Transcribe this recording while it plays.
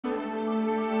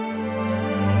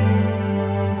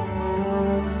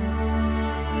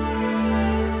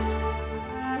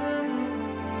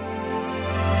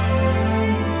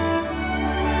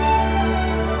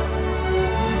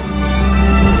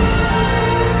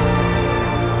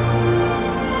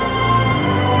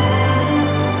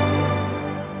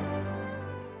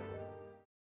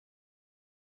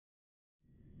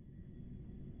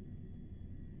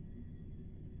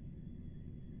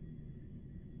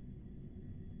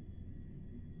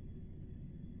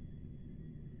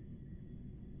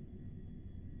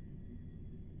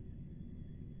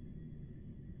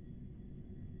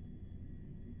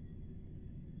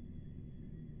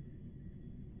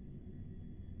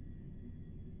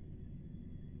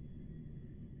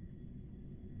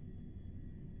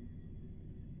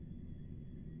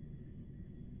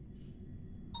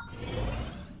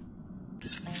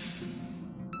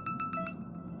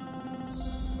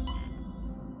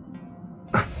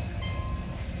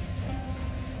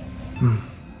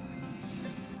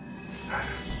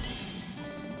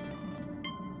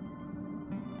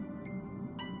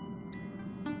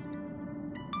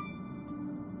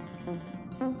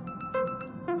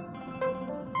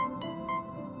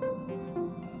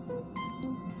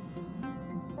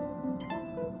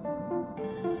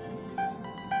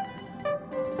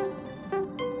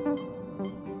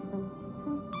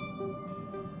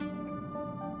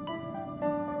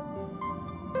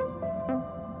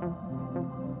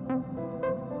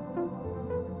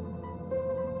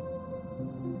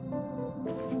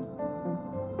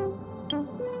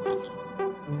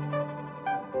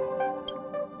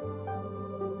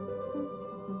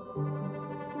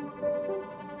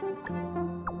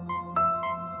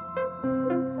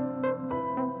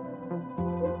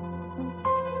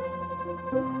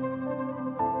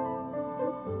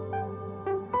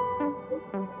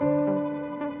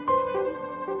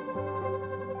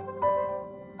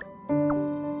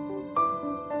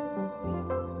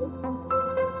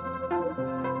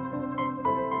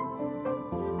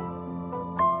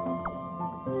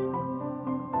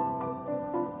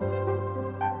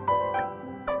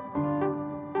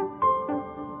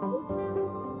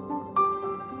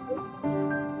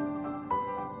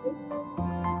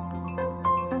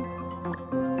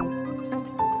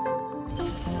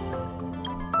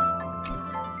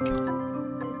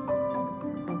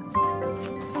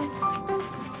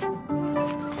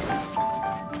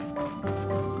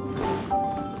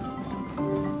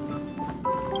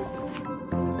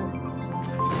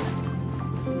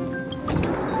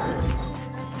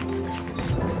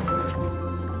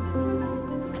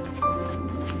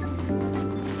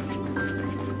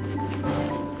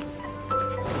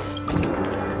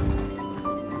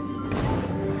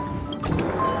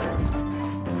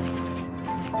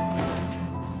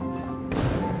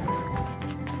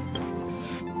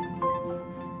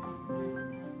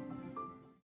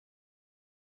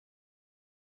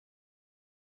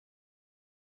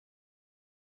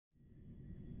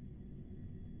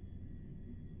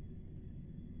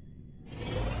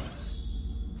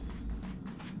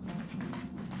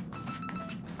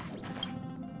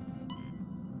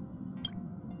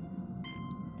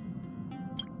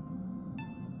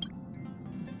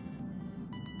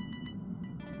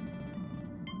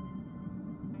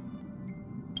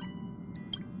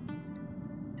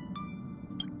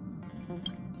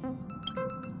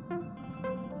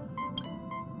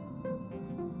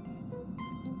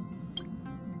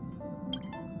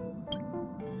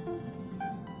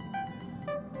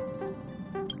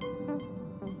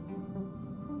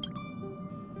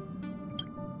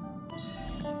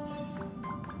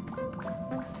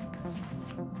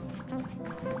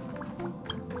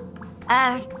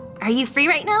Are you free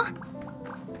right now?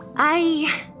 I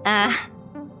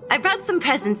brought some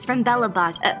presents from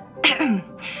Bellabog.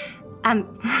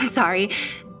 I'm sorry.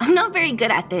 I'm not very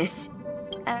good at this.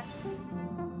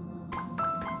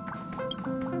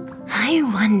 I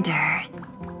wonder,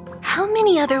 how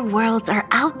many other worlds are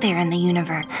out there in the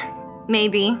universe?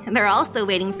 Maybe they're also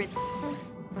waiting for...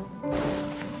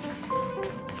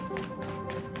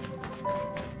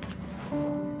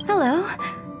 Hello.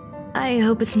 I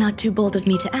hope it's not too bold of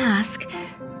me to ask.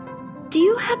 Do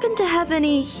you happen to have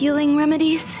any healing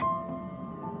remedies?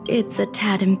 It's a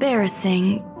tad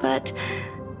embarrassing, but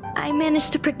I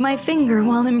managed to prick my finger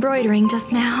while embroidering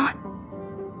just now.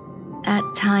 At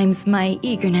times, my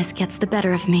eagerness gets the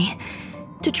better of me,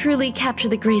 to truly capture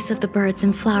the grace of the birds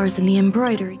and flowers in the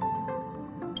embroidery.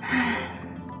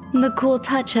 The cool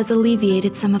touch has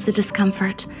alleviated some of the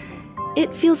discomfort.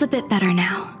 It feels a bit better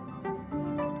now.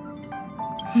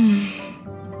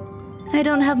 I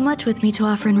don't have much with me to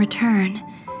offer in return.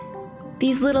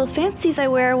 These little fancies I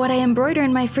wear are what I embroider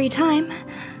in my free time.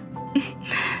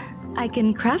 I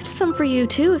can craft some for you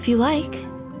too if you like.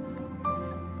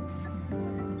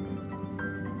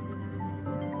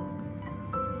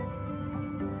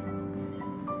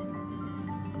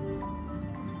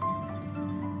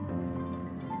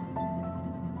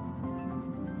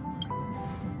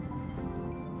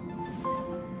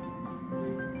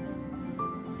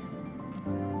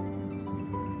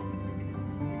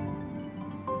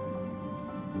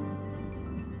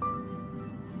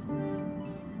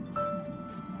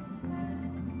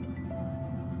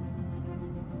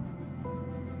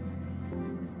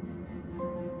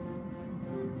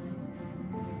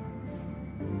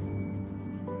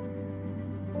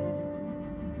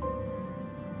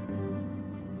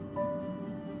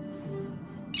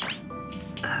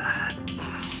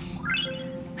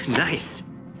 Nice.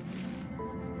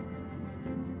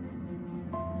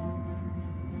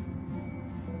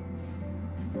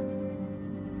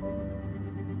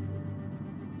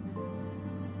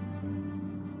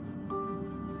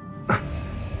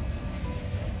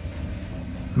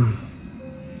 Nice.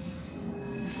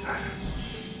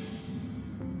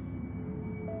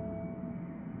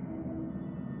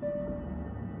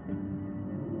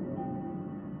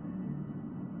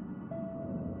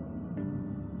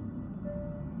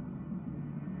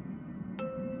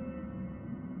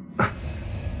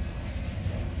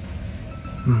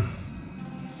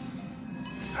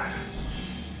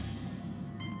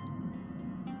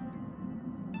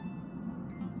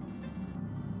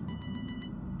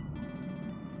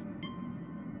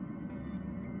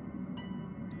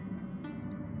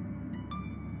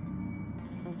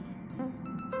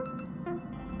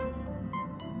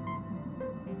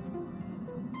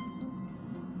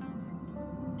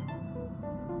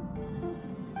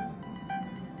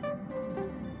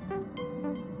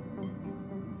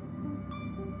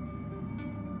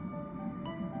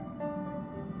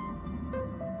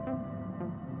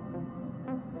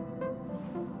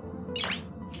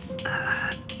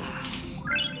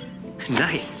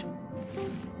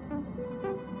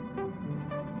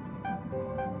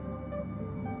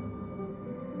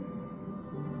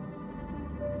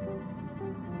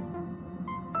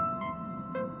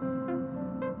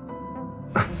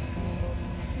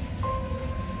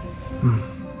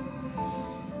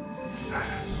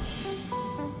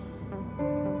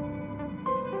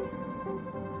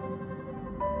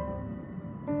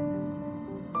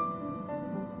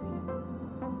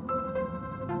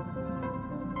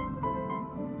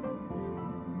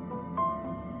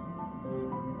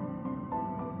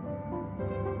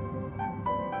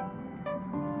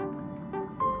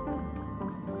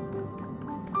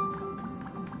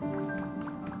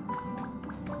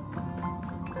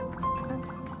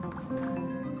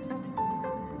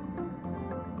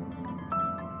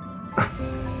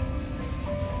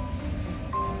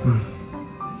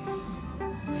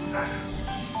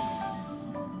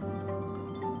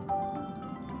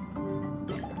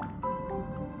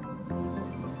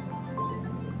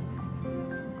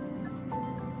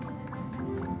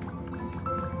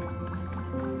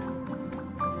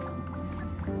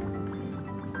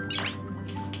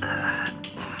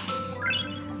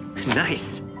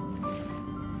 Nice.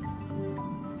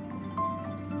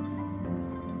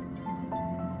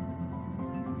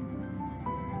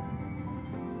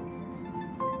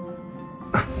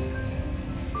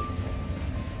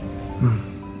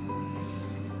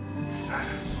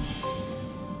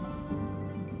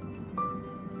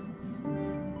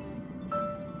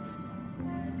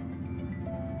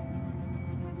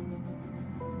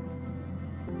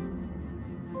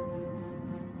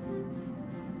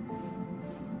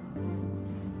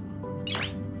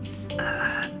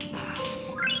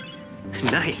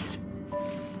 Nice.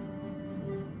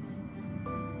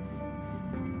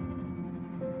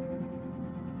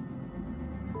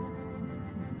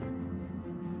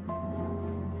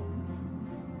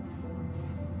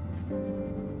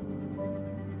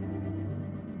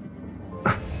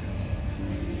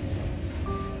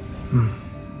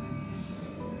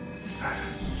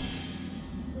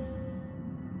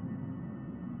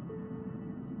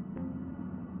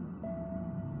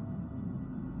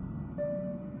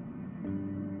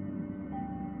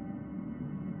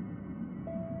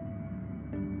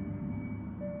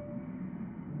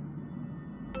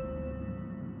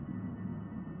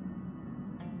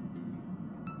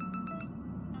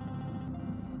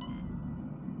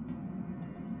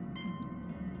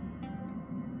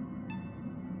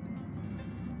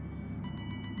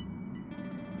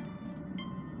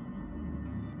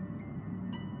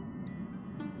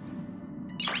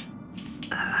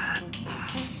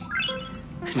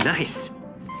 Nice.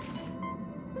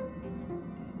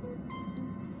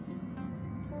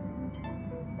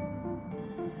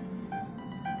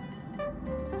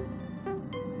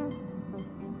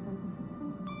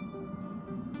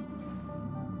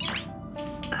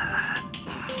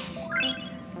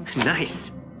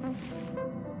 Nice.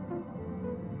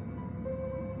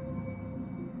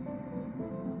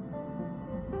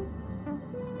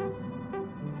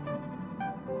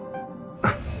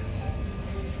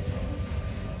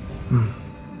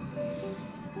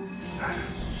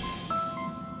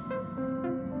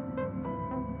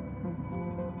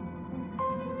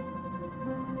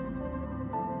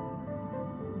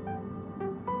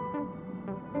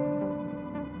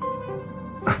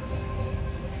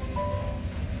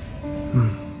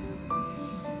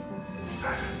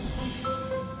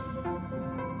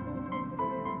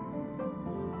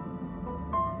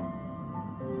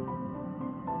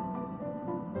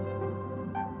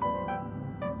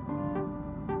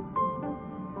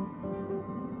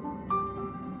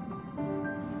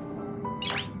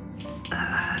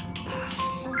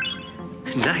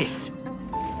 Nice.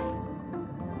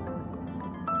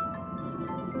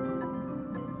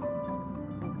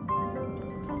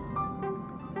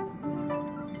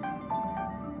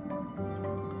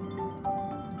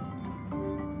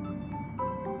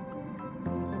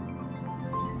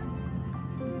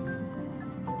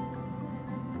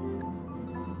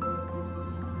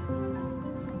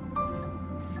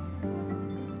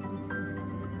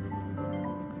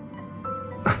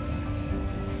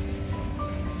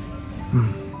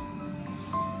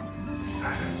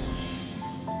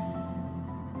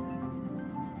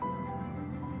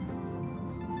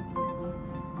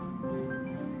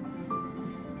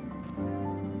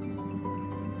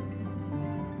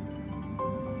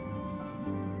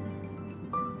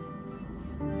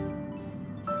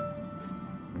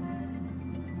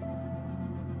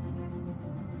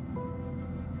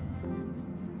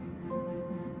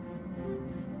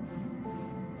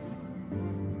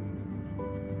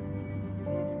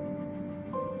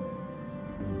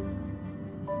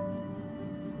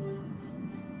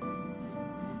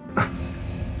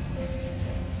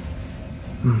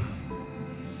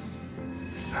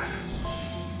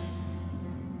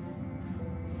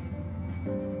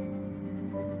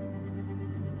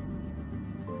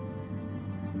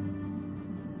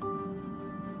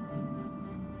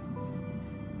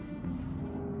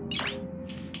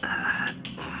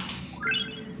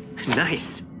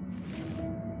 Nice.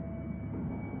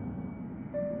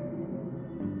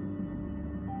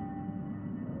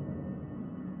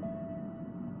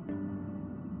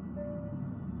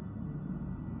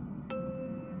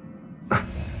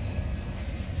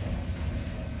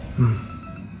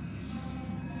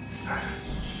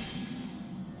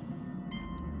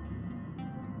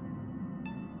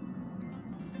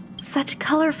 Such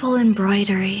colorful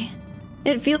embroidery.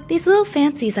 It feels these little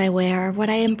fancies I wear are what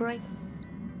I embroider.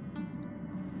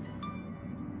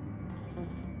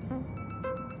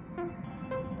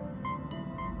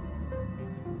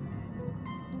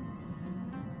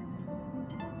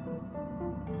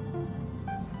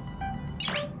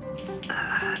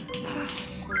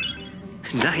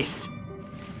 Nice.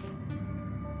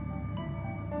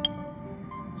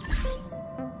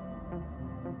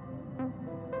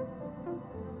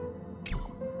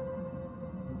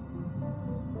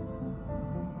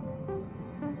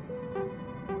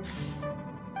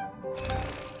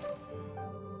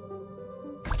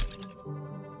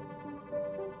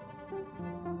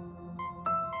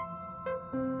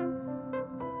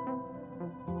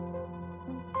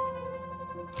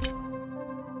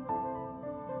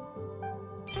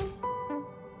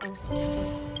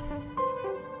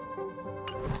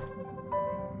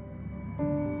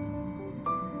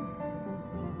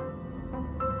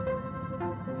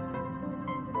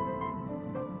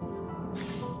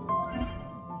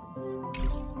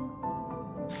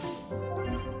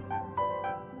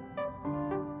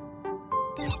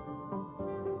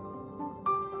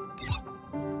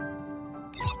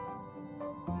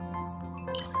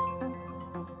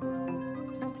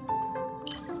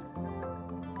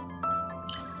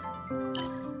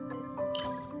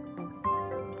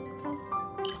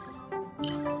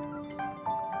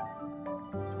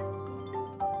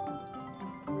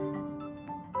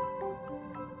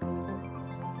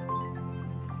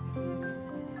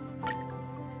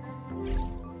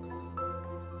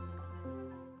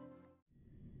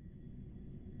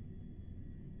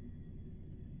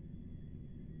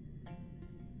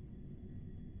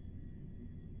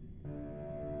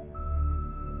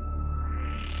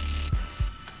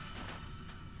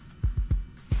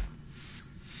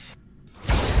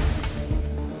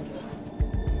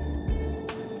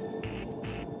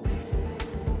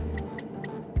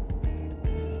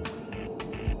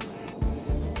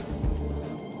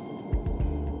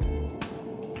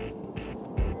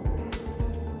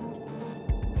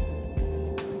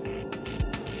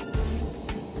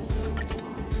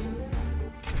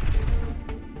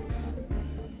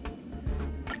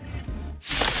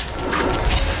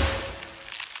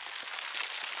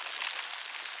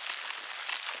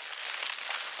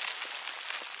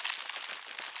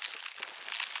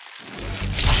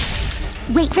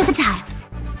 Wait for the tiles.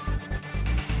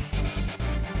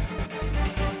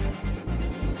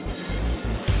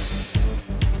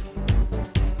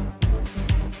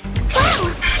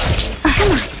 Wow!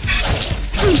 Come on.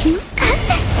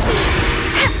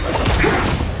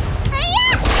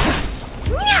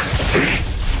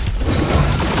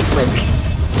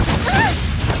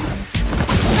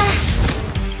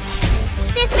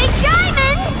 This big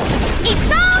diamond!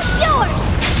 It's all yours!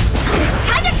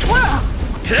 Time to twirl!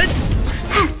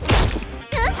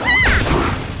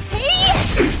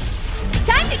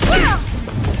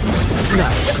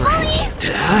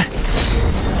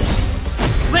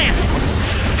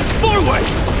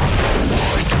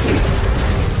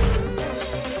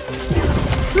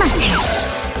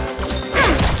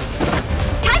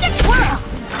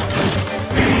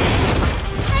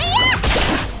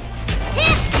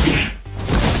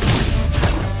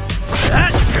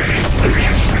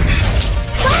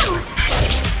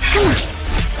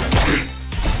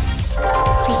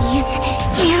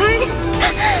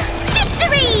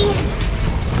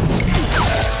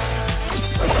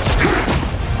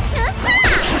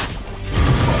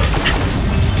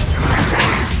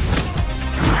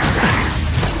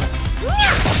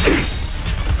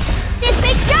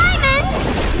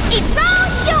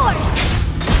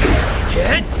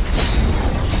 Hit!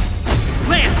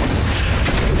 Lance!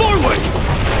 Forward!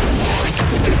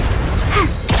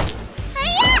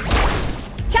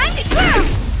 Time to twirl!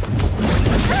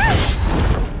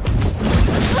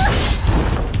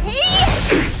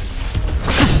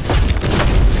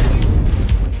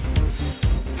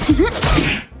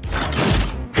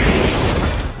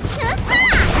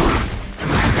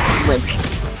 Luke.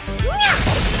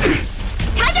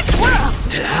 Time to twirl!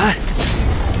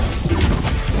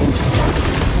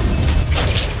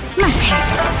 My turn.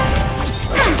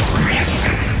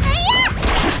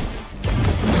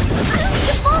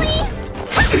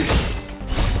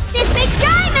 This big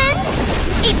diamond,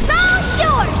 it's all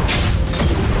yours!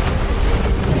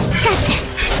 Gotcha.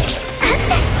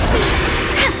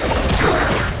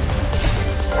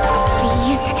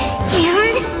 Freeze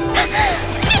and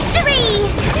Victory!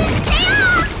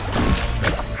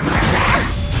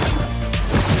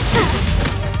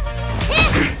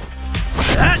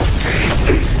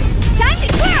 Time to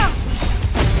twirl!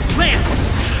 Lance!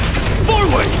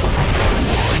 Forward!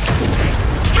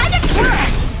 Time to twirl!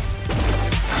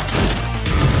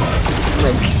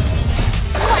 Luke.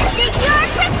 What's in your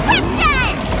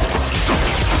prescription?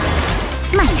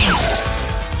 My turn.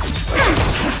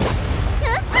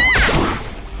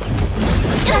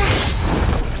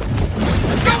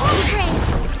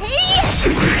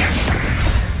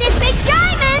 This big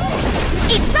diamond,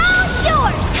 it's all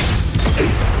yours!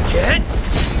 Hit!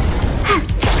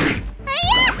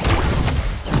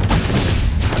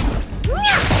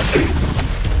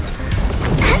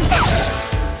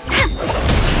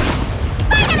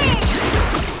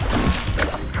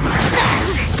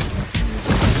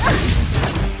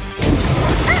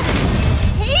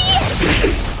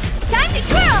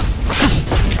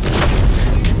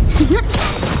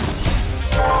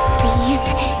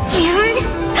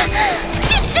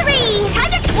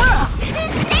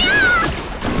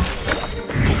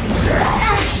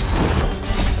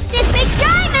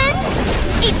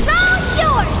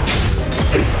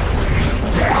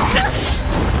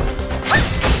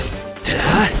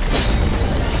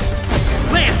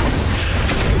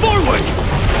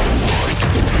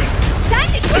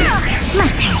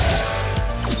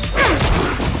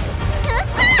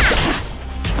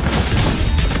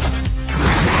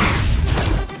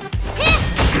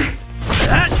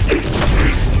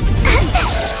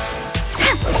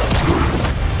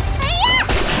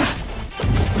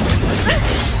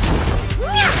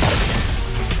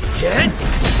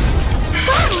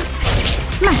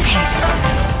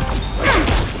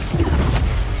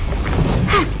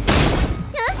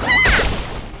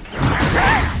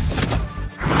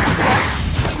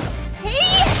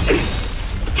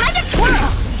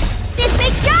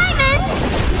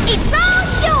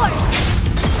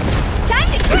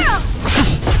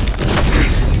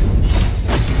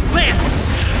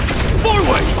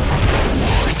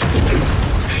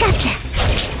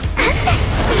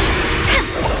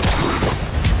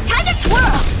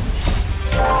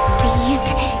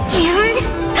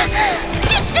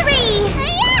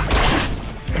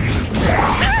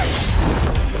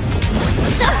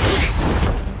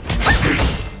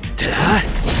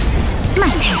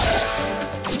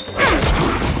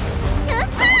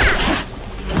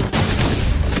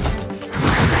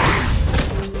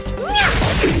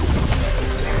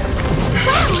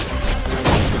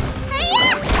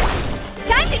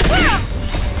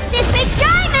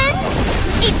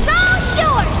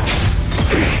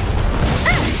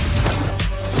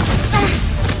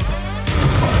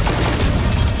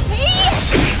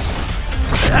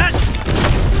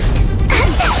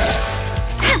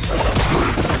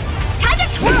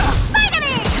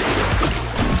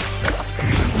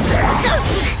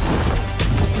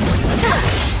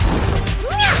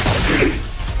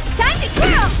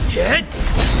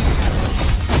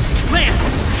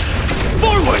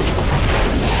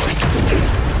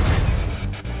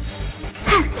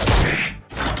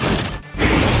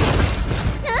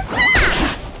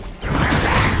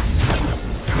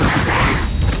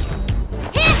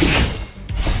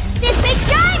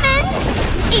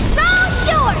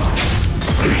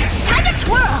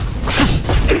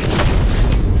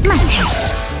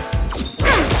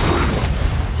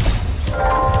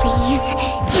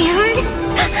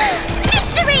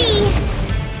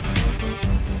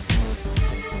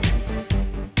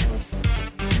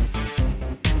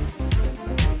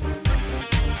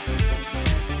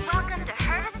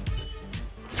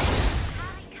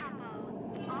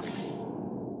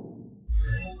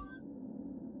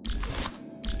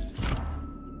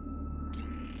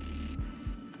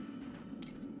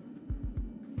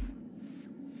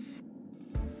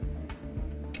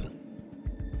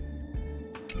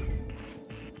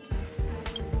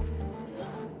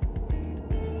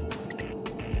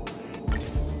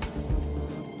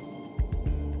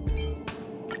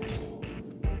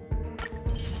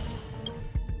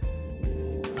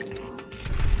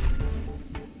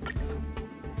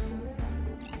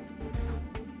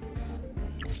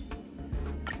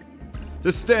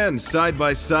 To stand side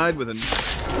by side with an...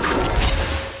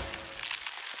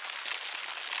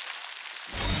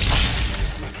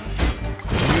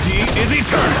 Duty is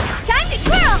eternal! Time to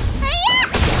twirl! Hi-ya!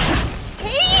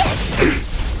 Hey!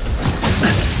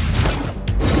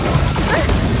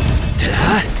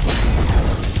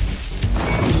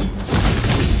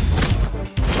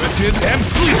 Wretched and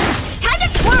fleeting! Time to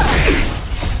twirl!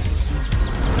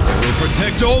 Will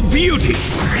protect all beauty!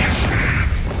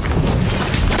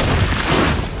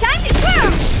 Time to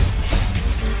twirl!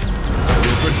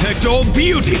 Will protect all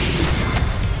beauty!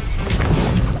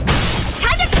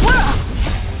 Time to twirl!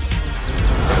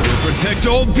 Will protect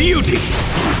all beauty!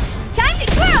 Time to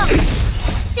twirl!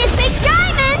 This big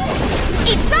diamond,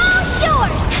 it's all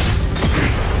yours!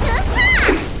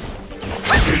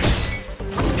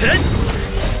 Hit!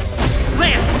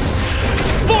 Lance!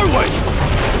 Forward!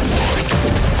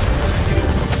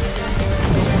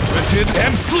 Wretched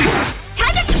and fleeting!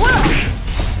 Time to twirl!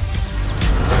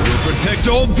 Will protect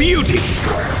all beauty!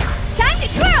 Time to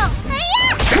twirl! Hi-ya!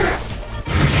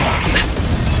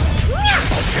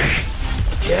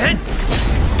 Hit!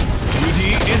 Beauty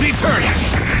is eternal!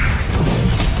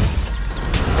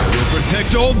 Will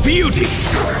protect all beauty!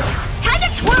 Time to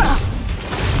twirl!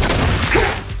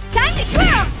 Time to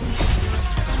twirl!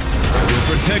 Will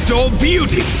protect all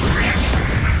beauty!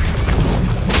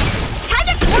 Time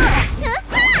to twirl!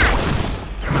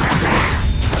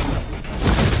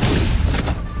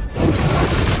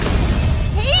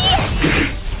 Hey!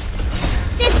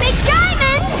 This big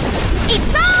diamond,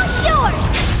 it's all yours!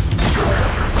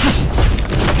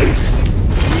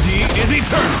 Beauty is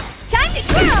eternal! Time to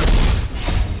twirl!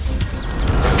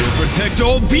 Will protect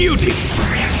all beauty!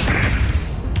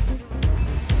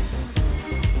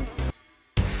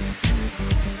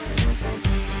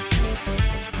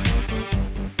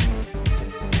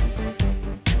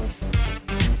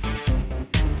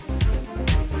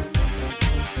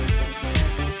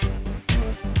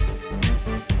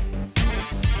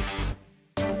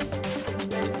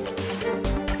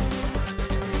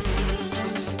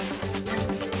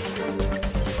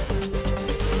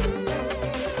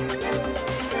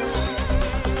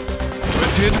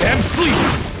 Wretched and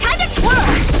fleeting! Time to twirl!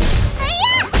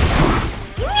 Hi-ya!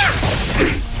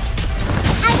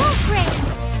 I won't break!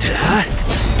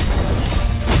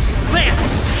 Lance!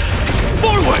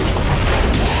 Forward!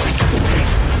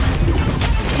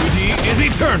 Beauty is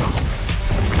eternal!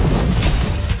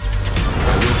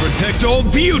 Will protect all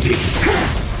beauty!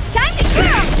 Time to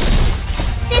twirl!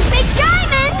 This big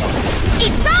diamond,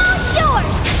 it's all yours!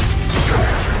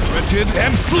 Wretched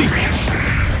and fleeting!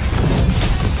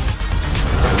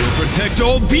 Will protect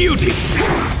all beauty!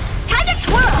 Time to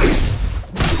twirl!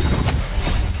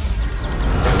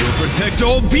 Will protect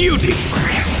all beauty!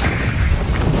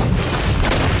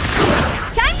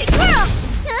 Time to twirl!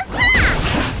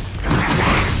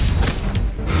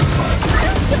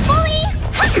 You bully!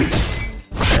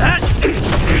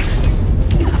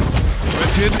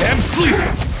 Wretched and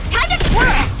fleeting! Time to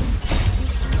twirl!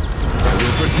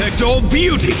 Will protect all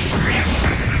beauty!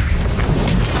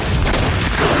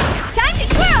 Time to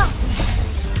twirl!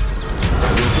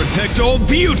 Will protect all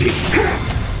beauty!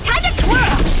 Time to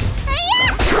twirl! Hi-ya!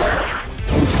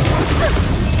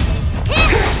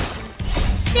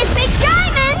 This big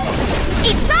diamond,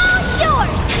 it's all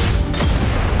yours!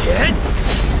 Hit!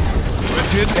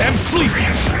 Wretched and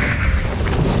fleeting!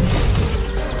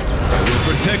 Will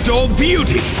protect all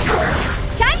beauty!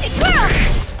 Time to twirl!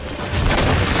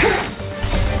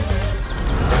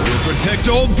 Will protect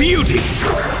all beauty!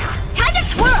 Time to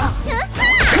twirl!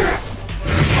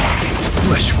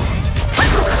 Flesh wound!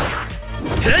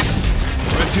 Hit!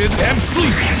 Wretched and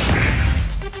fleeting!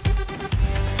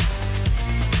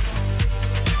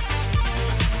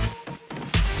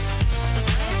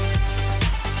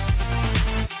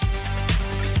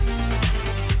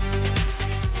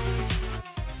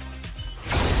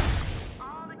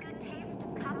 All the good taste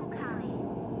of Honkai.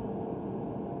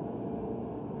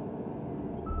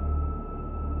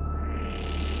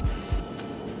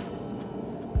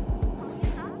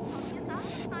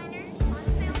 Finders on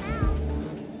sale now.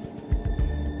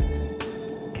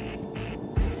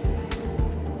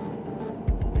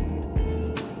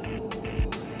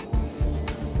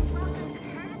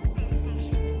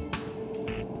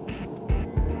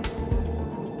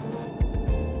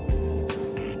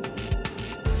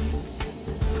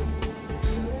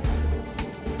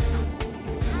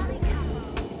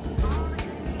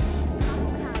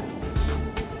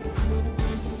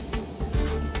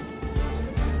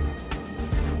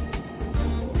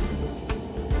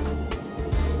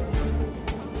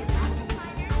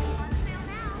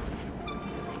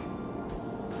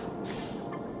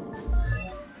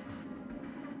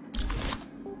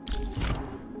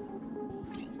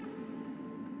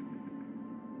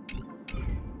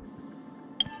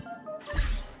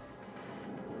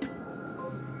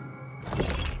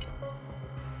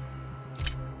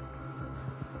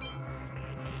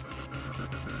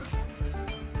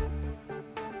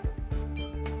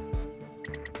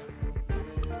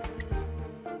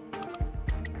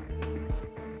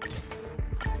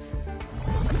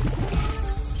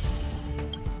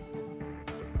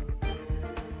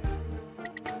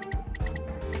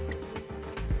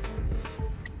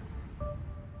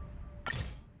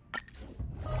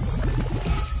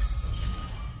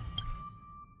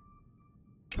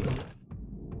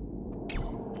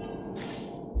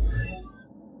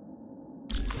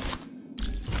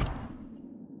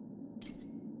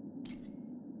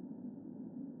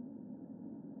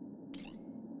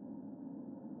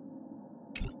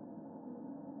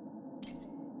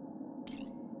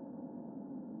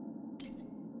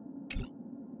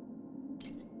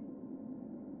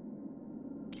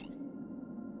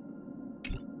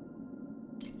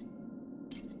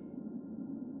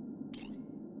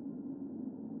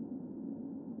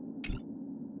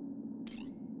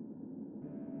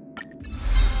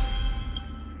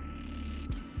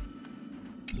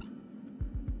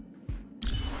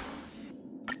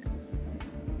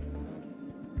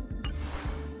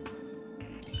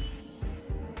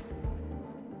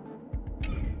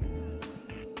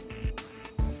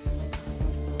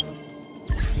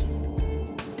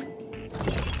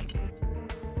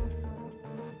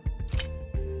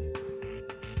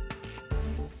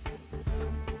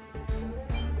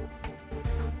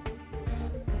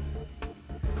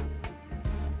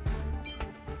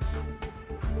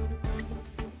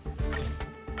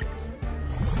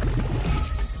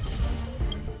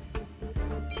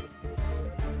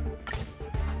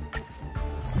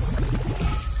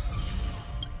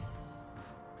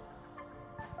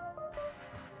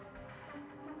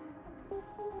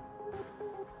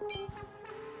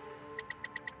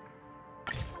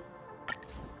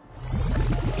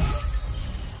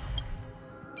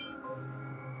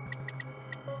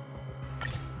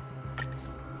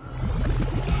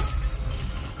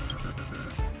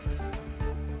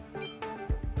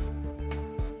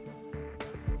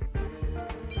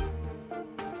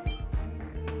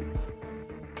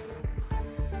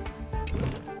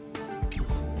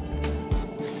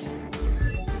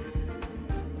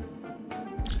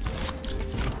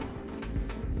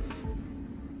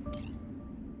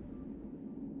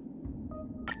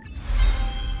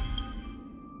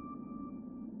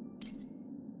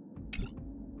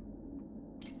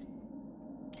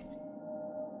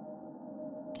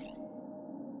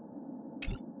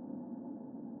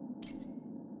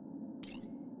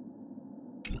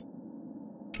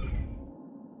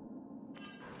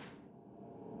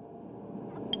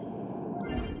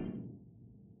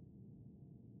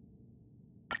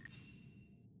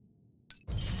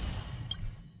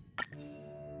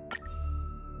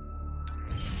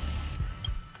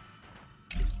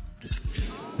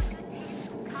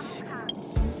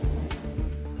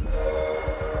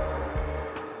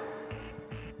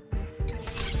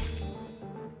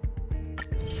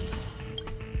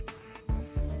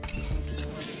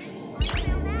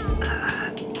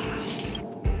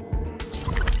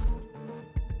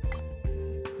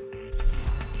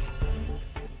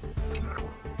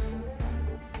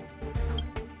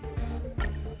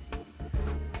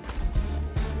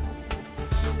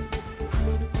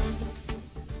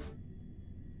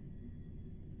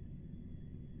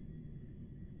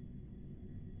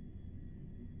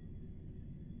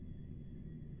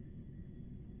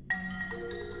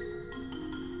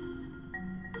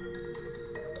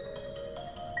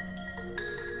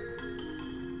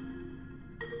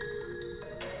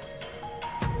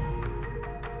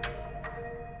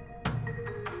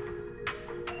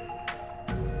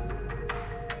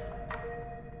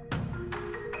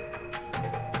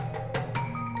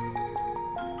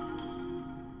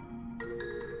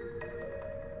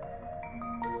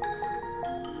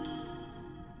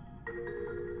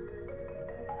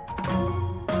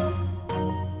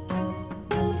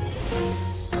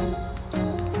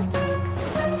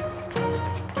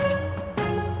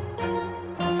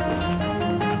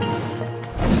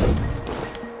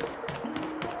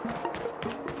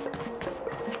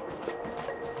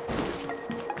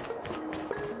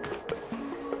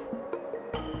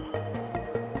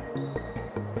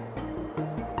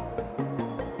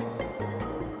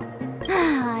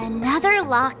 Another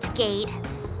locked gate.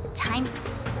 Time.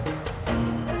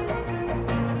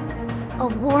 A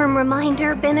warm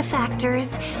reminder, benefactors,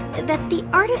 that the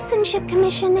Artisanship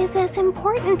Commission is as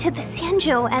important to the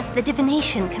Xianzhou as the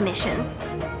Divination Commission.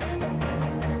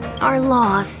 Our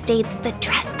law states that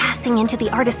trespassing into the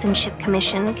Artisanship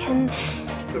Commission can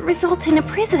result in a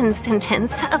prison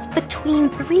sentence of between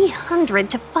 300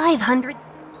 to 500.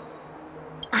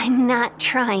 I'm not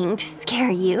trying to scare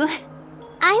you.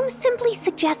 I'm simply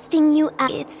suggesting you.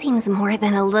 It seems more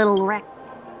than a little wreck.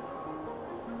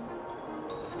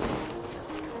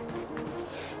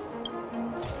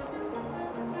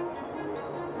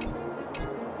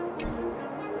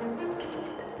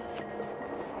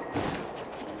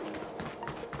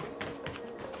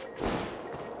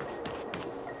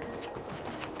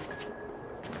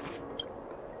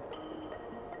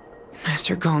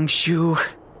 Master Gongshu.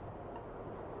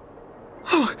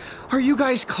 Oh, are you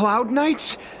guys Cloud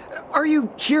Knights? Are you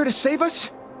here to save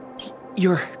us?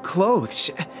 Your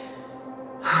clothes.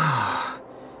 I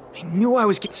knew I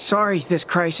was sorry this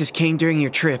crisis came during your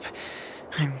trip.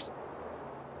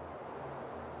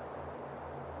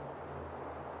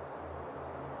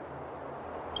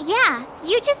 Yeah,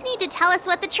 you just need to tell us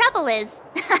what the trouble is.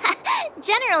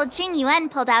 General Jing Yuan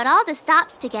pulled out all the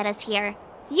stops to get us here.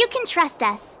 You can trust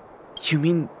us. You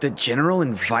mean the General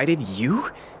invited you?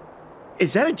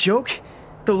 Is that a joke?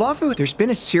 The Lawfu, there's been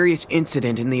a serious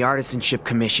incident in the Artisanship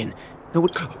Commission. No,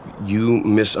 You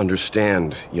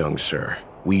misunderstand, young sir.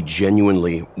 We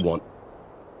genuinely want...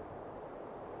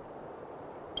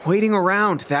 Waiting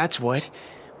around, that's what.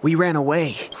 We ran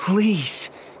away. Please,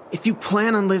 if you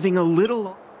plan on living a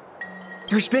little...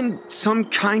 There's been some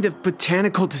kind of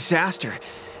botanical disaster.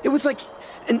 It was like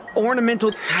an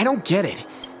ornamental... I don't get it.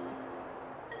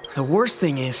 The worst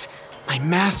thing is, my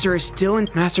master is still in...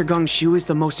 Master Gongshu is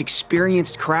the most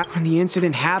experienced craft. When the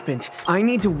incident happened, I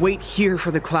need to wait here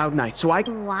for the Cloud Knight, so I...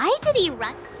 Why did he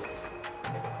run?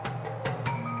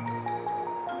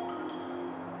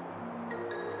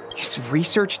 Is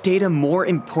research data more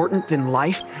important than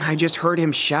life? I just heard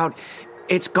him shout,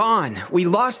 "It's gone! We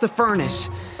lost the furnace!"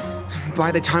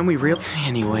 By the time we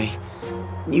Anyway,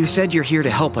 you said you're here to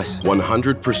help us.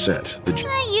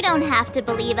 100%. You don't have to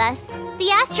believe us. The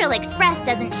Astral Express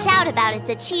doesn't shout about its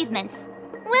achievements.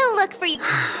 We'll look for you.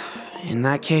 In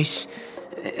that case,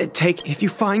 if you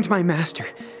find my master...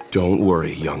 Don't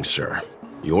worry, young sir.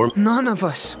 None of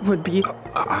us would be...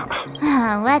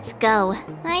 Let's go.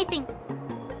 I think...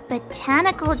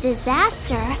 Botanical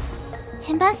disaster?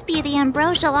 It must be the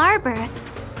Ambrosial Arbor.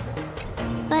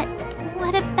 But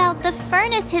what about the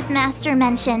furnace his master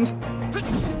mentioned?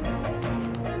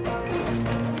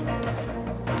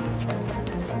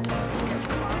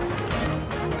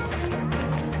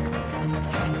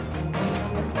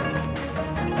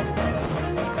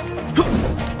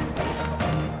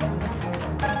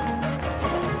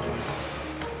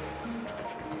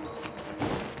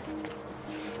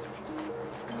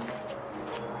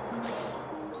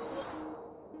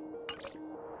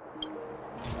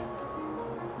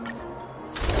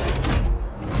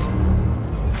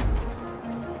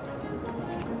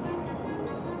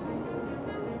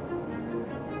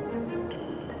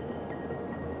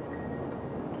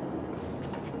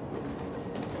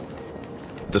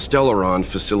 The Stellaron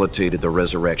facilitated the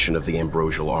resurrection of the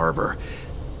Ambrosial Arbor.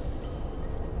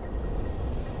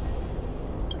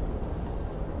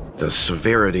 The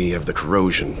severity of the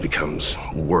corrosion becomes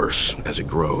worse as it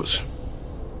grows.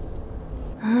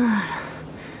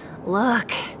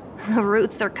 Look, the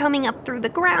roots are coming up through the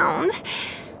ground.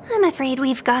 I'm afraid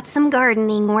we've got some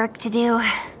gardening work to do.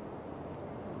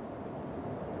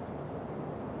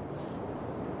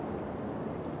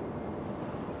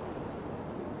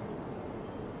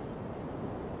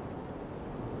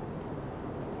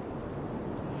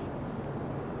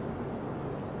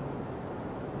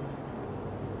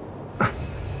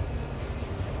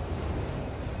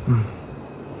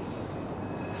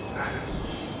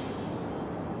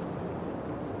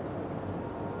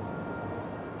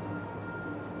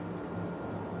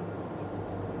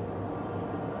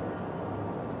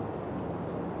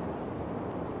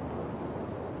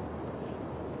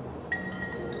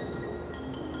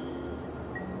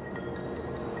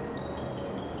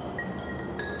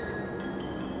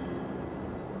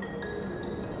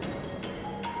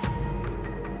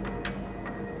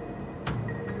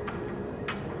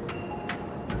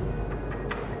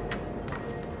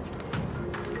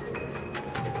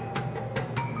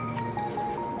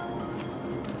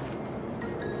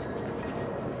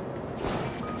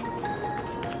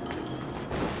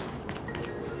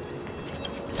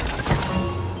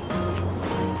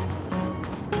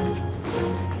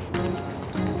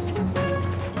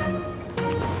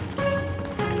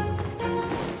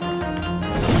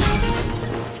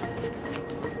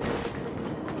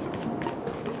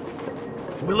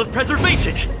 Will of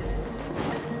preservation!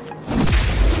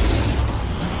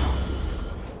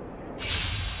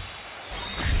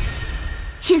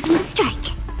 Choose one to strike.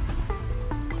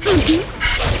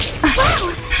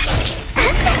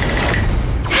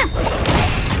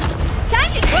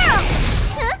 Time to twirl!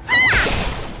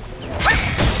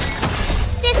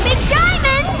 This big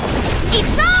diamond,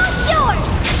 it's all yours!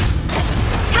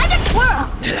 Time to twirl!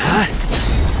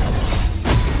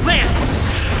 Lance!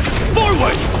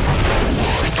 Forward!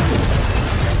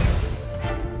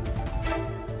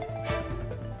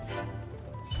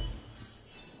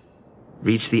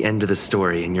 Reach the end of the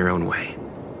story in your own way.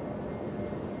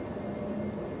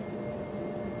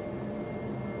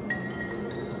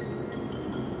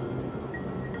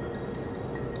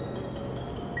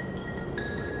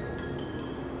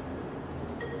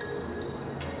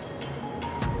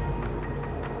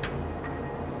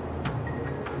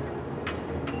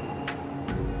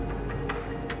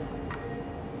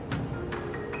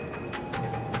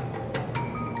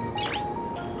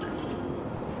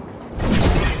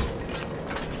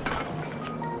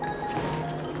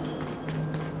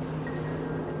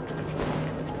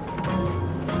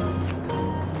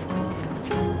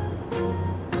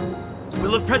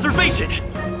 Will of preservation!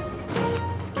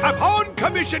 Upon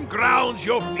commission grounds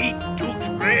your feet do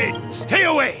tread. Stay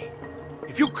away!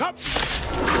 If you come...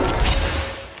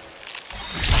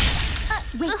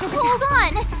 Hold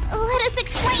on! Let us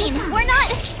explain! We're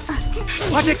not...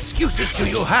 What excuses do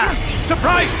you have?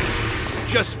 Surprise me!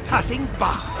 Just passing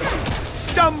by.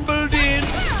 Stumbled in.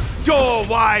 Door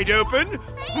wide open.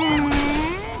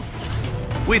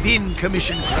 Within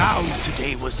commission grounds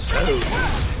today was sown.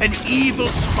 An evil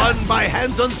spun by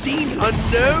hands unseen,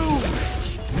 unknown.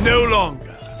 No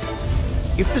longer.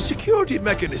 If the security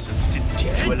mechanisms didn't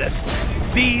teach you a lesson,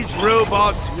 these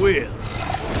robots will.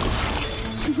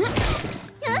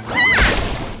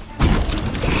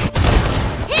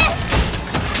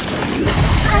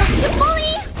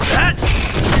 Bully! That!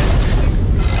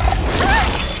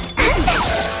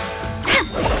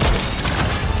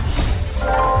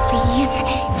 Please,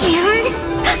 and...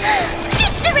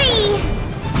 Victory!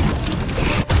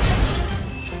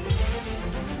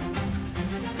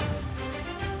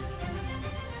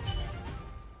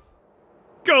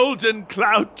 Golden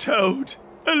cloud toad.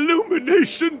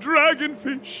 Illumination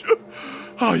dragonfish.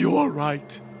 Are you all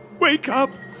right? Wake up.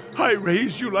 I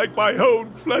raised you like my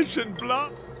own flesh and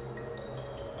blood.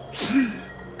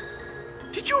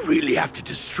 Did you really have to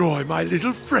destroy my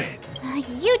little friend?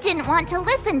 You didn't want to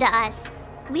listen to us.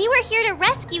 We were here to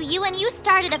rescue you and you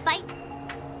started a fight.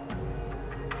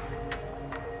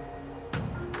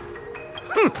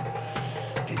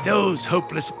 Did those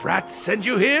hopeless brats send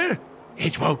you here?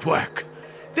 It won't work.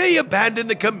 They abandoned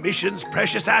the Commission's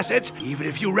precious assets. Even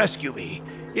if you rescue me,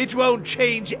 it won't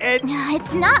change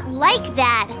It's not like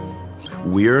that.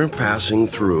 We're passing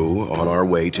through on our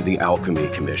way to the Alchemy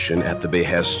Commission at the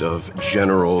behest of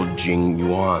General Jing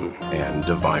Yuan and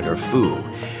Diviner Fu.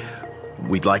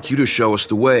 We'd like you to show us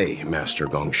the way, Master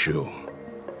Gongshu.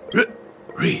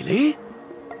 Really?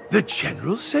 The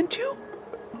General sent you?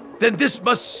 Then this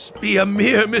must be a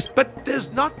mere but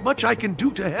there's not much I can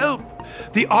do to help.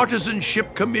 The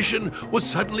Artisanship Commission was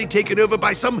suddenly taken over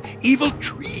by some evil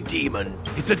tree demon.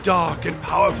 It's a dark and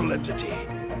powerful entity.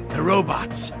 The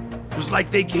robots, it was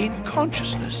like they gained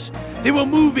consciousness. They were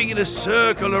moving in a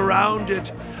circle around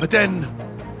it. But then,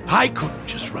 I couldn't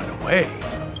just run away.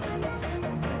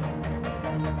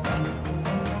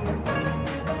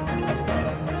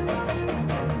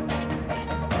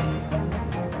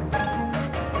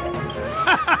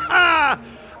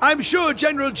 I'm sure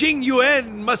General Jing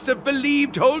Yuan must have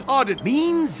believed wholehearted.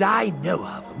 Means I know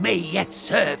of may yet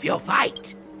serve your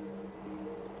fight.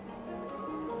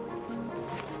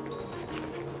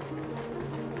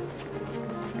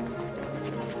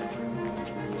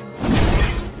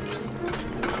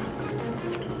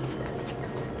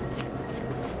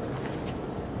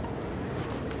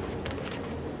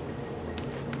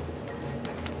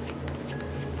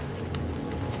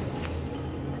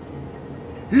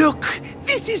 Look,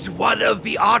 this is one of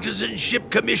the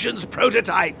Artisanship Commission's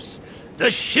prototypes.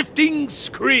 The shifting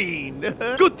screen.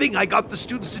 Good thing I got the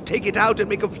students to take it out and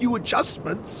make a few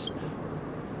adjustments.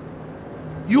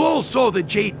 You all saw the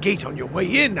Jade Gate on your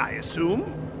way in, I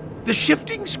assume? The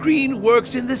shifting screen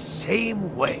works in the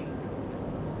same way.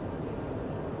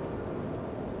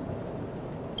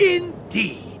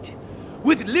 Indeed.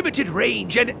 With limited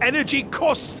range and energy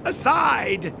costs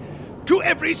aside, to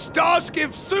every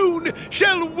starskiff soon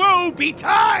shall woe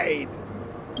betide!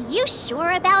 You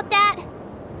sure about that?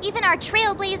 Even our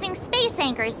trailblazing space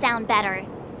anchors sound better.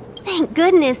 Thank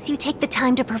goodness you take the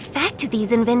time to perfect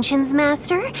these inventions,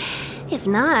 Master. If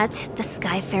not, the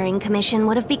Skyfaring Commission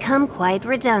would have become quite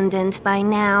redundant by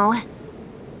now.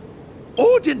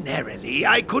 Ordinarily,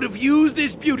 I could have used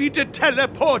this beauty to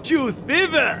teleport you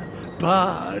thither,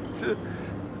 but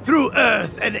through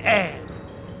earth and air.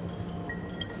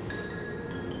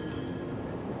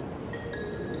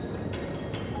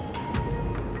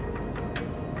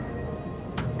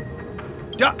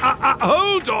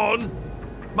 Hold on!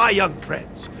 My young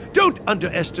friends, don't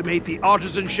underestimate the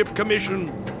Artisanship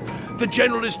Commission. The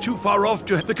General is too far off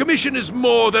to... The Commission is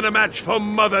more than a match for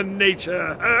Mother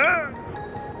Nature, huh?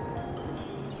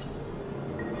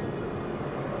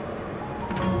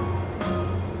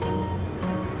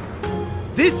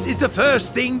 This is the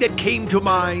first thing that came to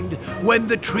mind when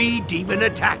the tree demon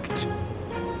attacked.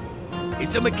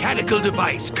 It's a mechanical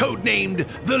device codenamed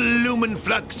the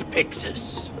Lumenflux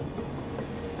Pixis.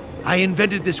 I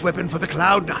invented this weapon for the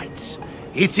Cloud Knights.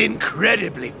 It's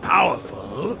incredibly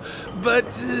powerful, but...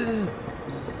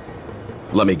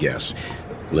 Let me guess.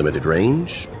 Limited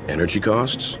range? Energy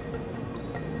costs?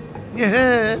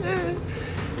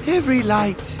 Every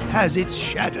light has its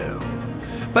shadow.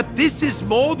 But this is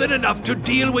more than enough to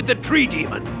deal with the tree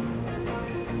demon.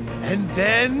 And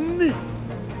then...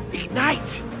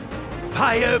 ignite!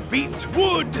 Fire beats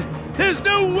wood! There's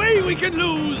no way we can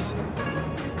lose!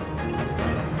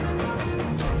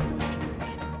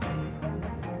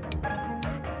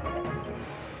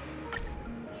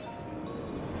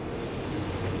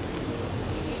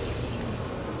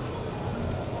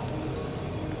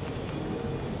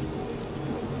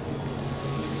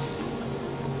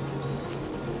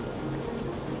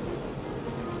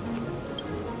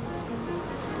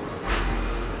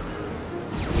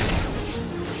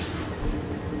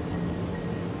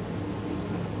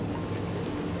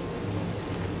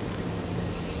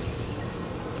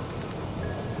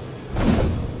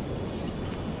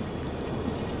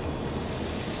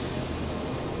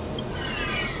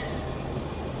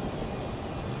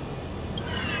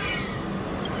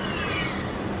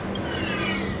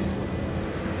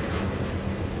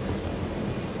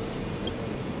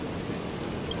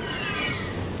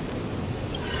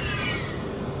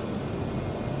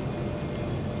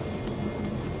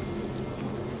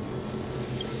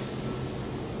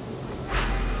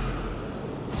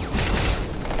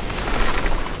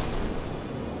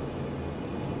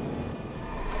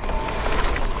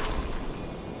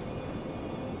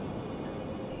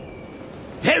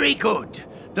 Very good.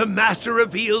 The master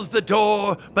reveals the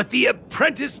door, but the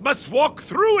apprentice must walk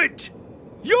through it.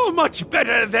 You're much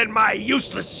better than my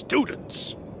useless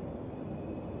students.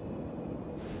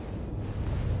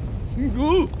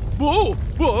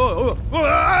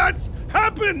 What's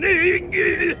happening?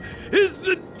 Is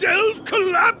the delve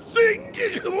collapsing?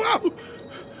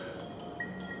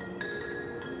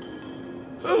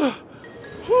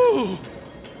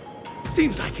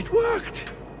 Seems like it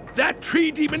worked. That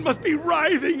tree demon must be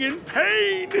writhing in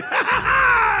pain!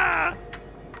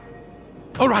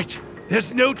 All right,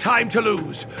 there's no time to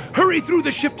lose. Hurry through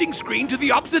the shifting screen to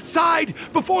the opposite side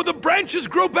before the branches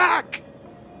grow back!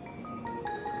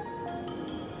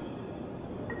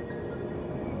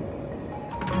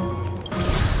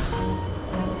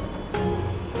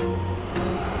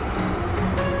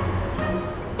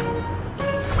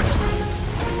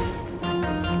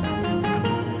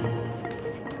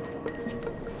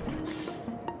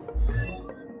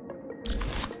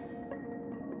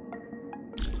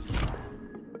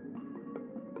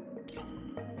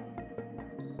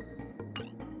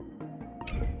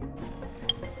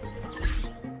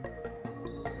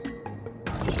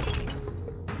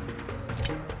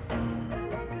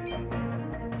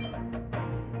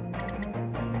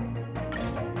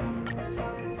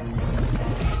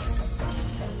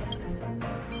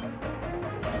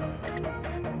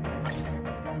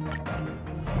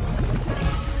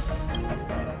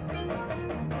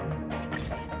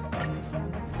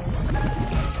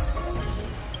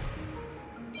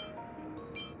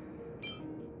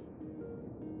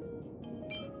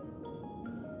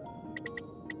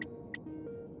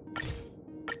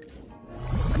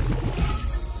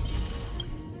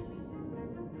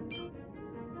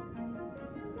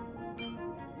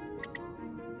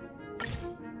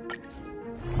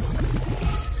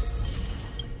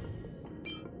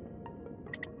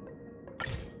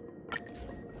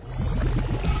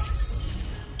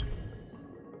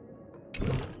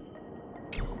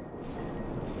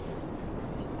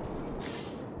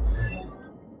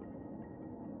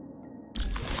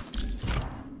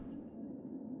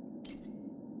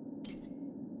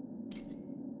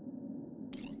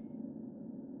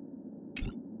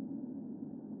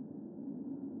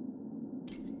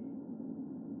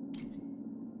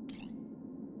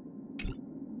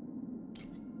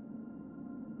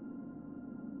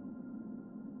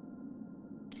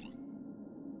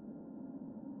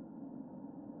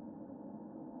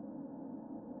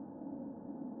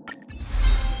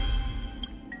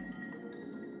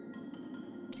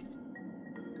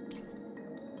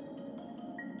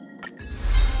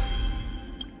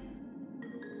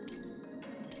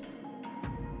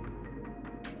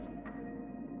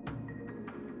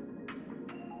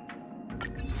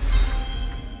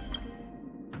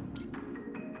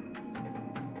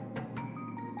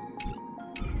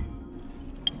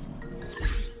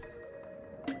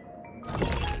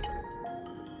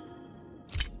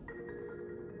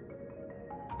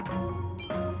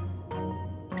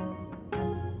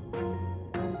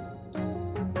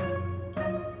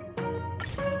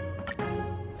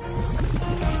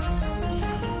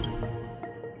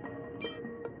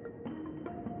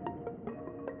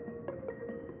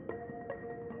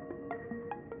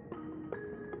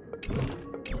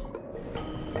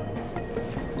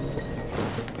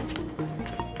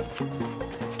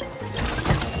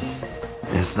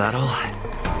 Was that all?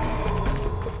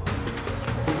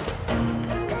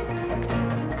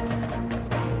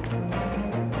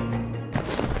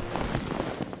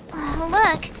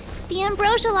 Look, the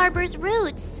Ambrosial Arbor's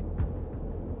roots.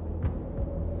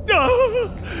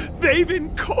 They've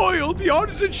encoiled the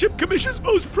Artisanship Commission's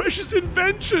most precious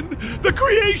invention, the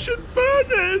Creation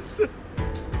Furnace!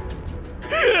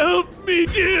 Help me,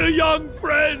 dear young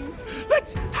friends!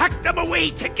 Let's hack them away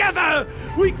together!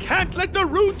 We can't let the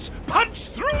roots punch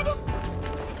through the...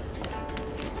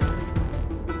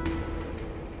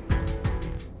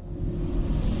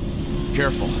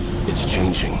 Careful, it's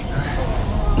changing.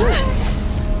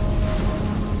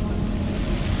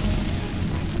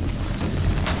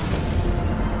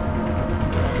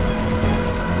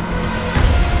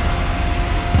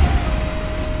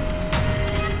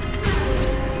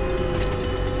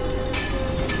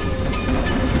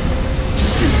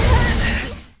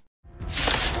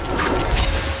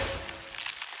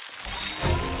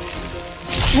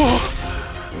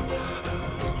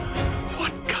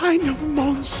 What kind of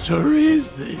monster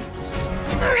is this?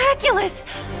 Miraculous!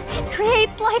 It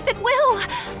creates life at will!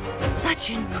 Such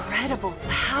incredible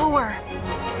power!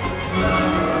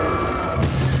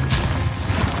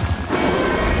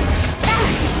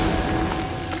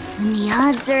 When the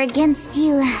odds are against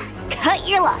you, cut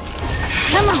your losses.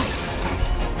 Come on.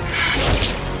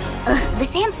 Ugh,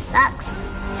 this hand sucks.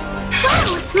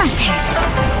 Whoa, my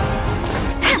turn.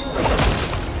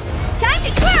 Time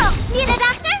to twirl! Need a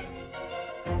doctor?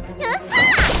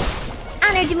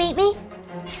 Honored to meet me.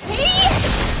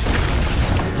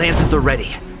 Lance at the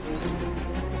ready.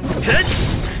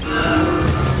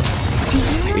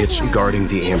 It's guarding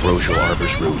the Ambrosial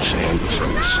Arbor's roots and the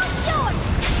furnace.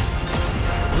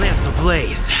 Lance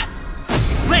ablaze.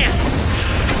 Lance!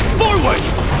 Forward!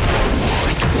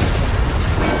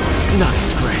 Not a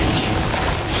scratch.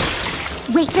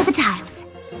 Wait for the tiles.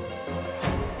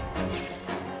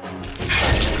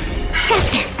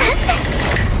 Gotcha.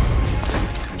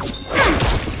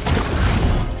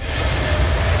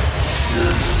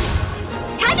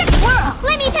 Time to twirl!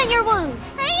 Let me tend your wounds.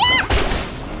 Hiya!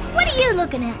 What are you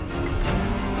looking at?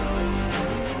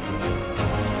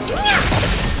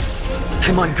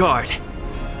 I'm on guard.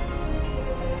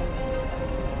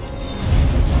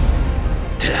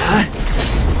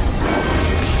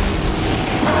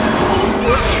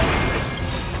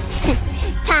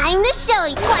 Time to show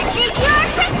you what's in your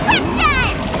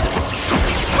prescription!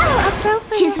 How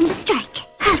appropriate. Choose from strike.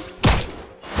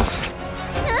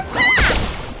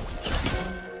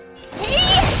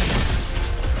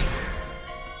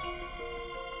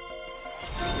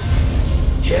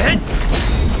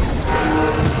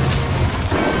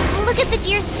 Look at the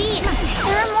deer's feet.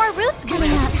 There are more roots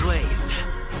coming up. Blaze.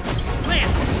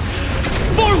 Lance!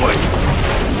 Forward!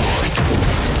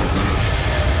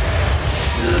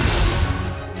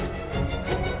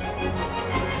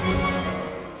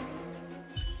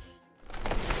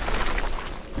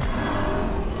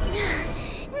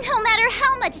 No matter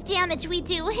how much damage we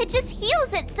do, it just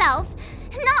heals itself.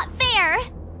 Not fair.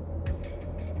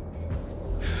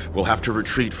 We'll have to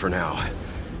retreat for now.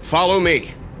 Follow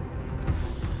me.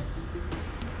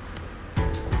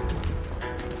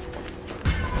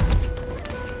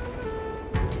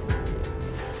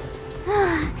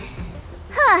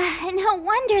 No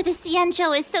wonder the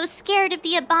Xianzhou is so scared of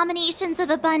the abominations of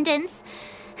abundance.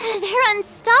 They're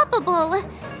unstoppable.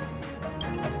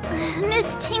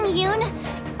 Miss Ting Yun,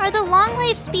 are the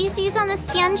long-life species on the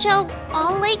Xianzhou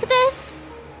all like this?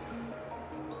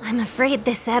 I'm afraid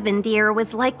this ebon deer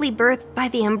was likely birthed by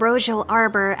the Ambrosial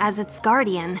Arbor as its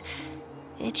guardian.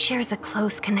 It shares a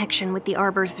close connection with the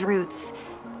Arbor's roots.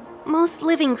 Most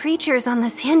living creatures on the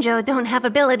Xianzhou don't have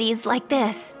abilities like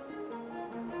this.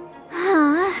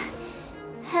 Huh.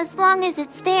 As long as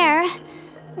it's there,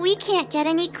 we can't get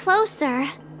any closer.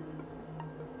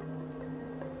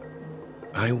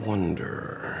 I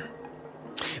wonder...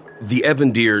 The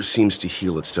ebon deer seems to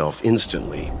heal itself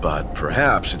instantly, but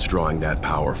perhaps it's drawing that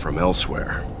power from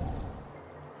elsewhere.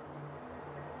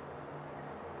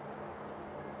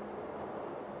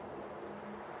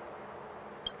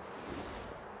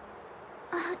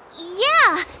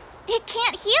 Yeah! It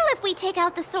can't heal if we take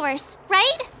out the source,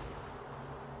 right?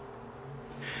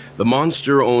 The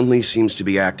monster only seems to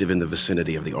be active in the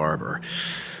vicinity of the arbor.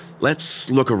 Let's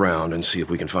look around and see if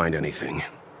we can find anything.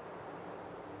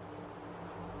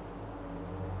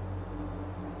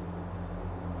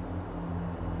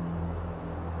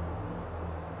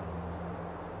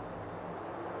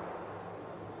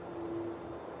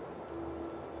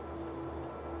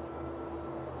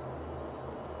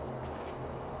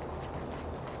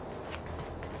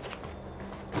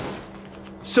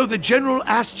 So the General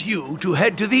asked you to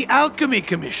head to the Alchemy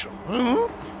Commission,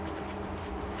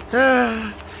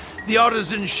 The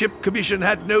Artisan Ship Commission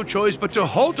had no choice but to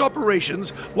halt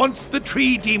operations once the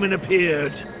tree demon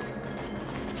appeared.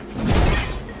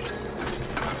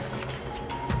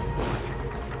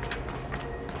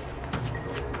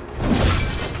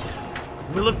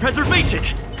 Will of Preservation!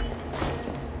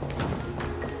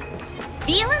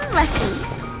 Feeling lucky.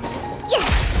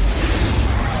 Yes!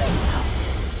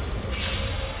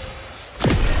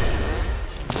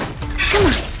 Come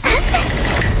on.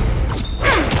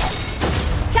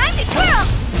 Time to twirl!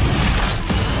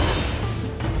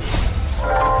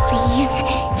 Freeze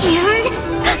and...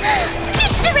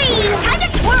 victory! Time to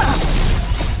twirl!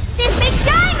 This big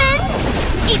diamond!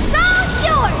 It's all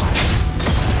yours!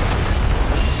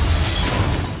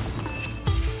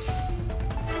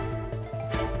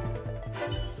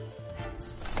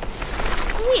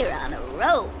 We're on a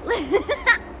roll.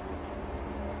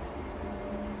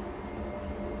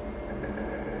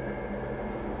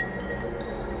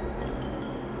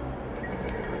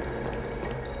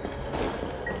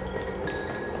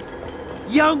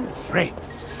 Young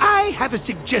friends, I have a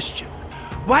suggestion.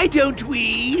 Why don't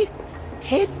we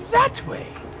head that way?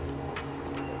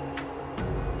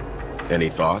 Any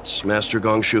thoughts, Master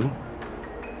Gongshu?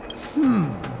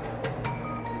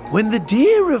 When the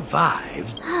deer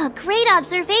revives, Oh, great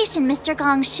observation, Mr.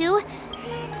 Gongshu.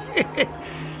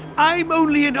 I'm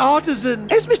only an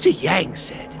artisan. As Mr. Yang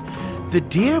said, the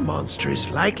deer monster is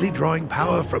likely drawing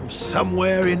power from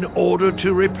somewhere in order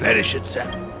to replenish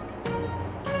itself.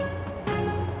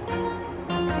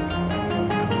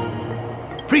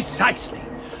 Precisely.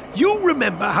 You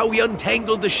remember how we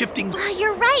untangled the shifting...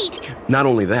 You're right. Not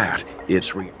only that,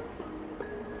 it's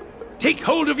Take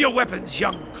hold of your weapons,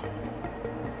 young...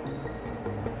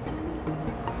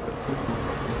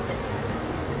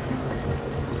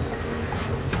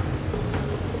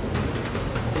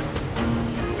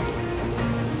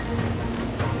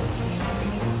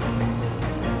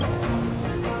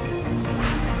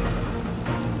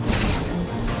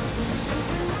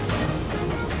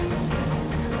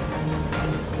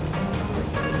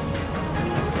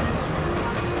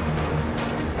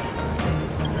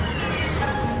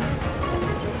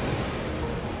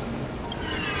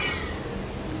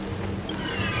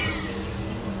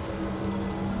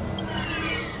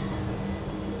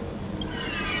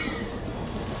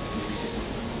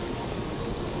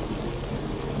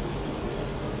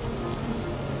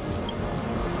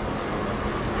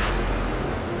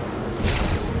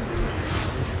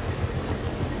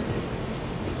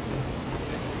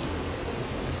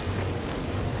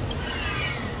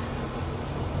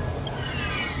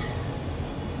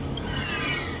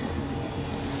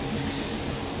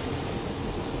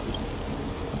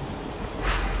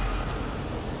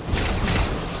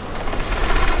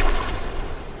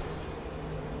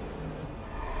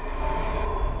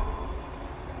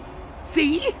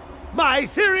 See? My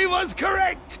theory was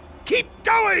correct! Keep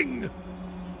going!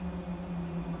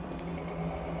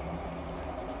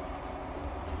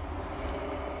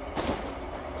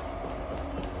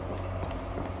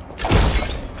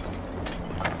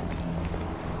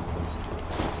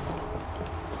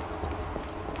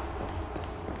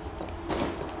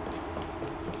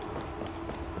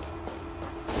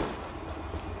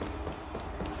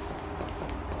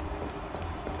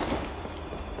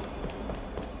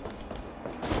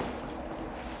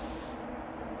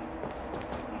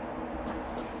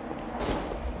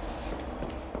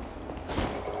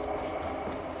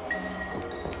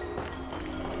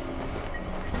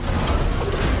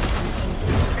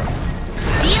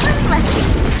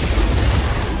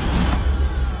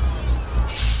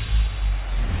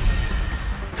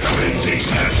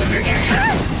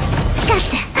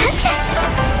 What's in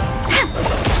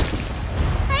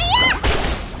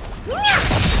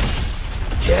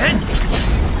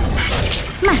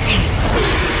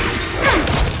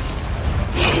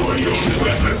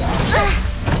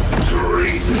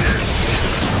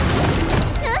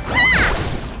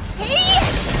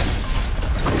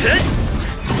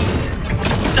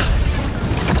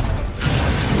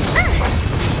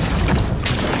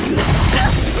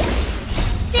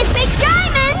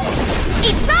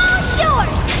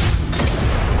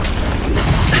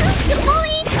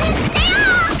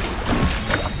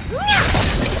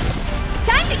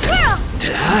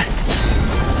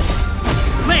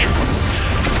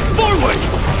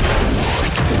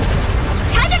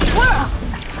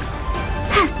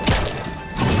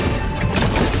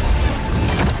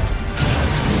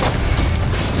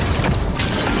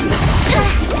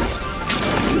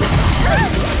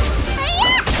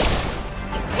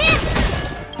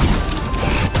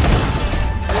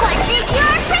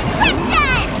your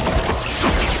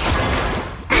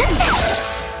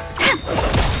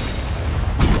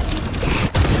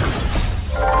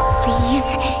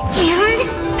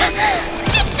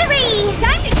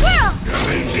Time to twirl!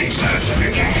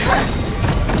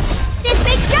 This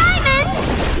big diamond,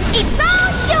 it's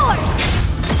all yours!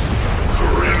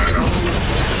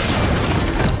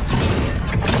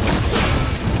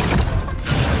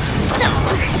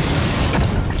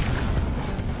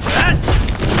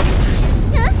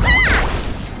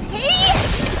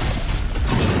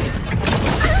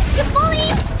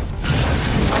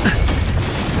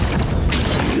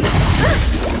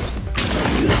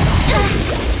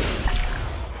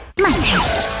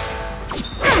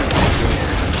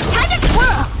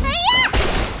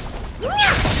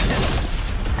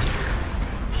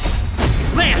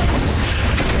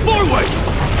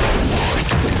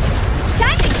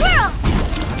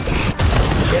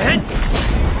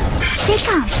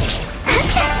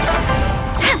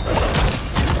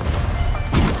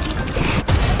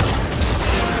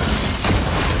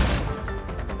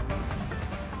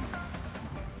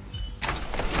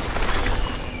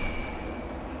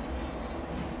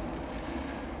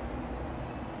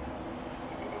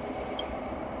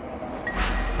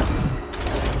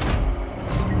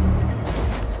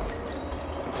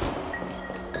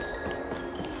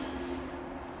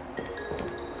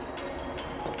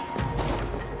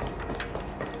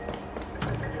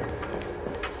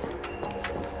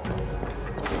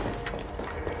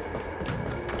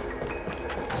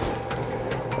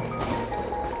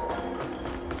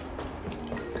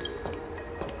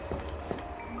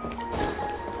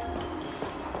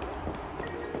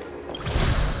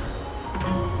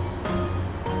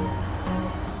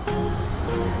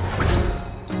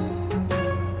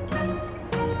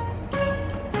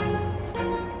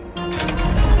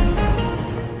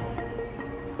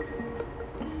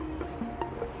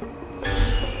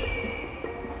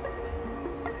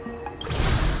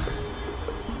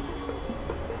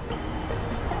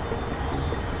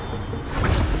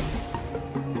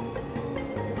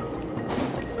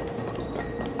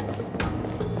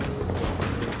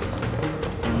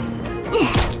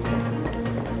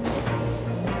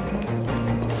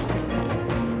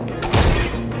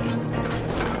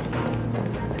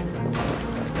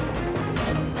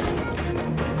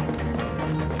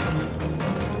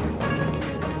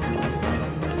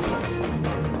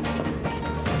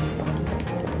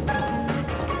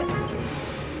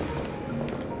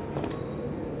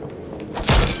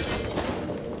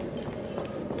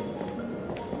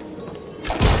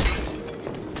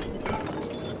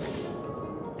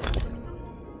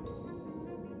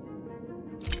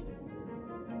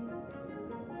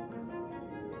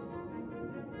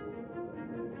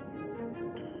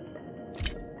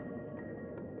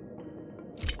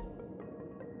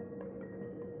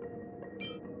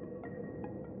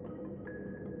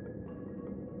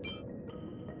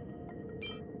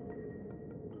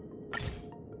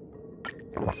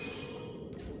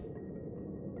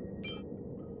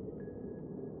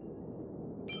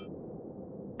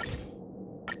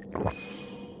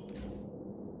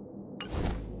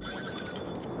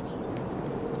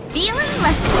 Feeling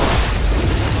lucky.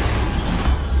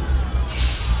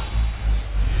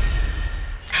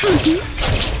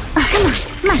 Oh, come on,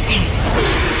 my turn.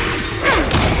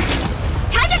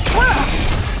 Time to twirl.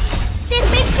 This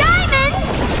big diamond,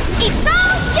 it's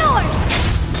all yours.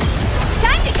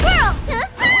 Time to twirl.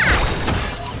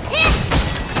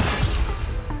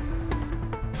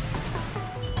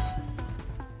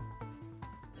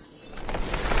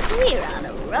 We're on a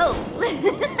roll.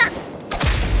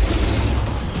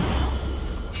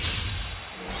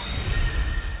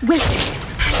 Wait,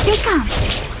 stay calm.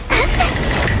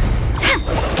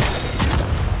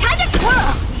 Time to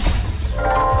twirl.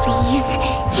 Please,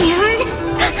 and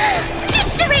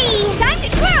victory! Time to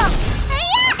twirl.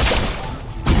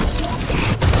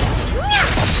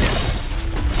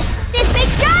 This big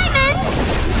diamond,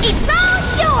 it's all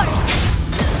yours.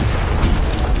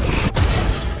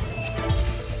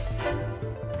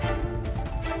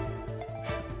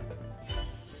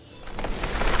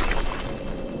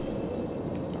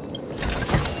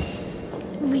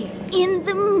 We're in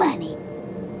the money.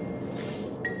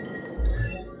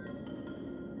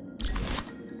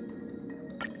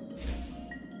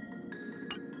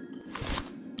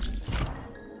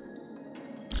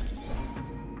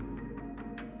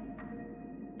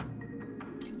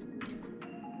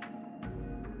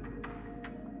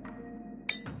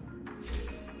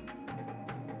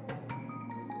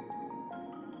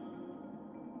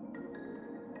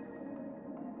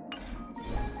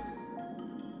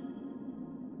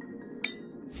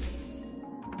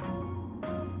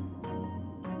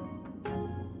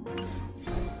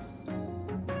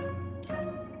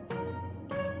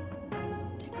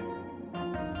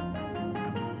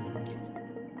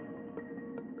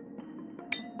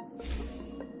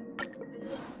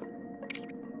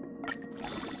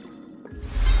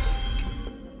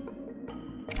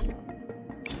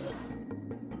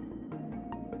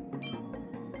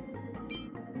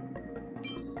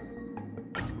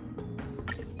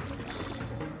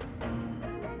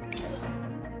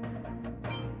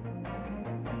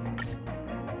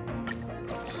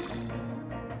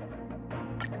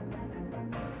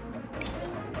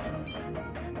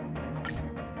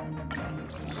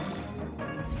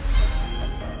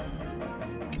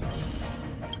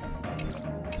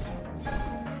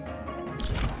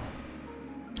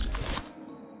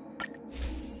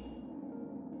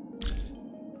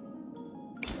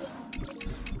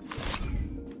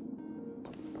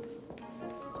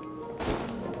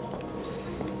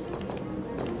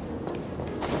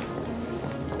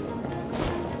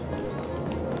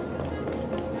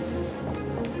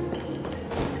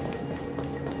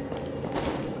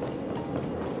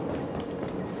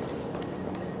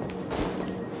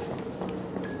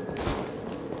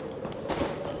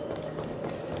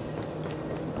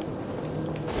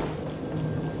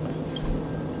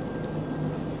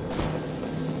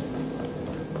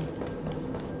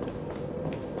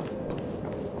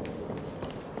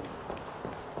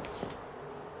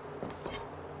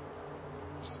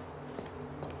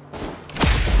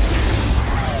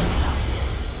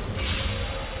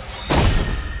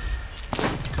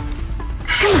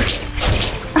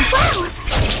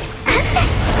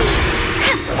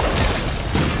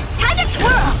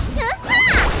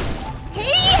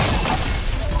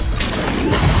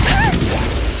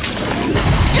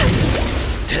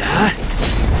 Time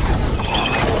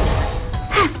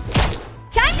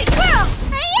to twirl!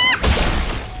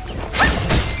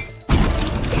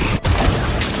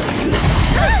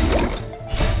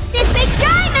 This big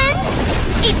diamond,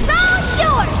 it's all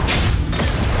yours!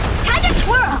 Time to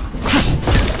twirl!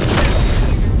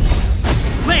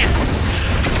 Lance!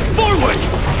 Forward!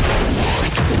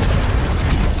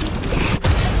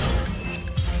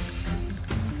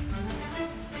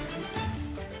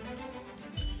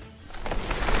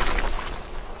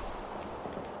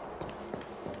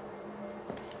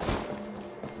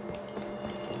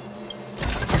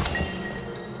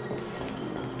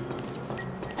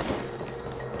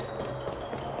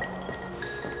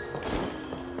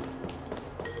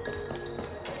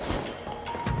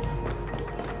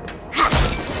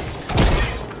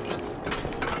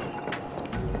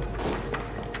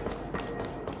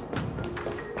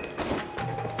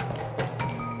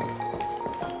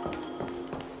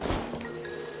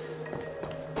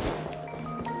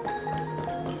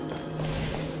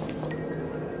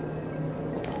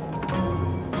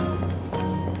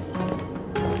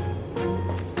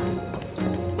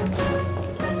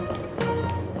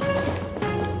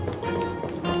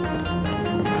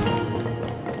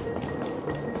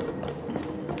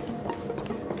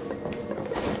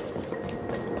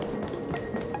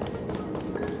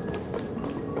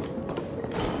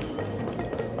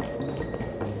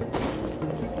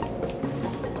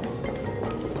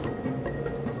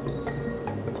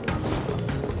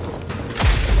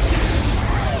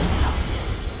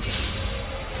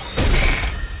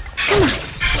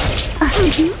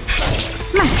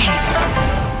 My turn.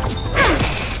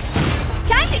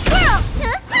 Time to twirl!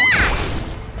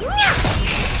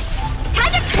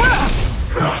 Time to twirl!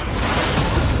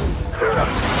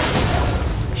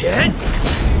 Hit!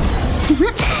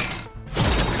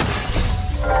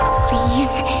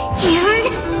 Freeze and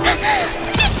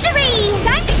victory!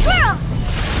 Time to twirl!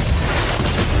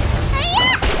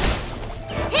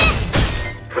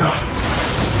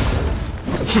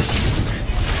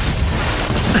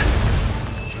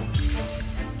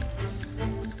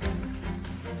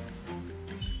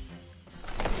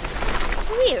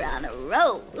 We're on a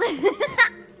roll.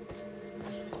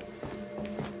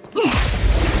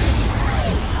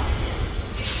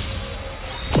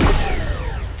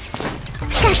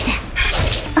 Gotcha.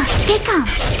 Stay calm.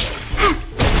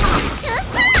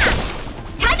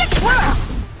 Time to twirl.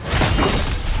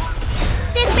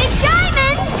 This big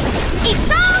diamond, it's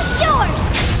all yours.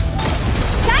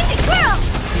 Time to twirl.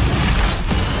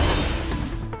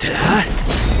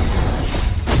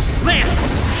 Lance!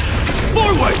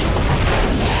 Forward!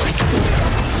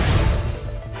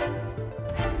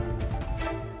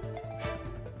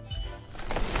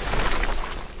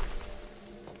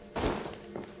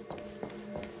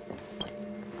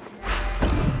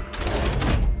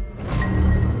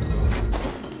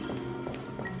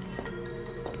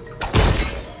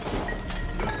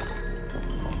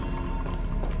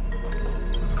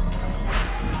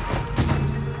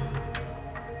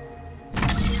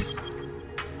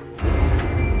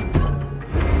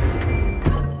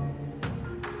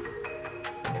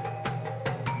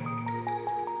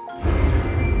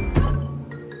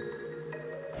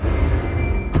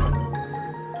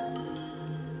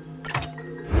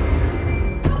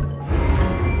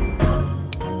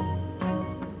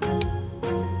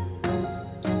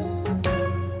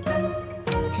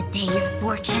 Today's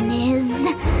fortune is...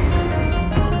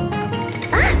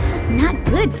 not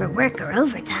good for work or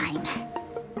overtime.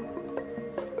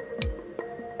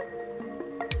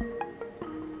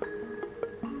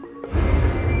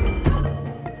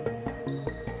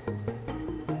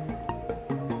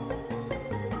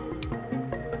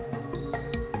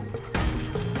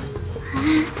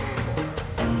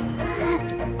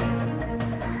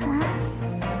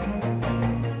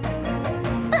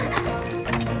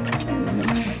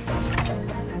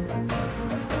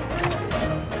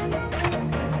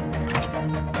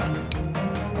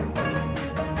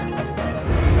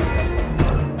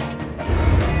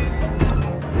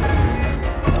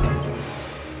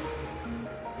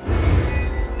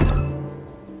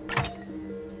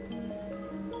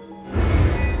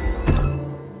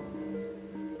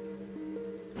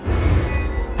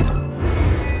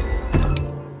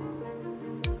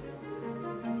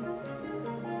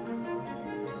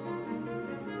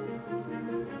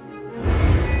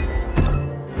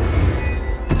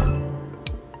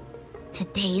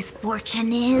 Today's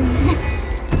fortune is...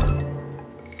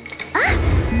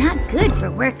 not good for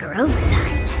work or overtime.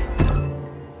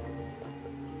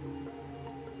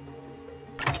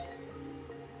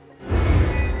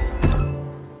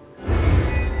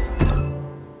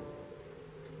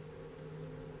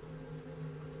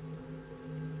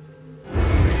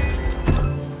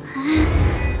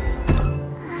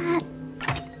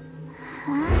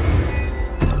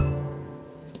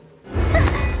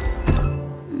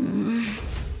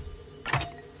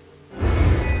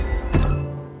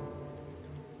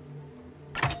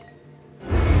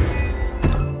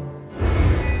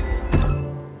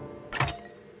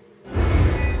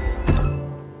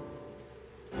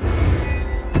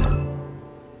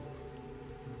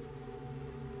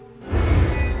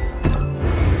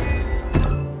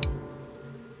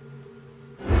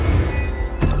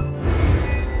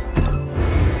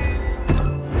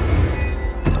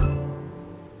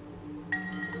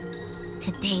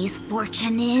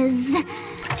 fortune is...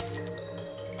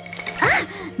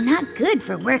 not good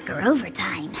for work or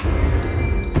overtime.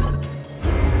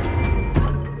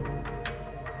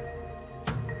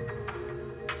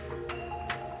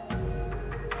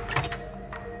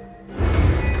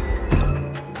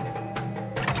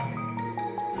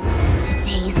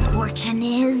 Today's fortune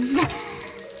is...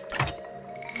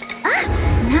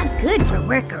 not good for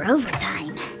work or overtime.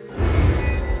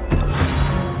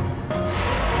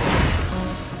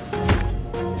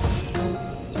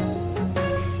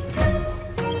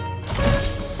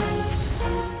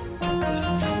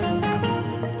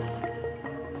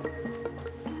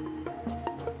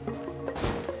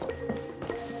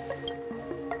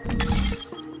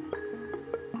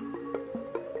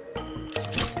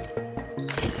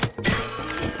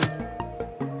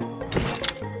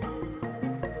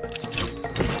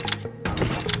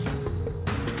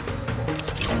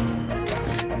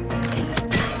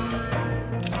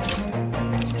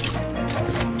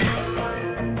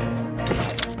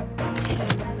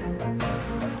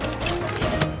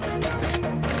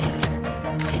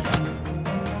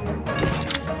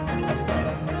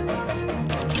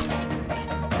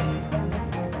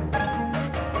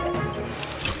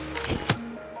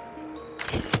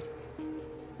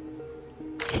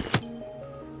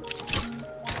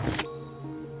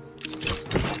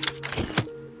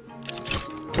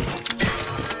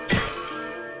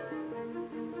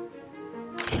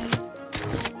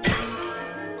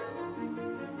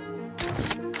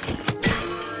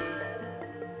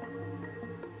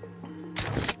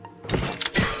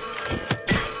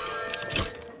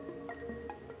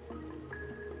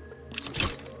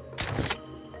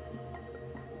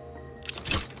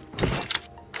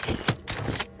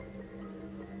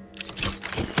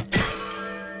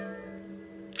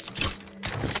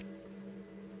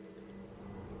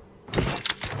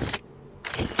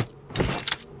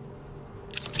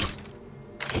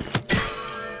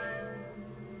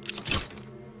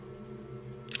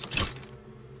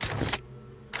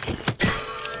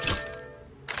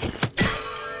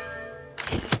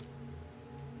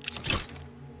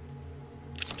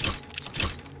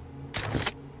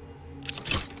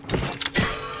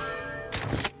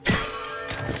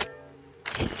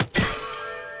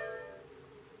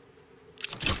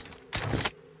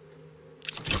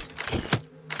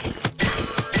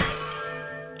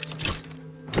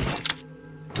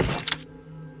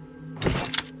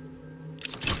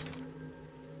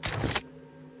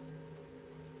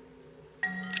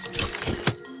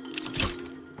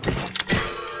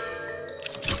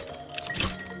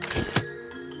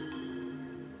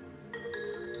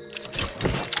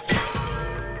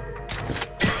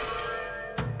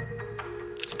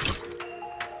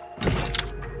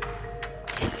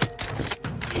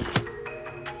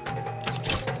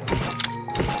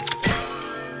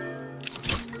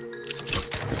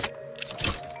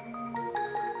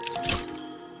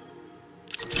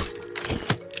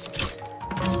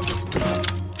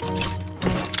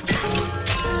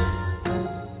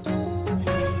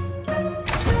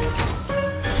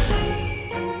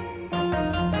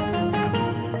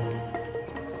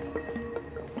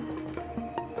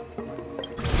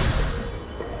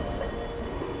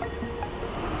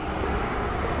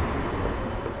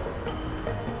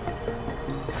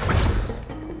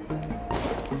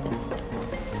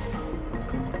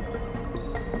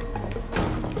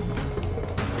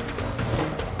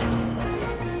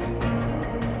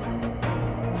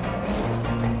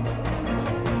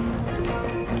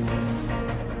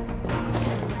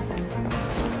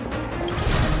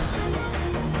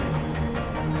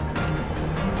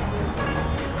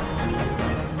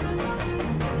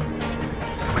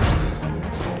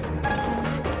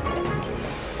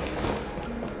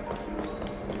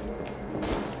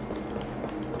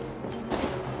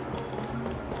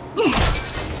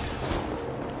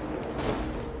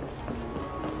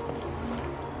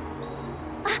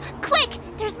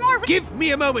 Give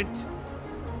me a moment!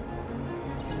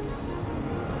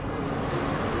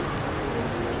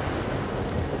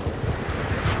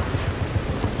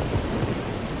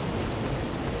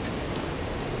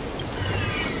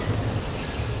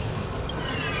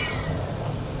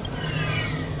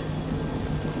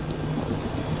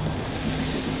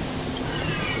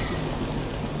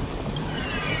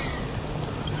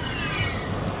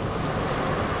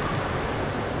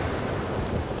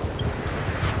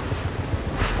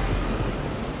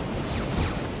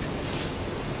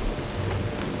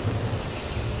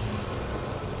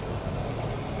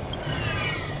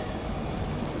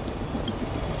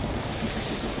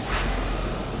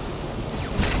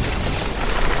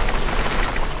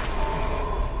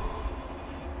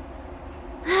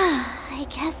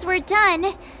 Guess we're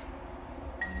done.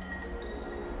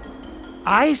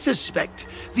 I suspect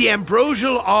the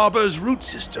ambrosial arbor's root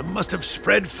system must have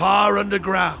spread far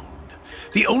underground.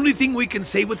 The only thing we can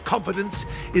say with confidence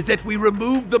is that we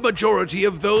removed the majority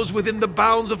of those within the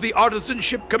bounds of the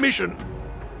Artisanship Commission.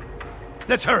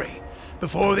 Let's hurry,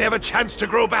 before they have a chance to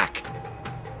grow back.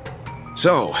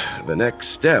 So, the next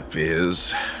step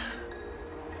is...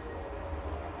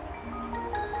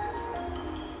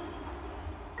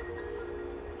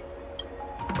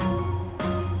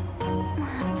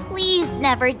 Please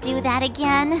never do that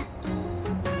again.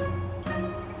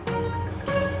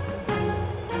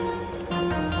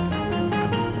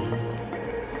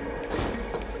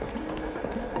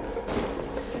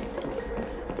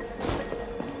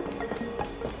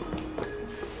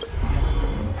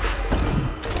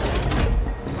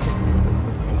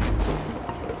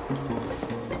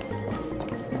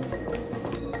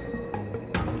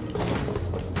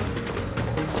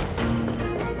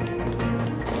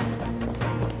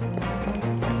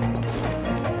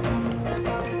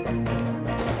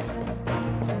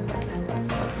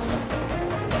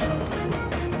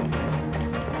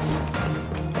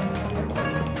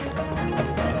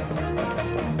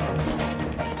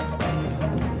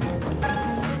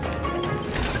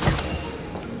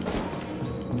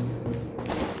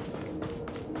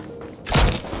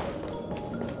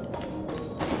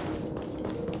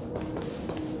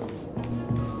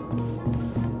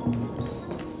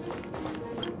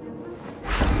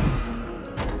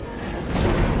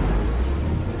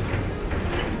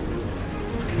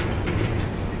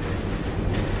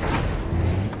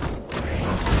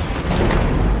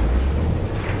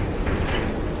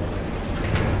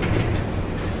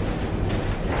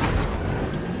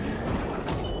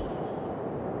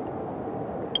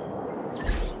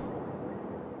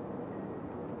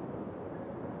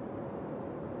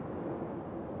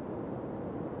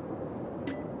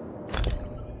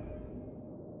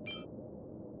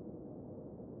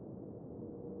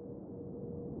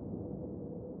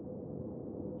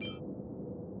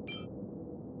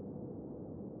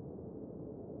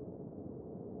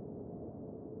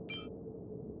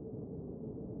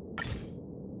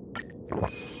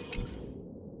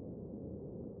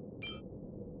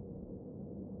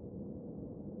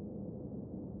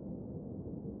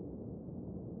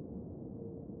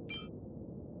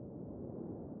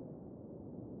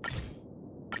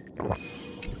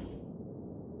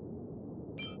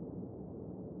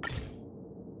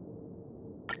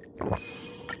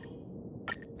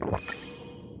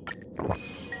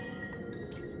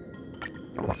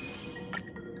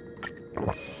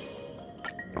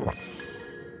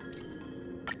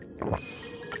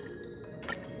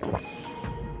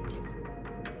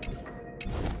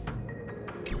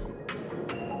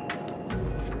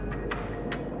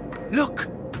 Look!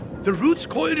 The roots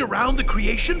coiled around the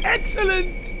creation.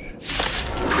 Excellent!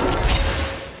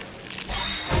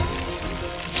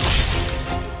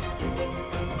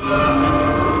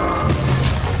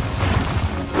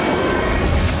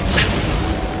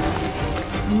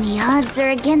 When the odds are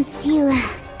against you,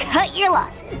 cut your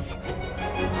losses.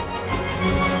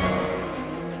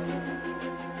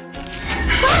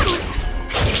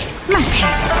 My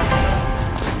turn.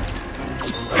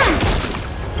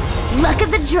 Luck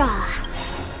of the draw.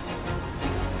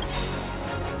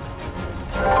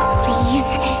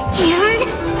 Please, and...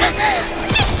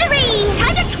 victory!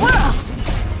 Time to twirl!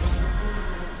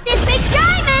 This big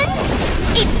diamond,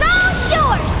 it's all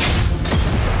yours!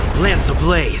 Lance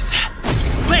ablaze!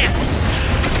 Lance!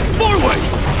 Forward!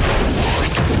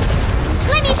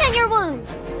 Let me tend your wounds!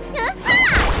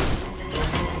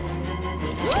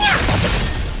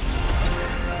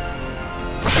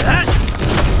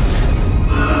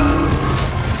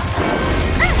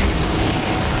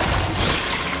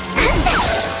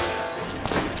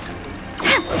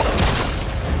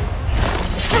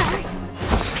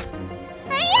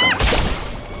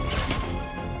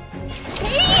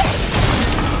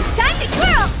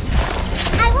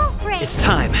 It's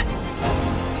time.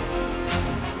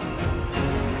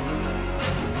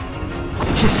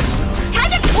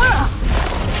 Time to twirl!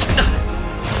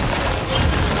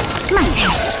 My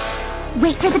turn.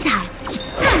 Wait for the tiles.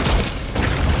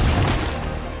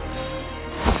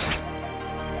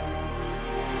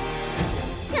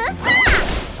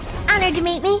 Honored to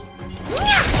meet me.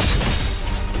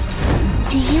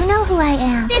 Do you know who I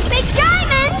am? This big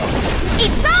diamond!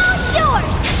 It's all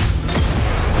yours!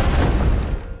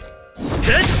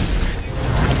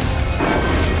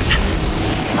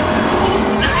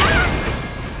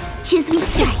 Choose me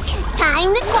strike.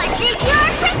 Time to question your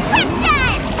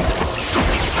prescription!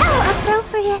 How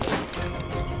appropriate.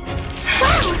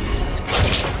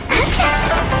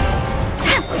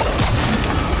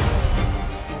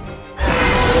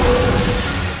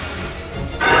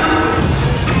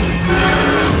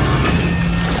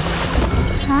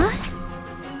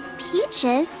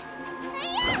 sandwiches.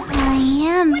 I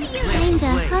am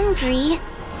kinda hungry.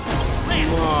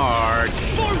 March!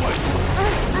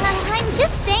 I'm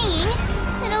just saying.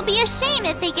 It'll be a shame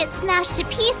if they get smashed to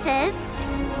pieces.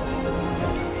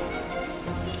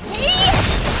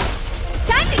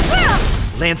 Time to twirl!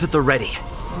 Lands at the ready.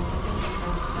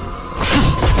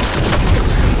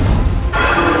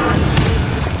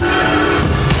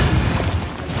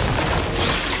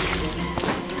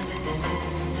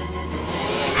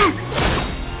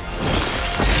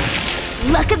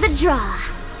 Luck of the draw.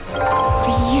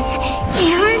 Please,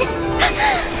 and...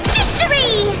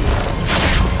 victory!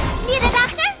 Need a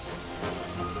doctor?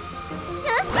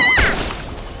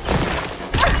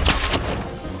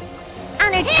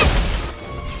 Honored hit!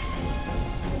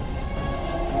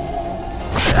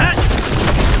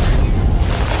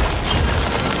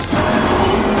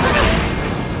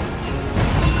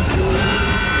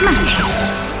 My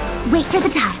turn. Wait for the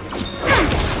tiles.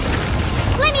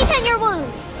 Let me tend your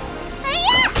wounds.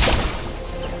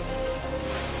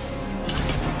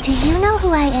 Do you know who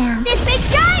I am? This big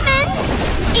diamond!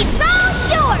 It's all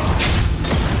yours!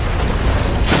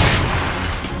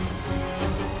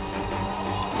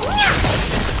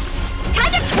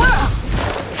 Time to twirl!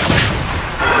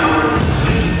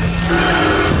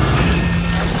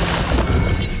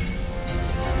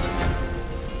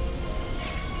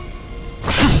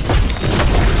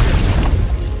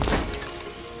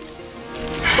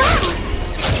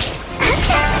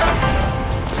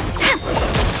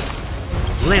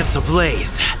 Lance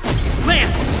ablaze!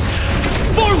 Lance!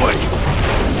 Forward!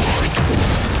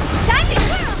 Time to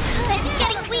twirl! It's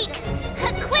getting weak.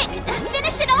 Quick,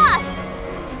 finish it off!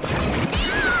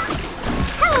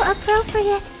 How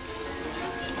appropriate.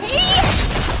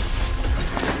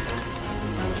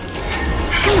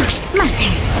 Come on, my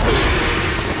turn.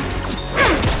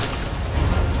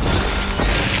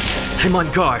 I'm on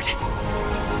guard.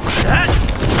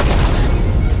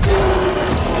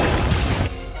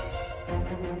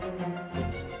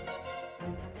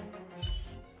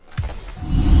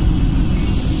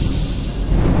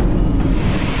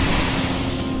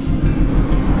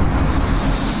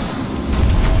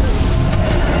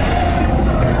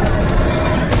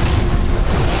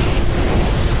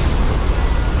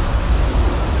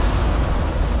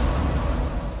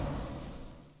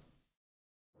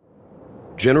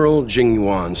 General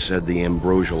Jingyuan said the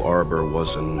Ambrosial Arbor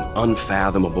was an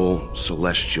unfathomable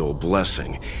celestial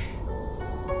blessing.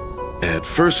 At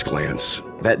first glance,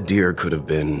 that deer could have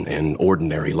been an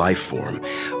ordinary life form,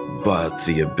 but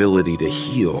the ability to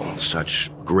heal such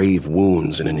grave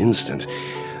wounds in an instant...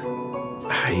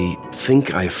 I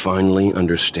think I finally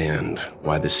understand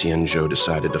why the Xianzhou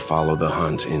decided to follow the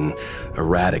hunt in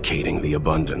eradicating the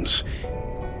abundance.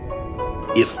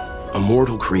 If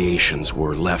immortal creations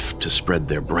were left to spread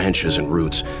their branches and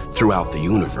roots throughout the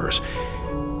universe,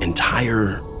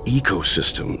 entire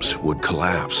ecosystems would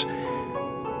collapse.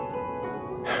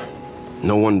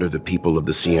 No wonder the people of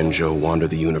the Xianzhou wander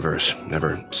the universe,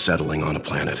 never settling on a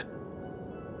planet.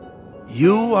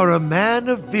 You are a man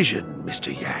of vision,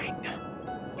 Mr. Yang.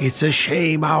 It's a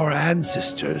shame our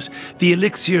ancestors, the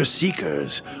Elixir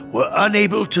Seekers, were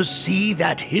unable to see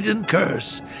that hidden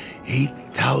curse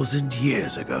 8,000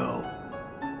 years ago.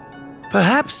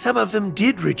 Perhaps some of them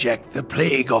did reject the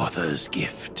Plague Author's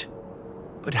gift.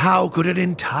 But how could an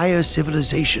entire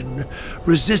civilization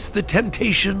resist the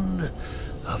temptation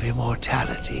of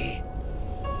immortality?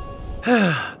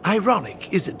 Ironic,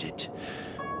 isn't it?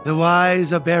 The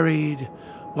wise are buried,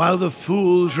 while the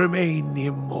fools remain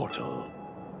immortal.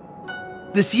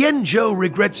 The Xianzhou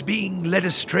regrets being led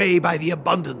astray by the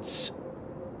abundance.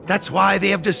 That's why they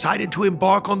have decided to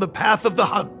embark on the path of the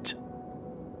hunt.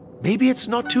 Maybe it's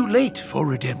not too late for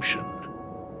redemption.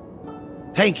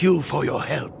 Thank you for your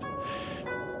help.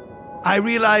 I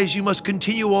realize you must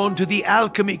continue on to the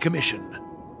Alchemy Commission,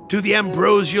 to the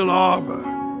Ambrosial Arbor.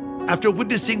 After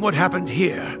witnessing what happened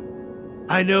here,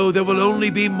 I know there will only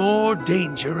be more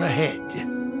danger ahead.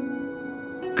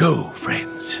 Go,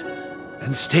 friends,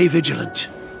 and stay vigilant.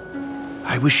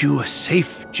 I wish you a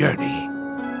safe journey.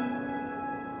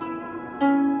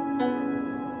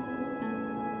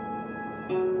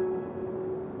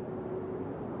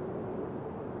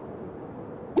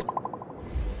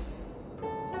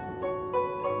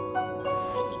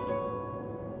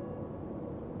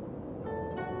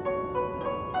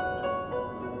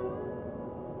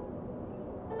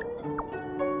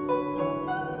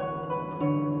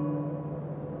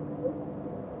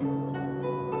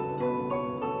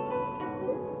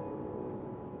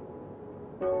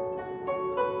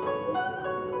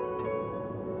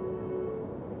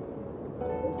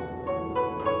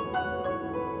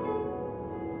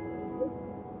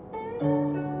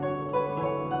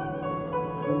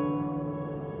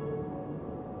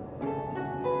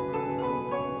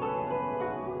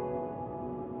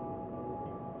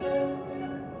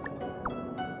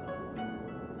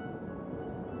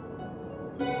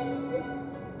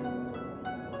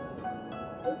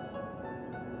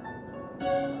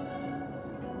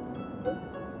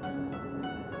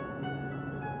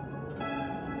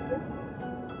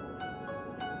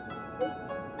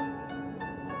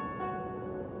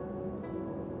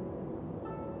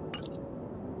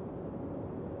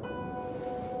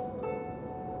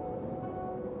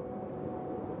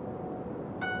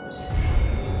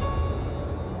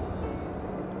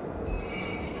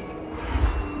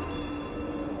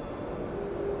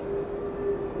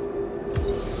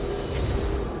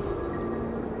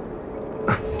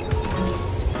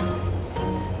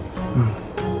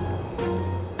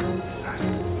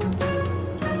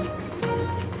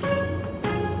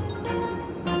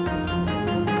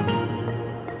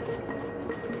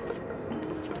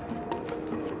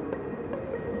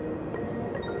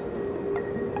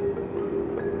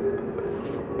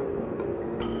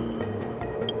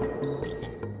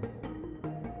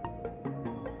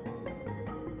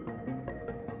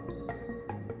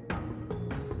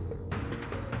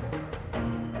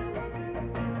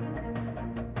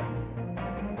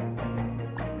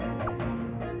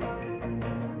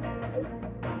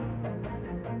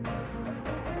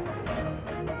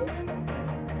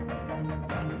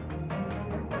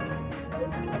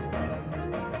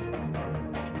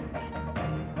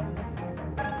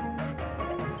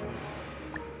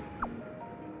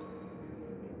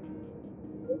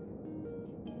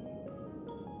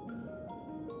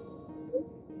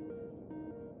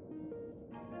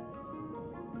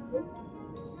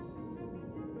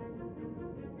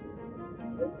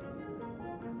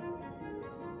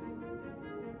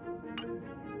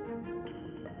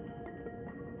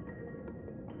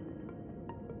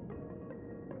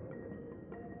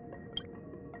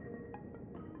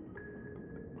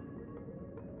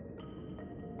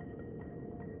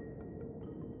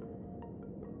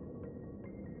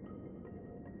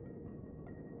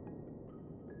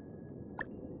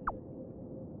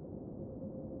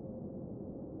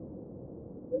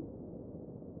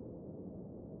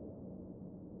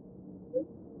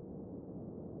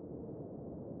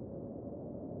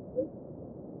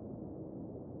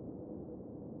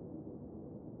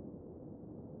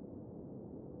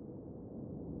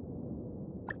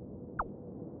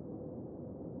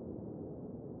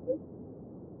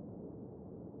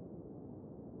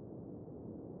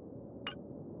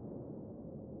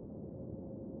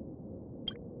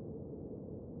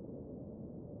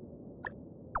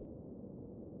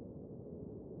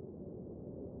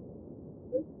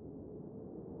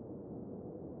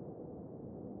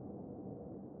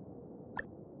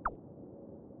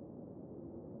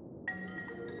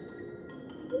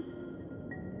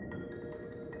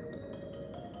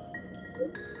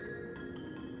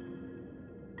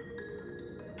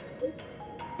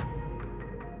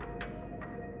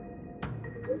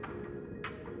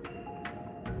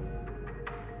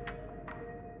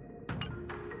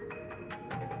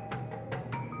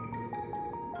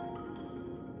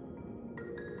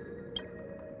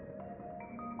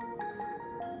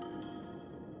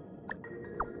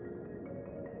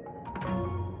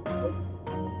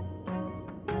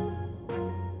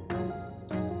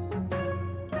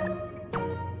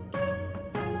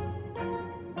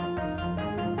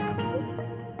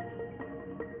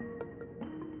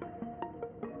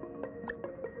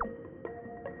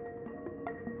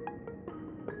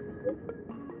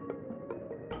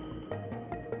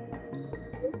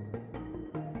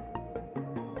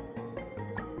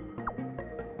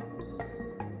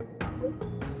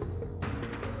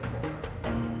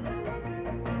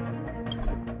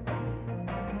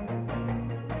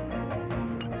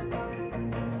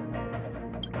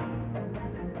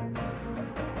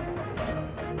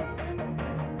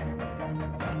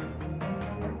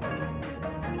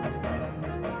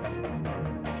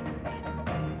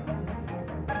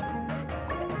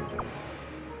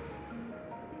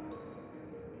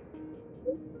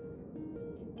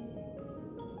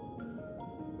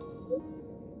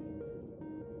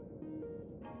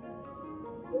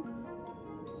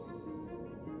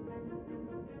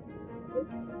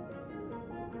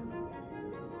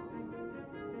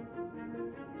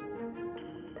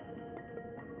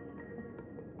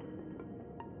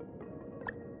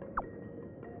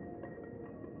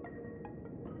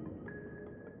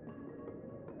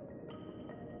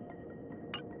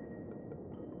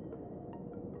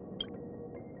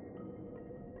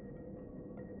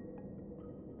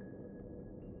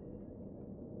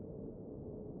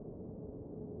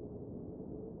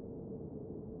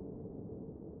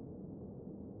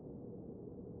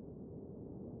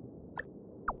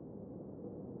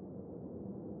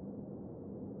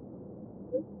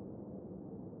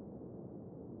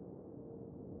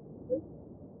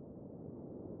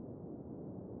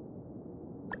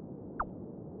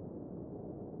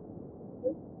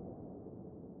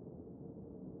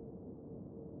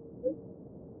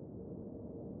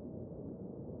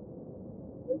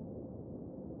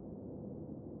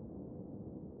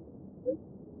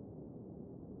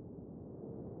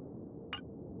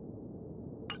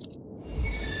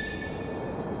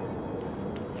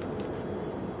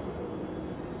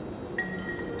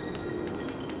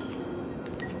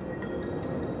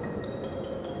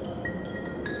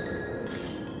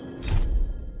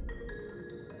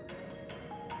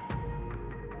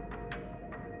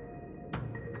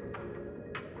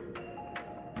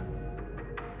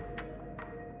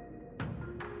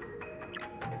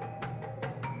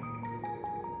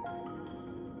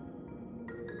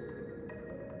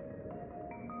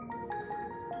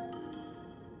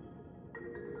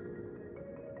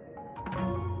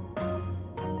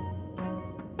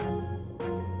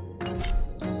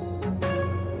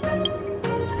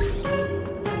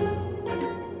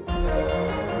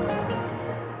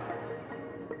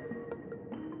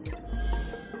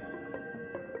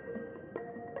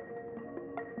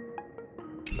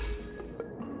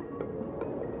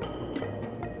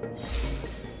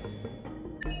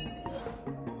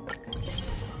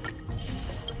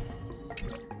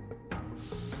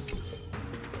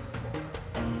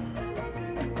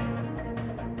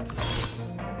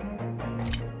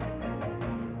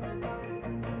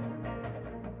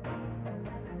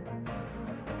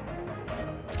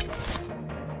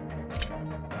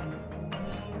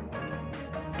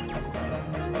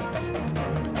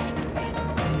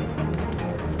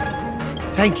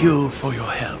 Thank you for your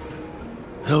help.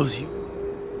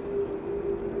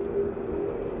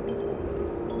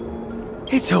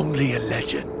 It's only a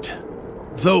legend.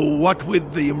 Though what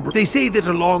with the they say that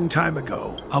a long time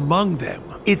ago, among them,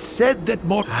 it's said that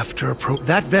after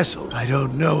that vessel, I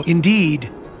don't know. Indeed,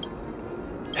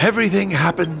 everything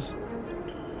happens.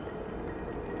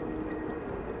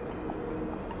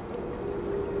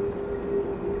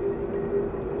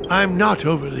 I'm not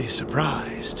overly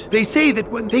surprised. They say that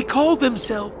when they call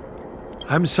themselves...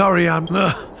 I'm sorry, I'm...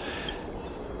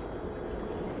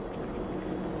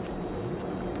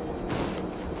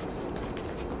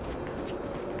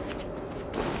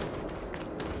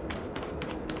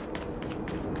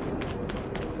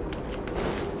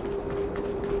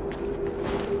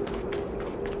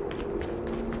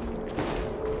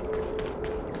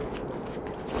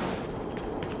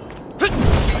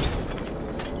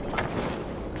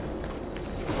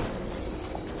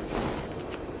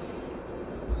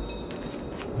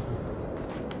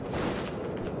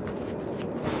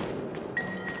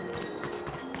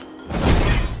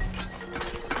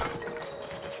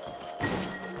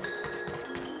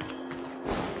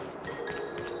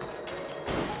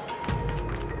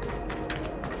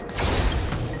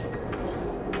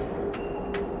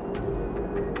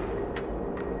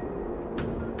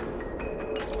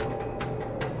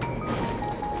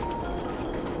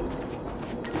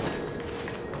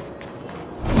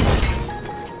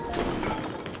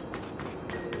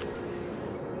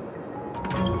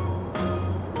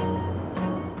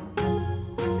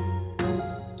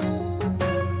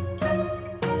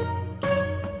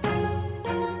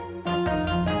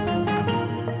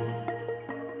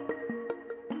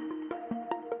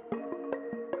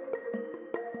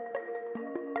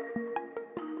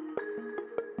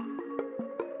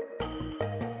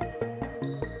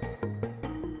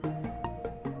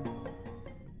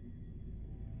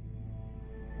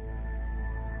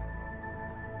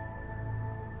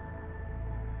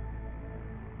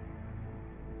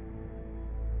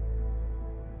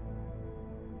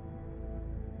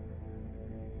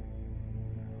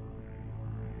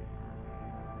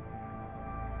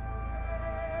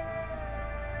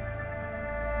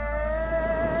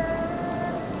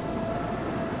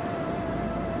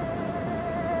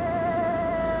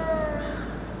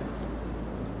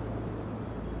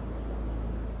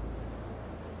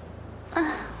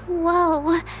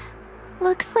 Whoa.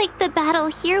 Looks like the battle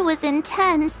here was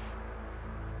intense.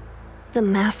 The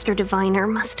Master Diviner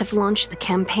must have launched the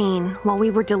campaign while we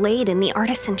were delayed in the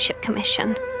Artisanship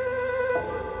Commission.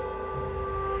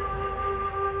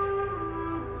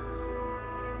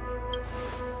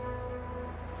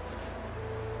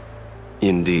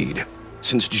 Indeed.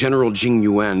 Since General Jing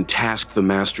Yuan tasked the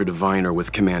Master Diviner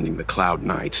with commanding the Cloud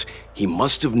Knights, he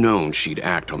must have known she'd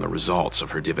act on the results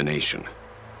of her divination.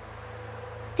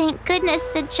 Thank goodness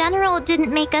the General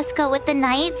didn't make us go with the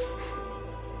Knights.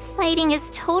 Fighting is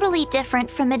totally different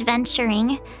from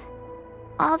adventuring.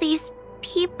 All these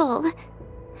people,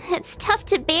 it's tough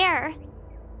to bear.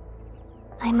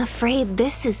 I'm afraid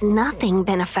this is nothing,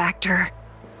 Benefactor.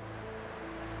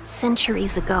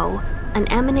 Centuries ago, an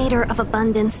emanator of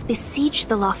abundance, besieged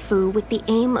the Luofu with the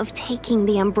aim of taking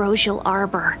the ambrosial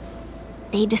arbor.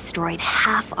 They destroyed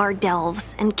half our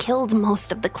delves and killed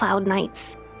most of the Cloud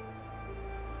Knights.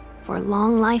 For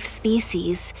long-life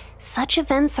species, such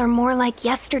events are more like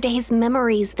yesterday's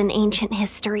memories than ancient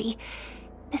history.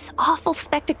 This awful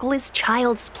spectacle is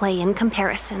child's play in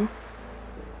comparison.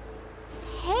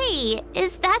 Hey,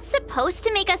 is that supposed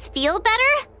to make us feel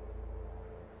better?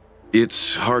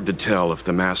 It's hard to tell if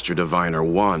the Master Diviner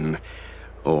won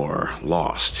or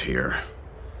lost here.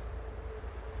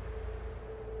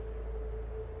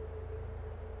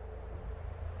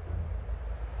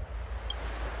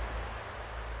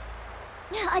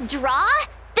 A draw?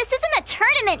 This isn't a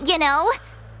tournament, you know.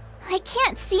 I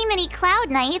can't see many Cloud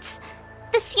Knights.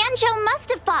 The Xianzhou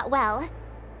must have fought well.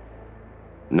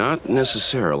 Not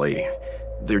necessarily.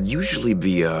 There'd usually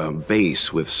be a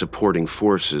base with supporting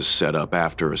forces set up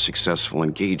after a successful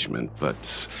engagement,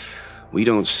 but we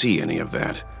don't see any of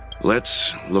that.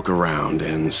 Let's look around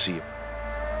and see.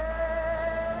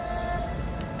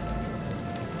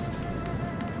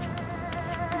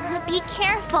 Be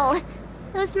careful.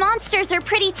 Those monsters are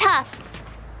pretty tough.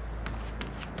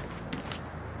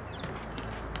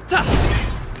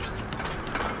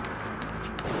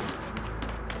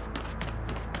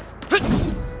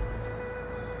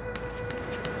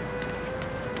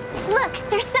 Look,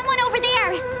 there's someone over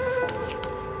there!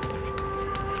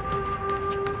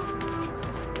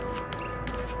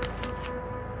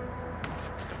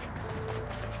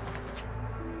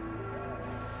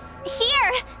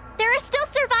 Here! There are still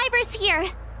survivors here!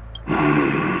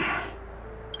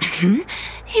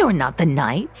 You're not the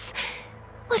Knights.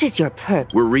 What is your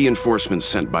purpose? We're reinforcements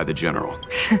sent by the General.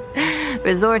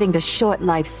 Resorting to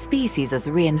short-lived species as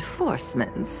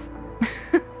reinforcements.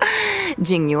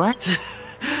 Jingyuan?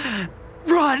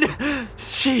 Run!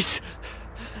 She's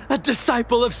a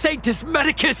disciple of Sanctus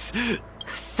Medicus!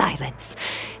 Silence.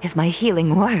 If my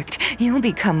healing worked, you'll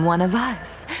become one of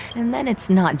us. And then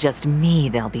it's not just me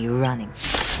they'll be running.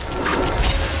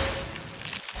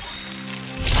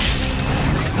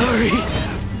 Hurry!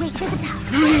 Wait for the top.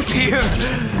 Leave here!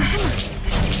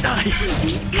 I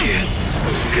can't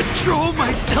control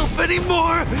myself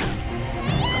anymore!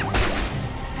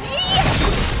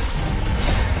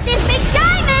 This big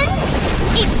diamond!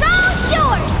 It's all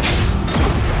yours!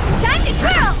 Time to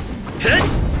twirl!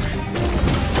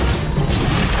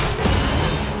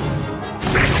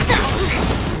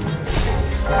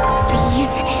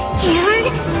 Freeze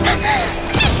and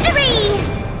victory!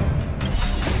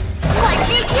 What's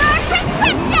in your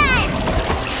prescription?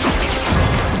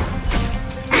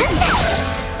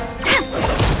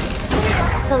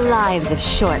 The lives of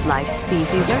short-lived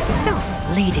species are so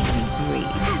fleetingly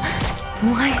brief.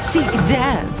 Why seek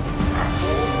death?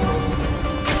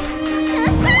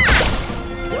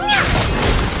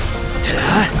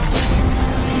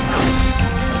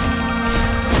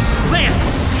 Lance!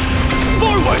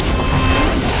 Forward!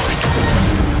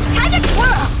 Time to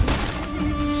twirl!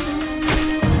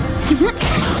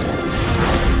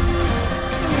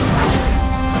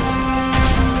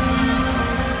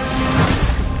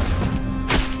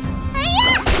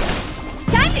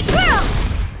 Time to twirl!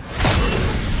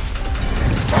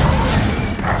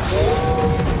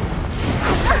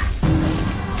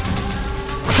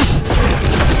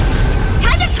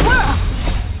 Time to twirl!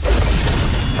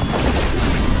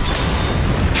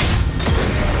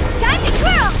 Time to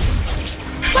twirl!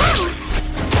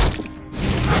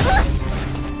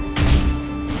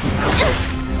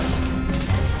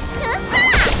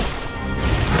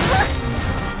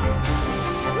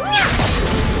 Wow!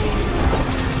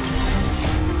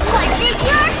 What's in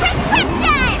your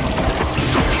prescription?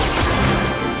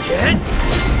 Hit!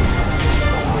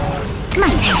 My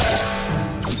turn.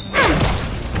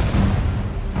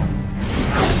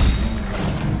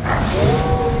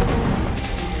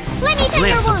 Let me take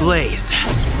Lance your wound. ablaze!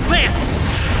 Lance!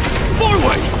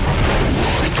 Forward!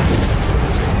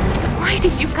 Why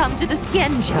did you come to the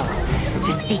Xianzhou?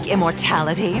 To seek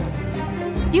immortality?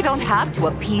 You don't have to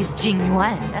appease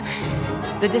Jingyuan.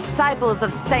 The disciples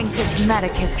of Sanctus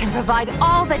Medicus can provide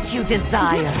all that you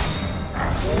desire.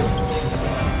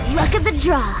 Luck of the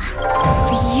draw.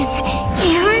 Freeze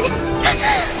and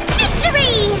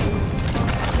victory!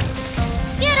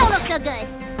 You don't look so good.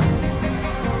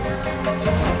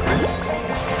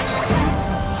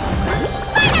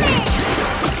 Spider-Man!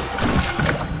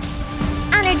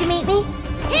 Honored to meet me.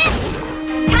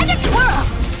 Time to twirl!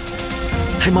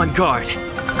 I'm on guard.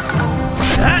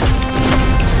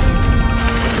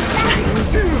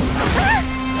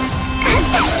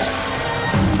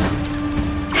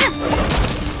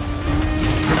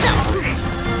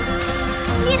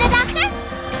 Need a doctor?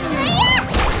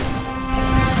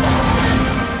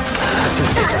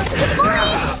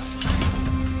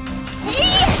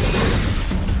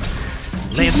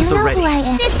 the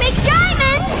ready. This big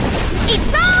diamond!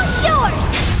 It's all yours!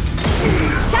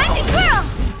 Time to twirl!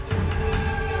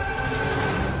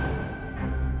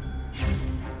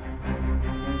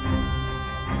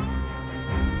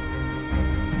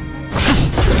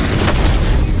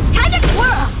 Time to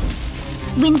twirl!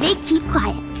 When they keep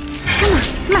quiet. Come on,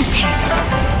 my turn.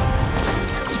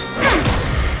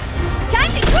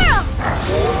 Time to twirl!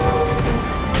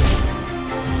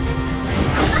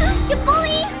 You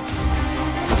bully!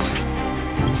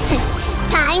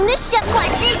 Time to ship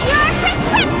what's in your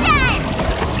prescription!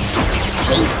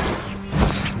 Tasty.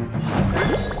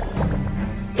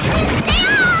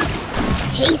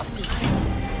 Tasty.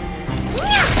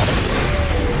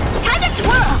 Time to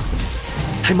twirl!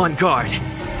 I'm on guard.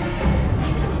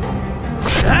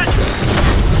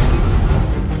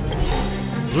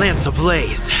 Lance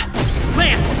ablaze.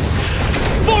 Lance!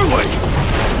 Forward!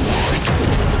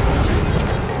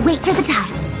 Wait for the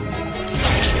tiles.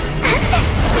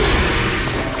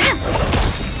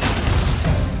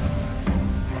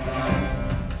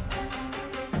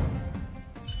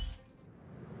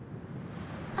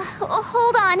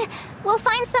 Hold on. We'll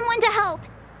find someone to help.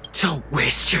 Don't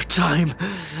waste your time.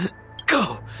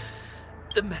 Go.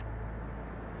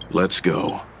 Let's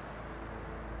go.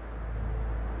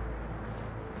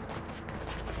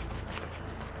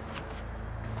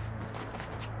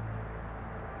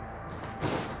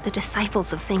 The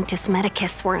disciples of Sanctus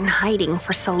Medicus were in hiding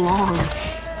for so long.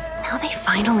 Now they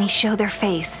finally show their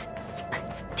face.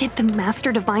 Did the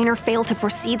Master Diviner fail to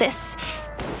foresee this?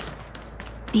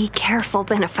 Be careful,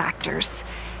 benefactors.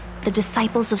 The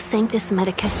disciples of Sanctus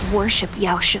Medicus worship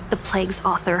Yaoshut, the Plague's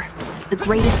author, the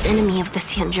greatest enemy of the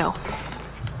Xianzhou.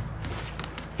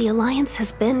 The Alliance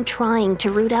has been trying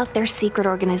to root out their secret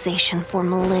organization for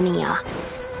millennia.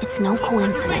 It's no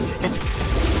coincidence that...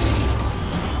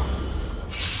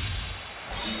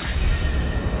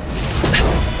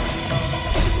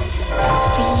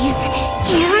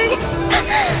 And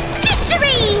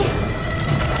victory!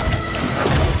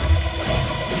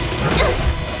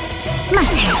 My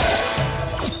turn.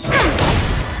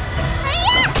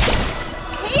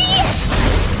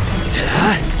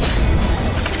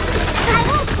 I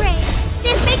won't break.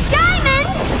 This big diamond,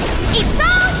 it's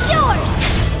all yours!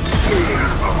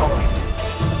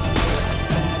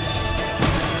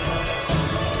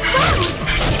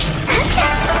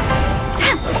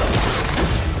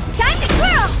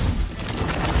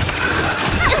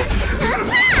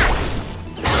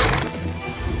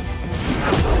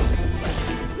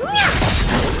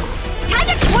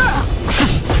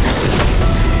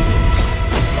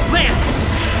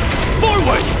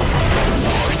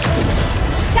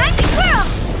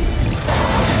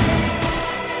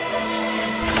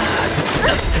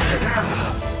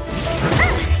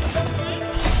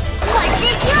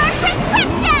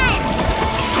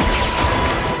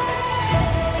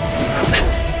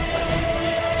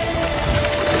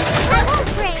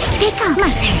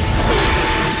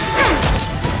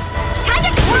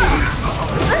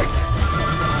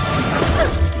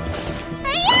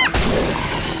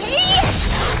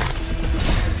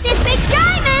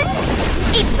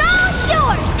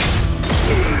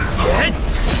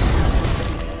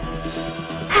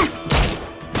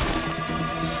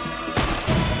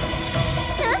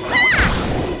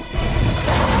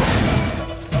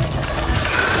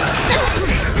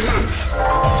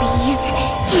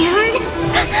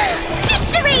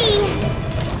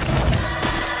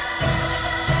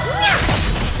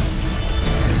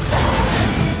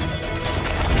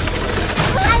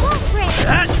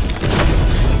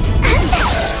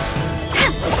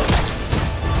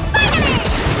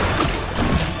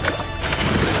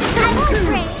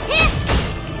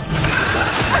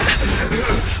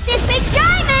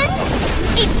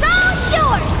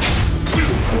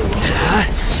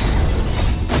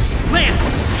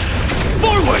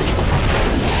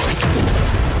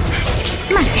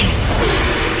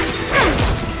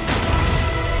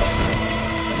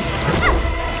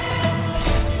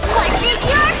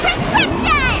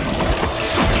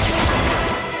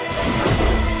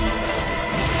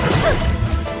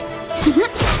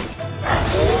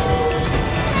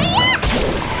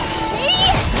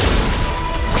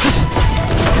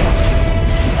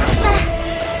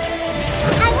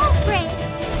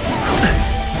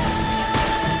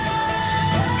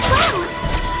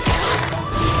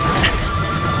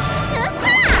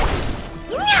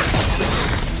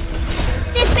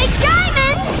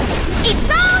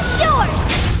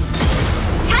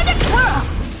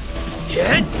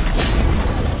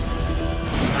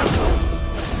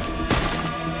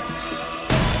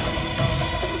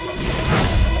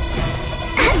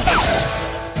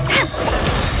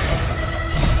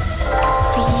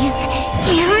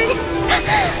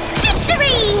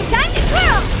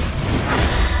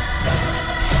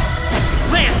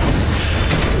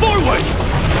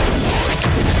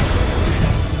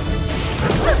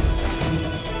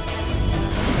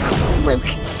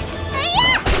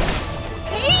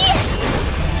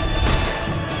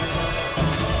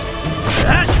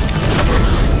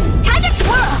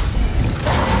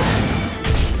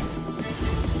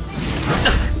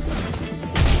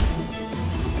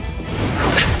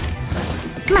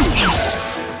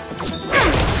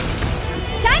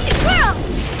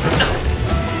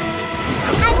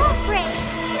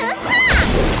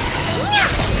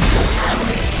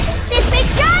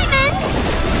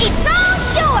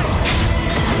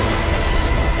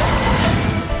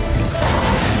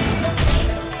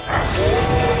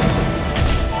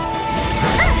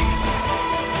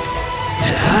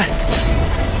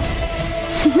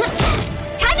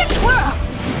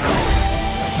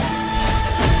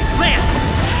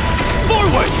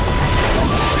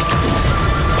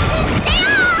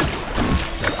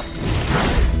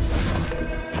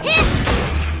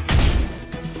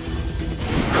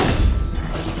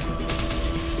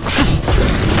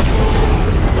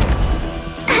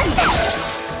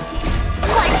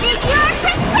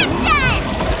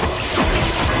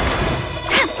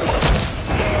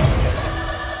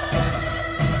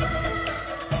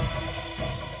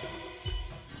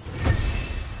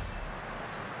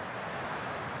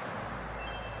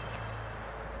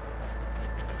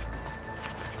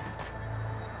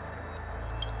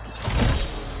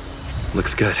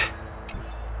 Looks good.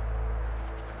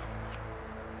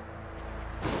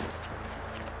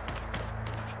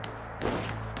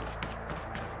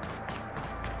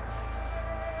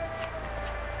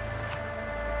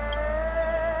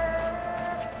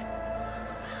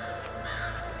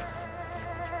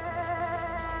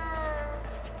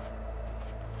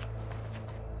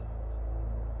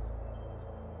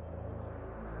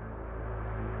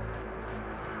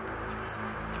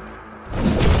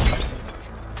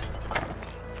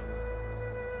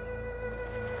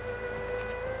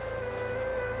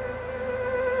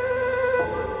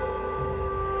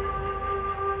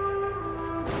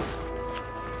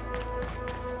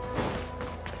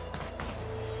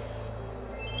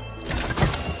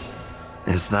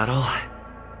 Is that all?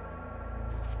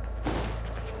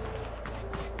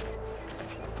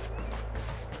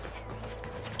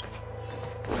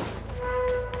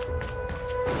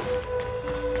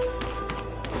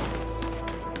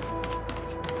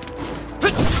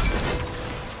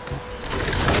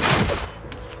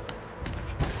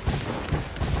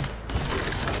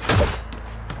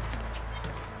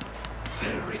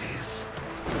 There it is.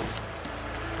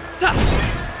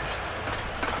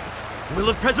 Will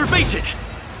of preservation!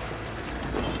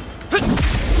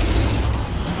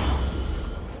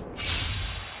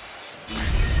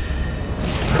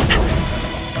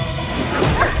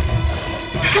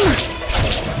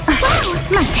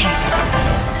 My turn.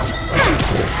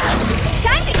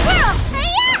 Time to twirl!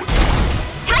 Hi-ya!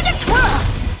 Time to twirl!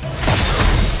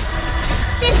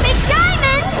 This big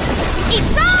diamond,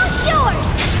 it's all yours!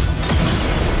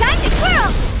 Time to twirl!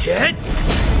 Hit!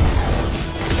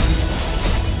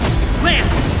 Land!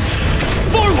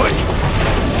 Forward!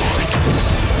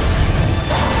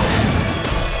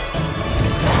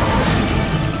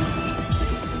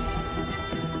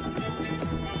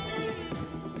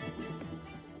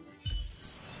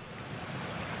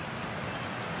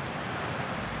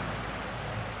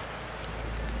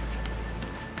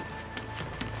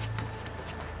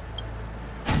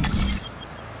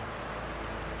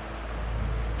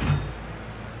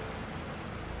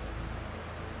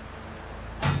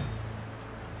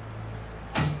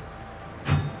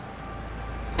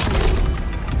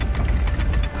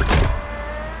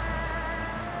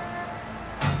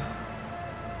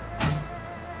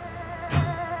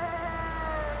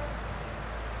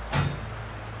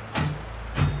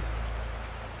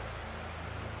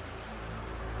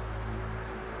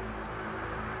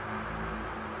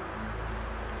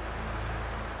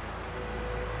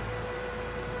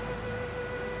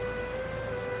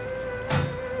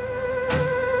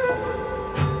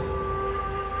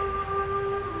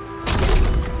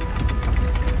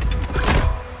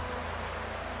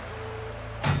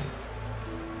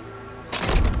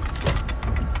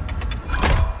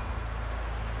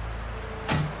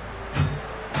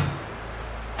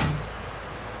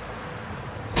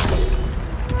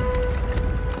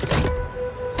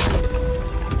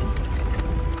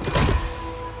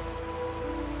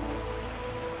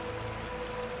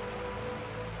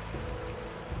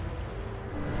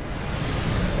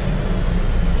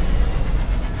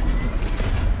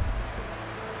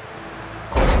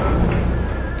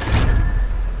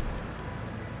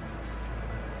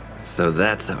 So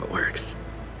that's how it works.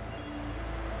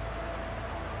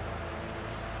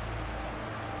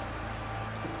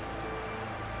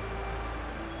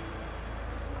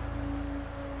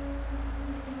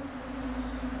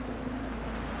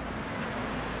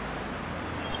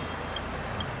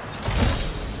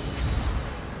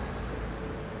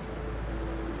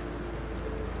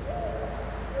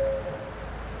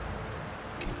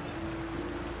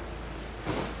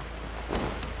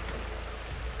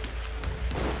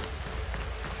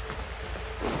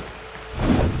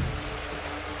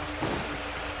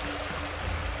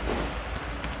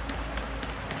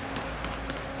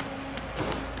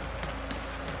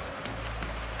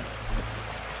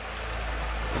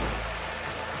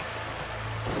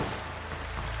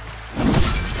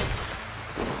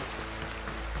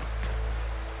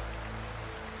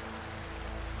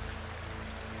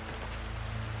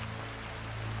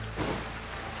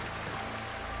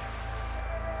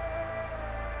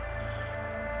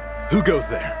 Who goes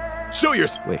there? Show your...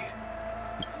 Wait,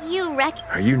 You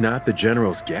are you not the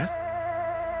General's guest?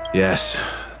 Yes,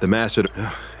 the Master...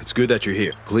 It's good that you're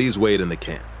here. Please wait in the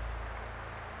camp.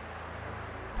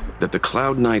 That the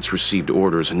Cloud Knights received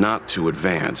orders not to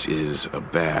advance is a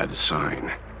bad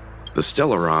sign. The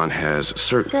Stellaron has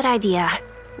certain... Good idea.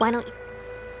 Why don't you...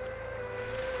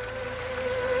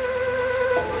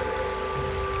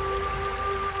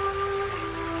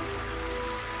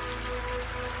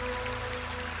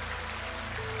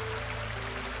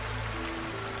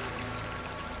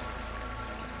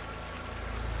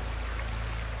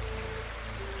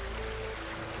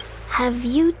 Have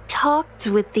you talked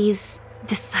with these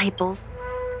disciples?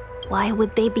 Why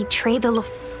would they betray the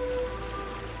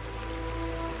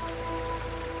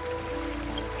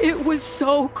It was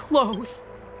so close.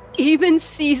 Even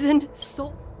seasoned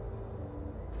soul.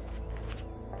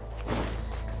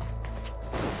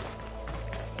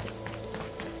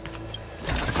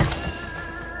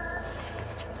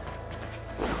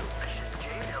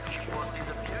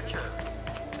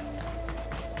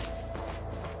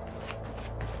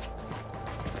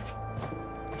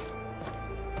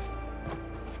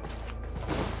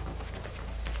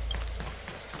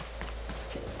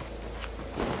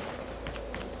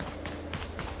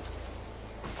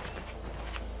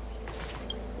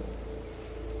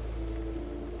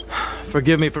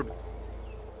 Forgive me for...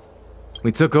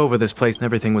 We took over this place and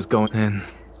everything was going in.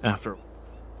 After...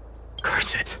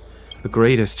 Curse it. The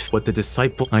greatest, what the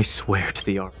disciple... I swear to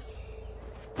the art.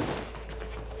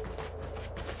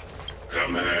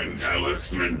 Command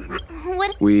talisman.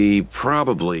 What? We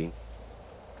probably...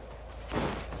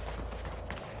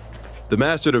 The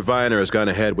Master Diviner has gone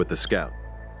ahead with the scout.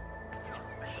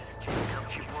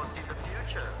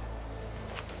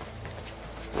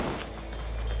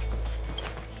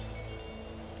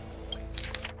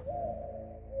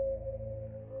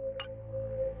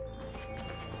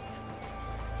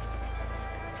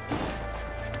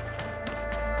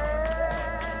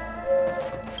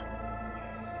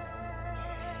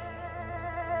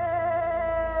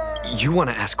 You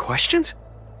want to ask questions?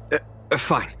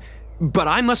 Fine. But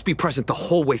I must be present the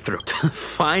whole way through.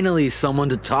 Finally, someone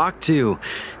to talk to.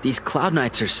 These Cloud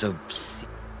Knights are so...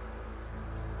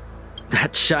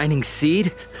 That shining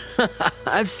seed?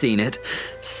 I've seen it.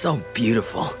 So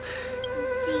beautiful.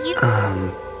 Do you...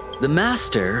 The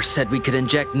Master said we could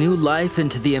inject new life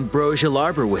into the ambrosial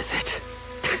arbor with it.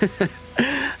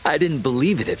 I didn't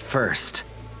believe it at first.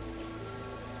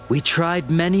 We tried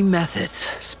many methods,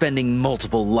 spending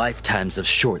multiple lifetimes of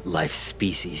short-life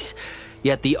species.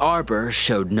 Yet the arbor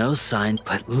showed no sign,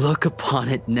 but look upon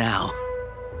it now.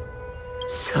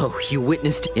 So you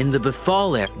witnessed in the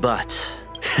Befall era, but...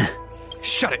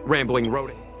 Shut it, rambling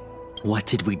rodent. What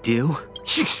did we do?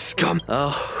 You scum!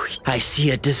 Oh, I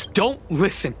see a Don't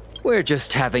listen! We're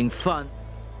just having fun.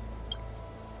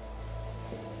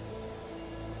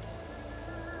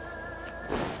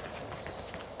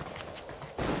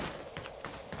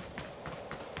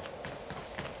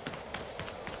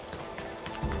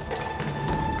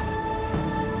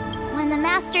 When the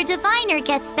Master Diviner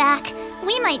gets back,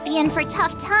 we might be in for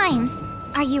tough times.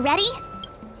 Are you ready?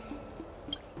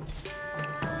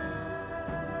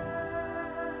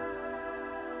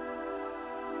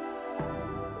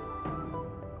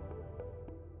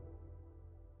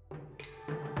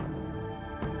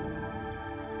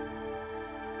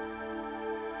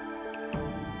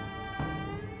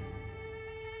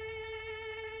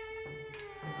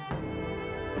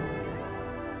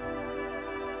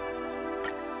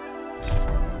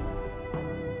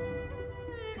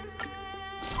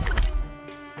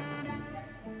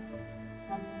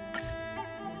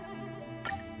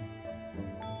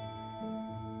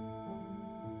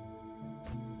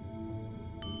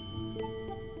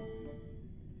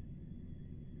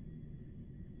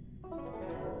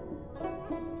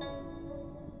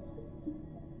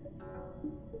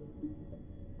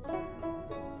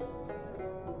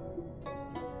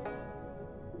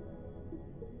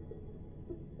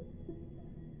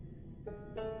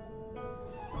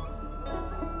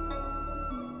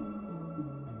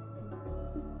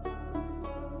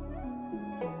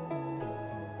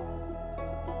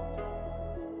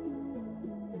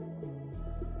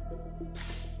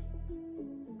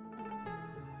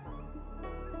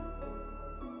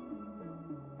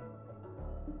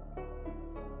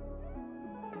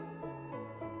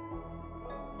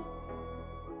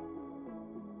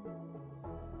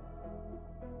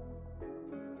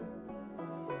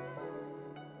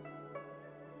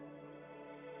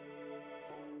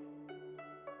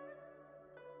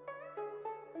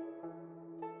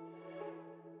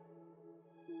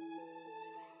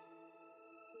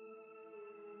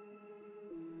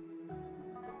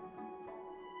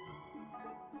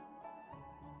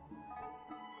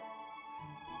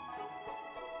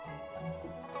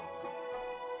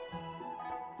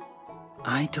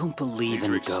 I don't believe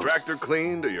in Your ghosts. extractor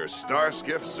cleaned or your star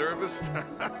skiff serviced?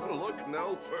 Look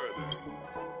no further.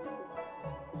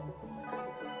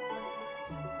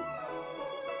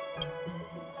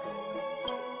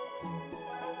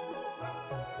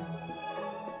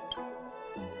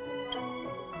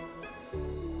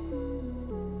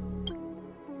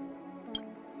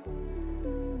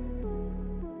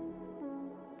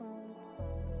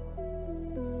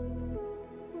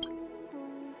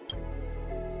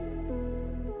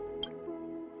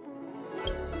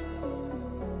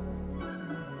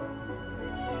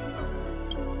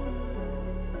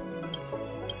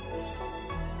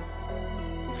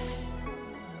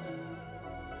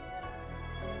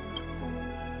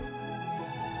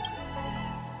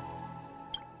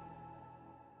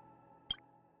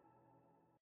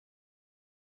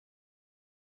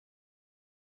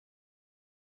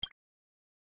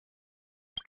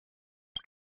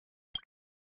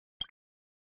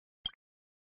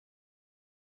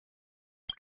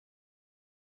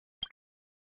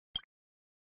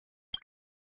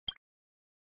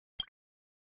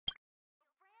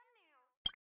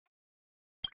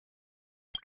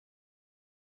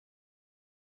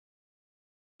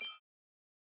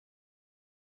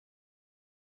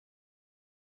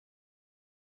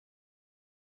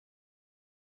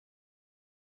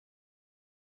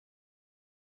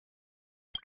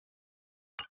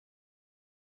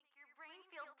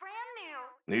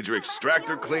 Need your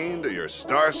extractor cleaned or your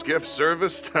star skiff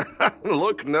serviced?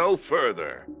 Look no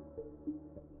further.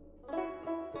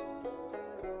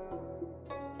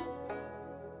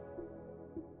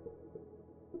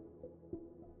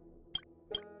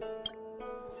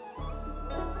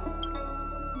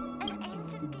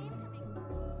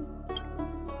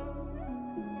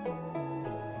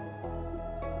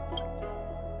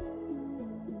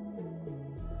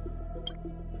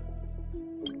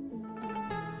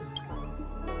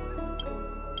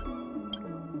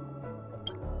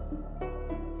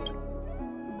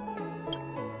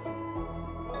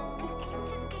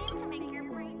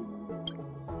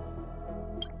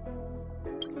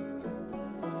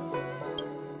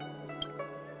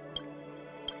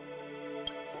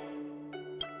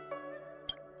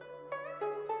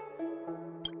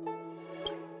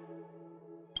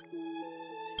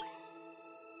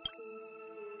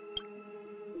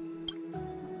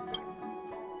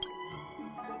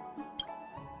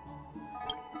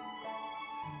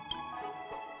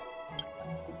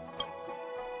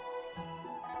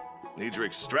 Need your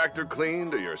extractor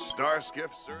cleaned or your star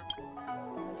skiff serviced?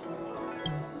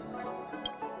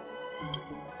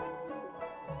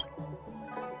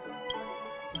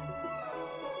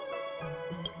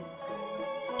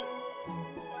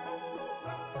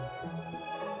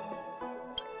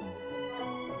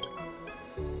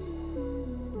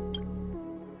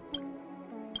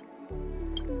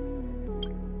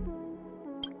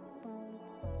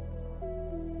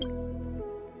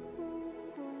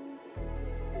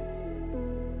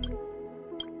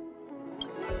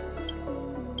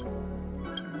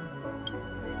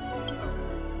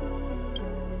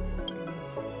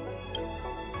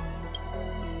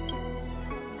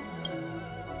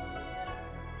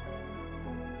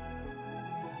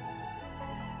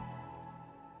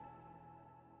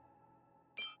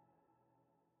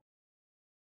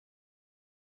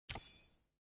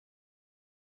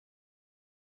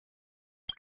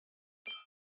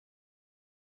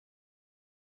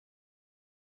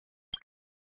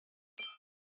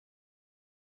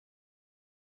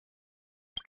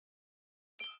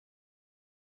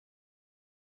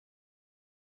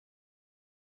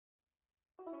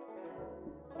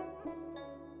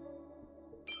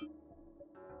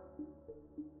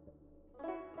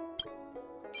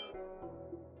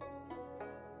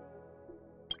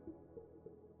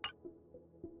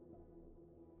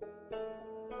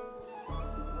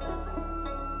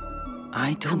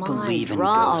 I don't believe in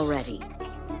draw ghosts. already.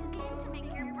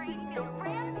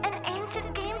 An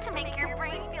ancient game to make your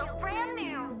brain feel brand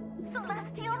new.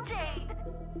 Celestial Jade.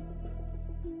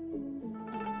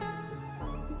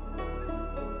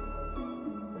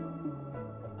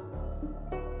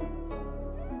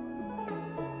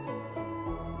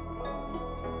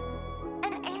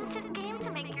 An ancient game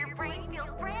to make your brain feel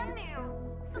brand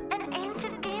new. An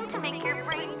ancient game to make your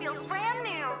brain feel brand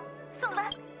new.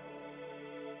 Celestial.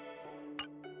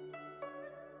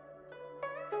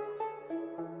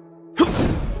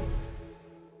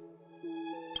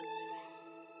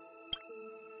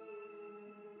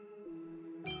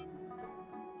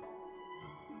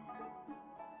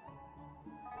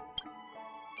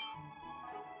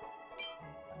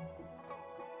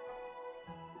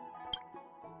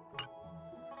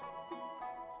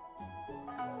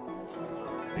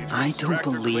 I don't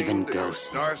believe in ghosts.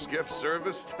 Star skiff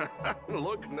serviced?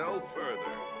 Look no further.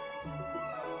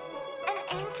 An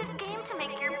ancient game to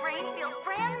make your brain feel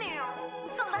brand new.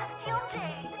 Celestial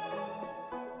Jade.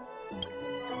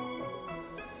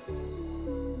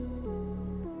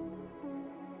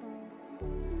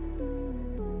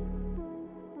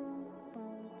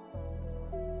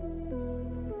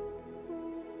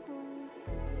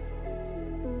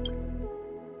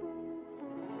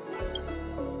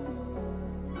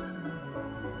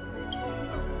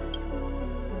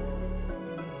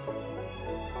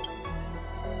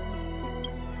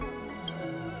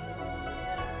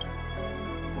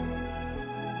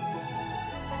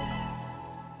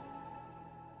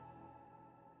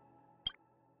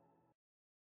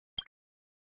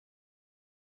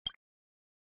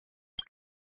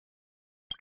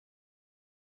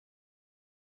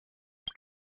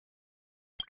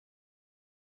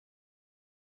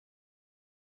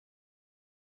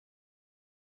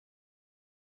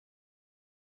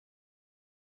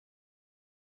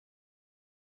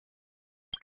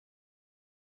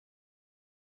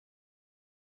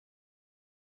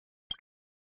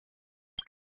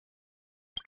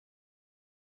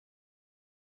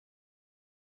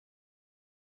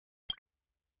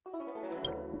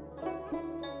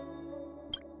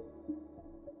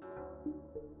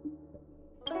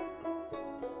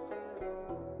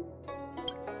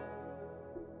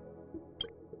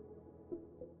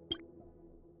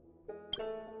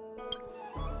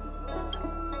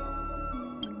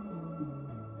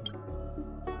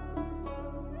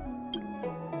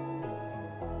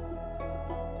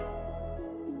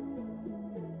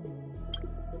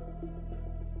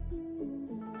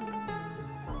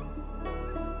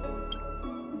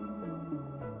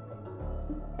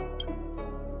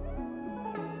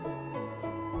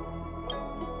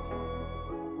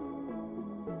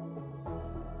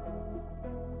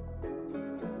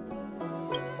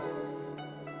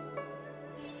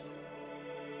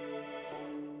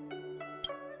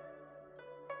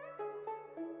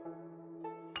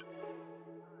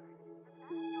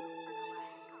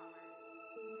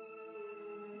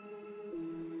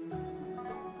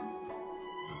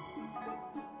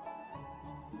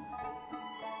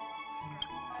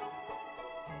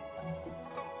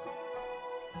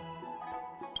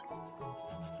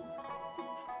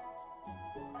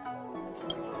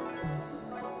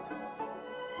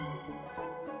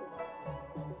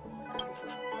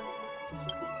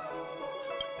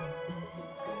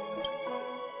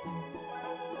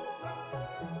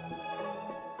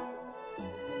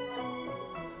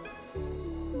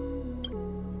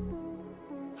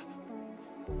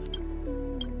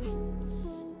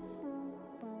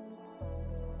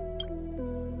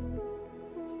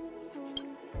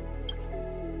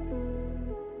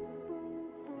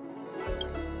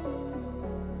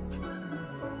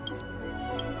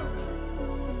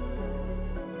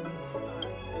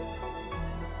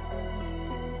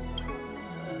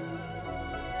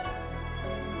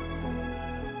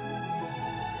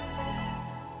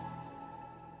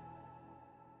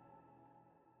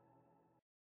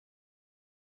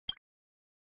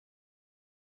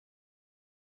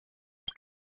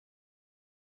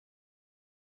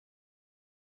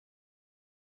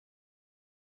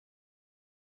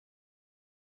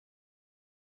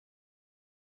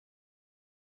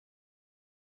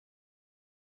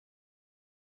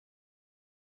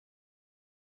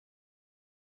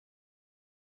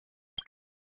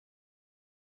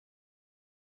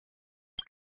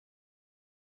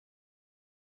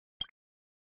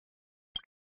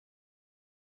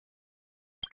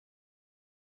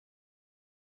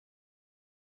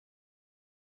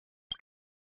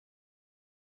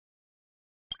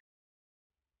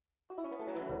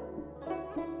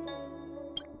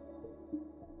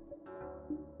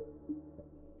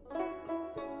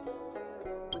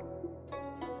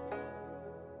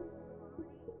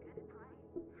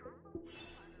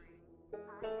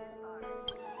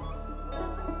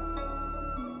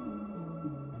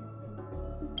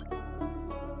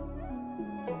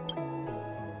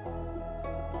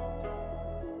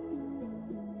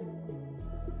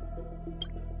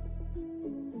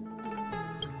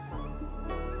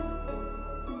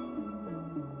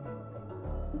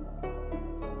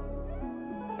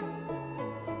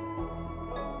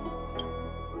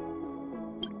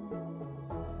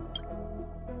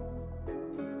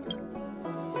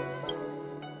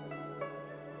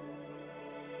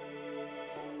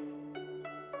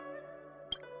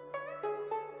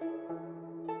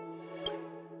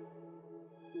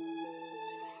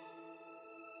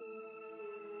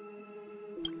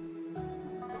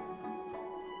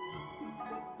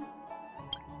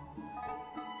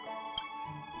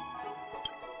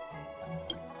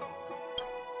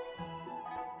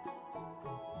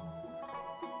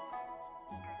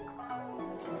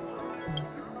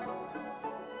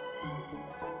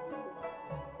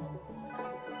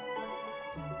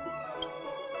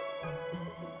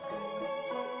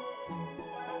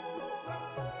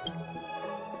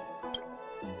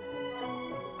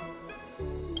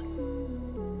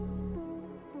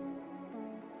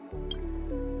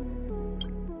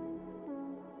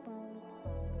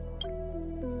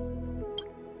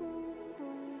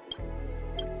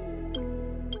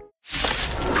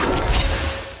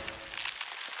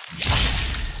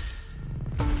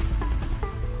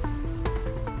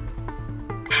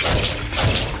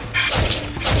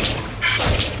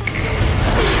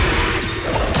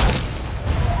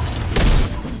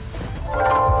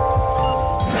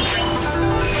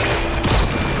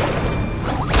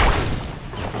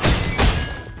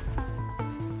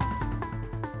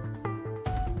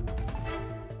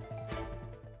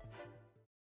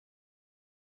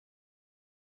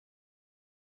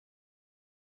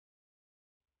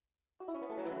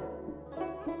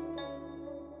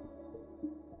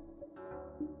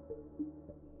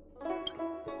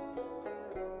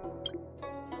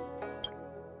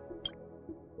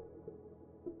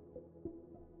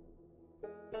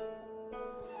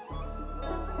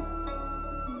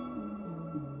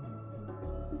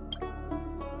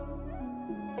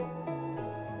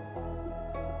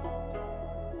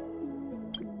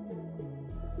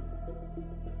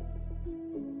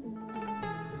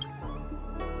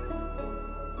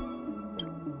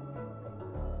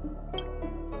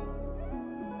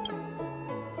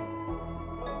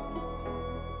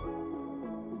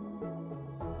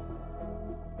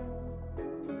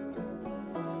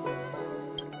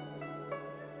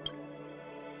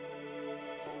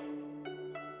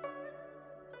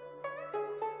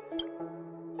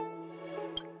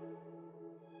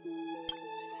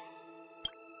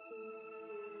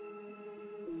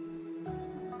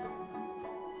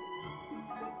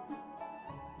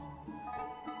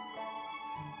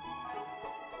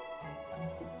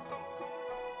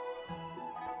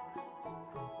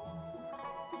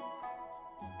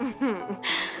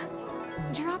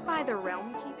 Drop by the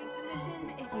Realm Keeping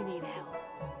Commission if you need help.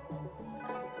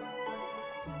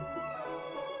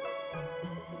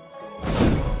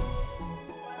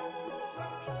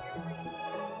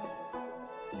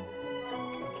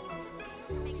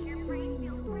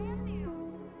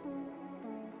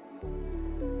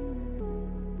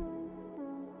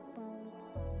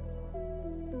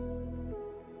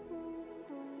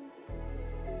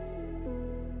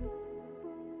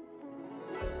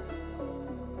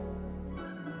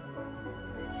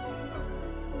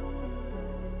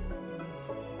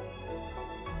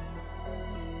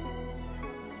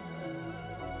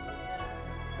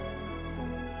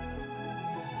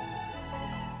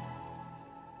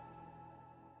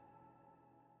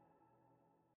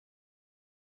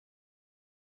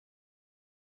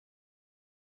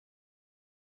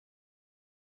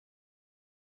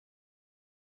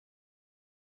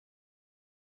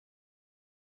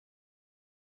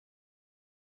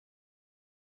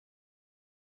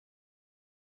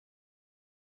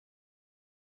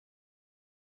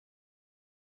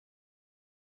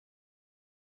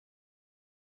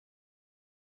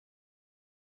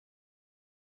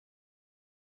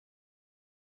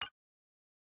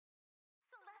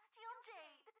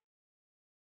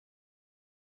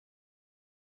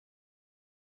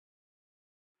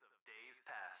 Of days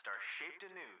past are shaped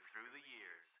anew through the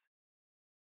years.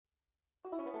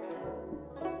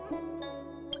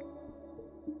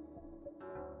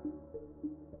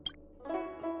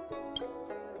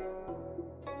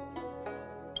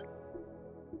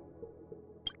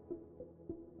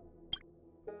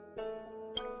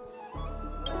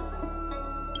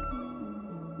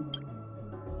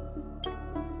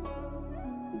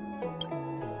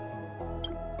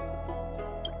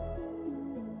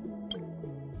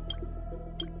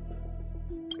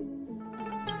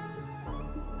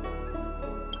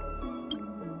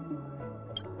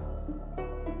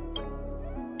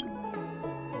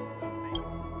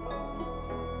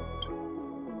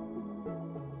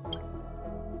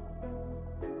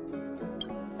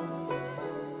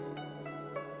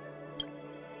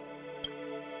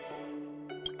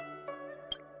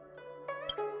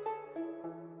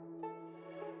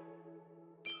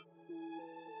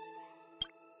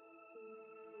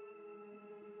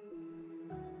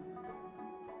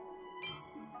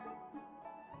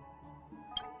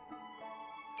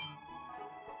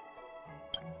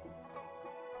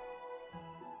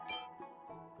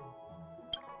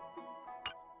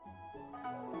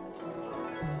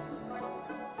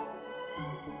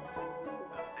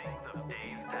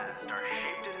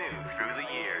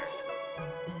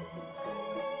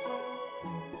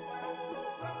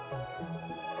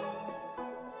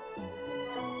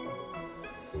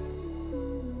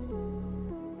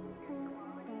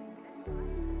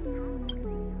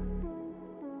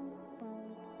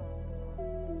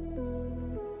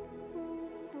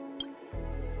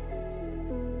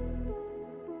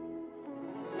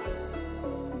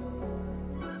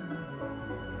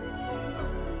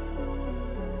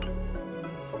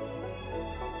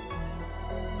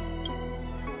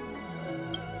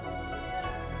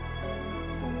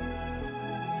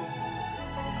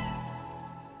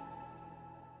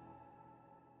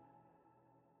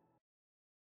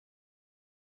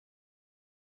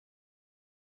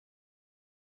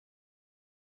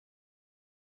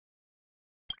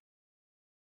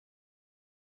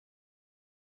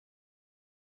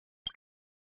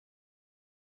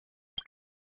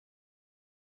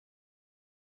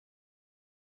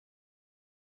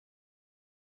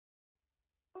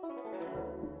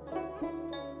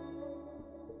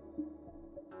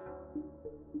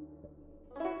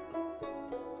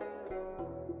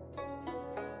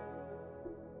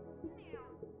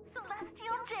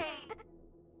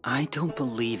 I don't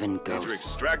believe in Need your ghosts.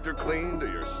 extractor cleaned or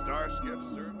your star skiff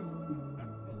serviced?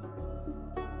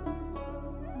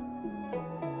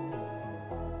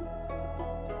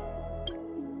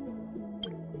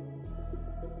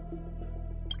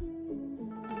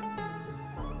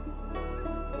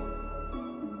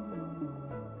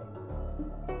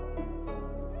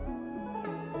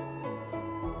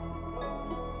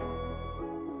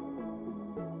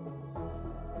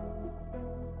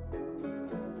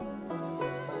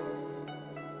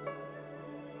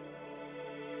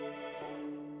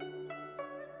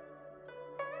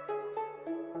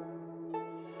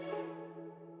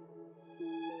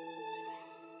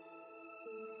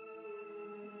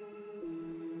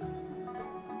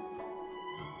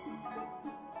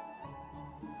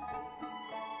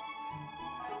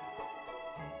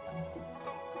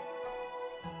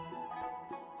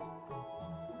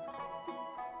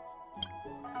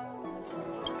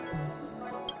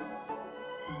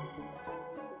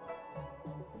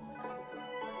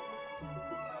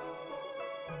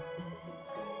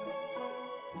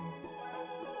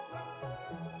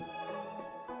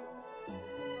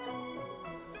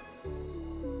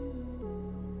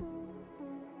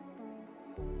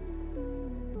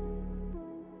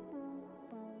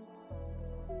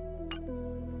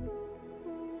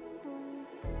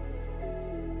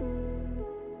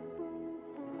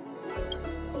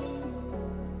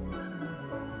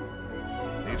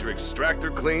 your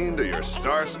extractor cleaned or your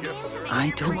star skiffs?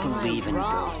 I don't believe in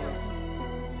ghosts.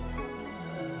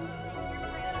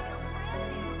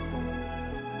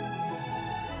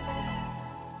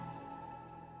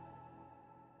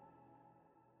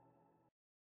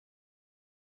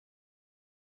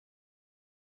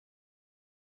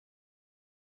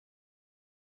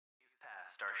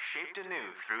 Are shaped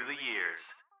anew through the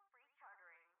years.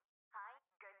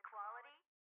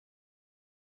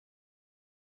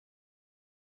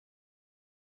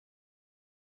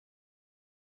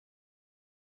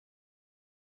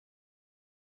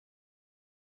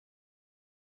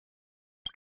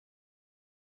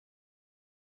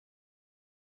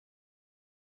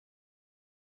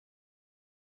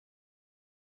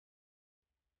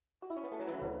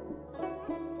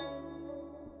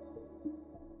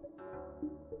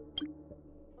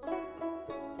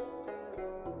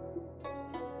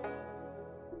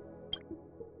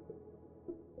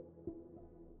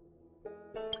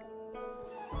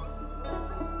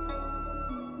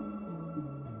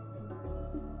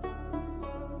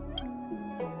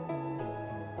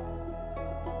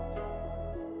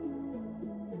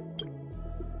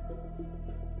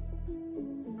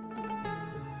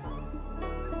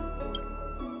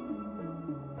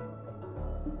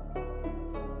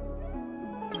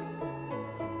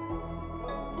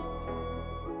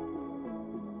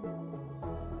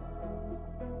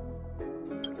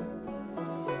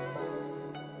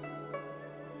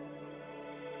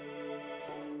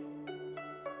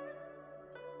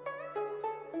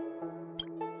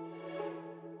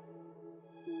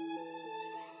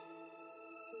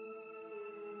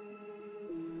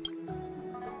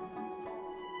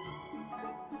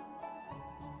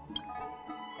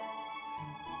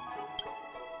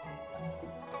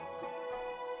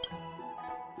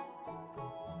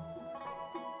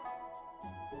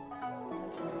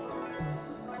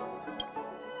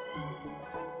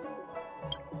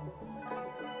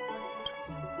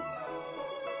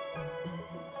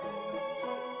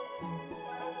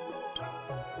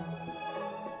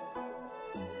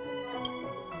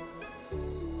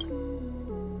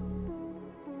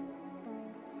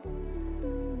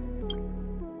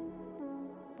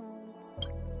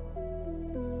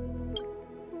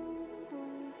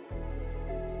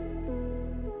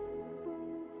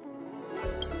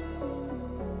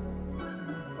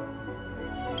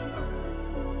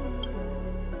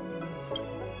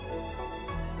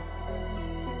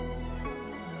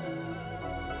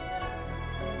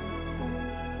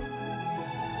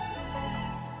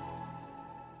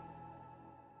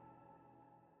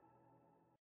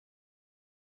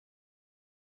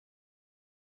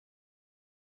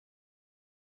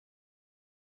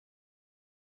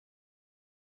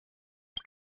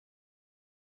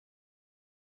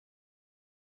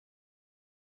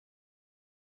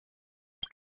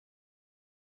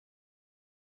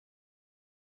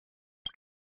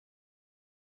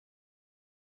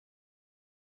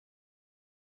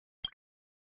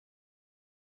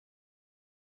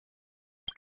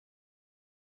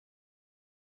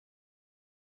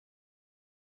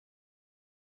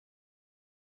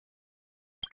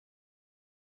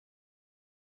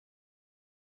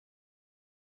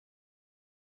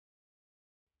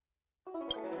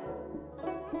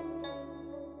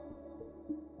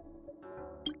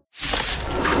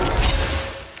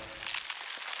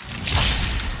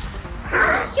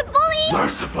 You bully!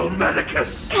 Merciful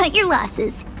Medicus! Cut your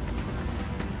losses.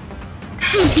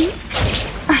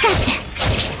 Gotcha.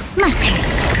 My turn.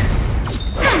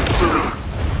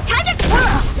 Time to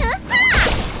twirl!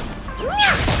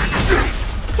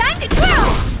 Time to twirl!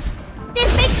 This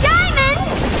big diamond,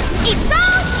 it's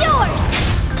all yours!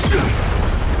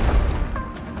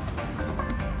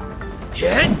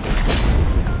 Hit?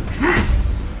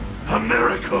 A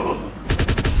miracle!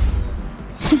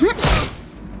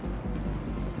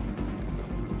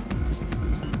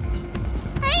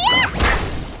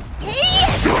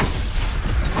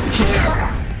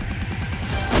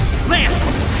 Lance!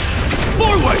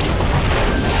 Forward!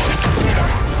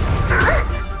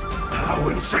 How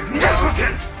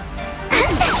insignificant!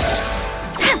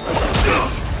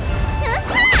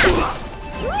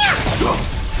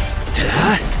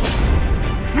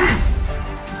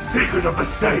 Secret of the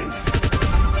Saints!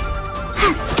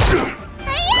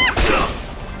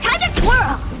 Time to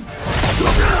twirl!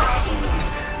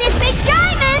 This big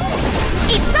diamond,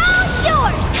 it's all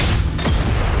yours!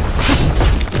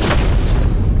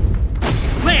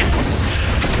 Lance!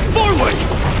 Forward!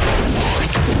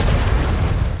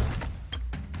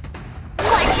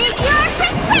 What's in your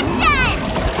prescription?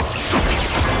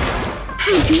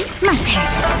 My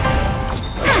turn.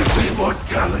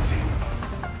 Immortality!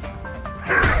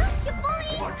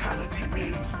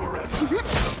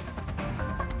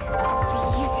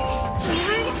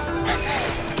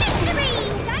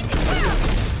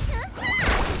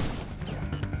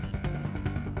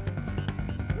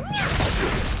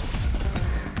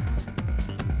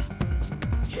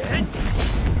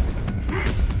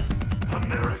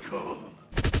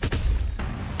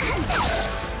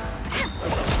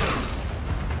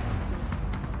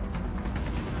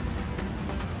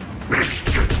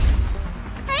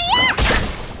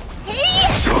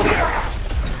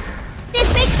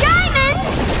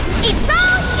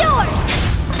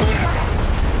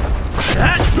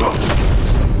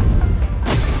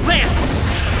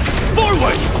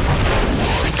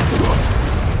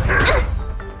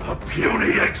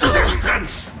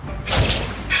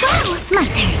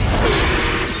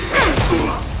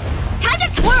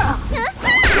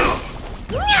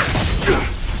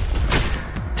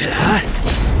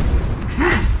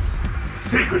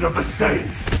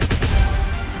 saints!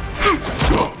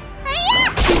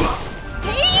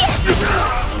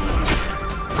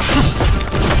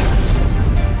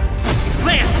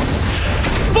 Lance!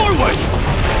 Forward!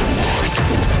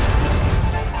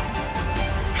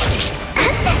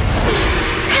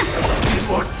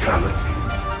 Immortality.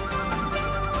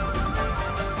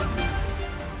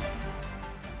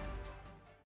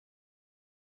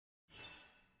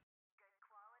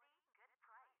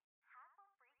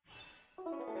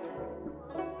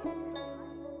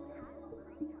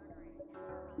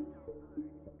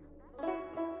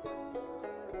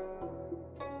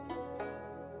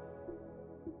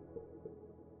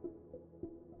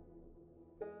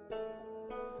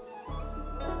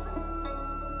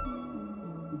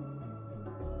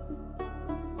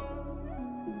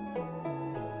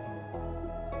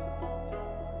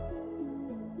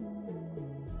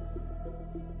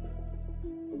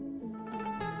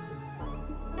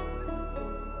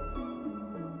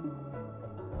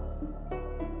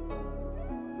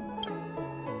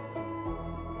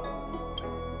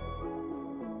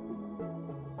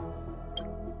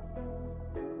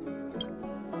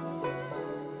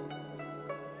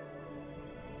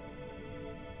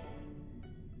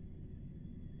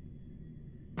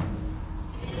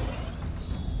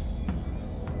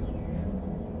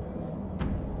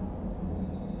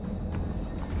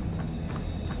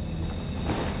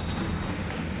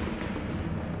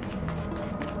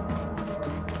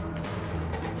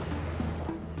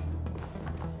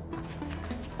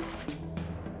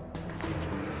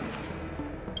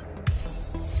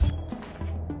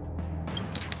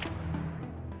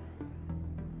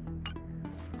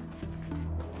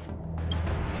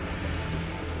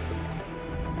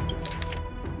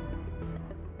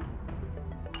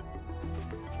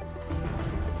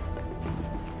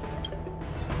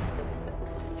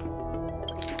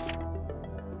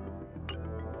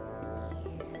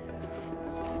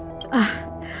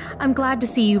 I'm glad to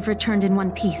see you've returned in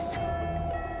one piece.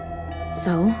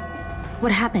 So,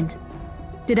 what happened?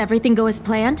 Did everything go as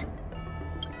planned?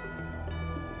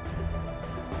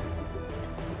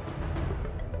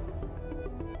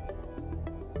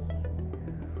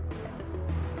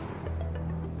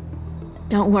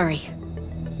 Don't worry.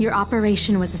 Your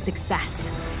operation was a success.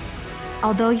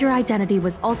 Although your identity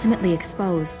was ultimately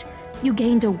exposed, you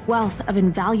gained a wealth of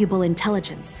invaluable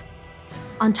intelligence.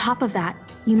 On top of that,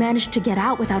 you managed to get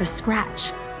out without a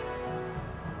scratch.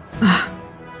 I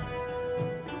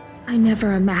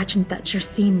never imagined that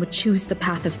Jersine would choose the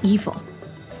path of evil.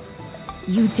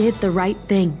 You did the right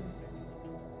thing.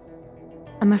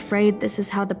 I'm afraid this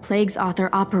is how the Plague's author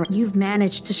operates. You've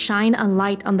managed to shine a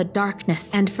light on the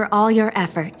darkness, and for all your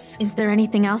efforts, is there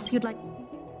anything else you'd like?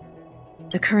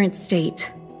 The current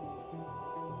state.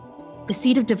 The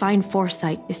seed of divine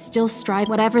foresight is still striving.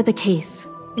 Whatever the case,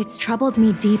 it's troubled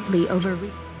me deeply over.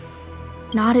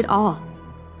 Not at all.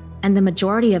 And the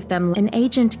majority of them, an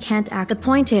agent can't act. The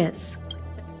point is,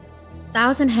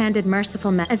 thousand-handed merciful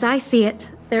men. As I see it,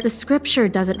 the scripture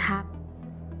doesn't have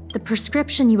the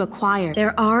prescription you acquire.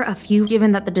 There are a few,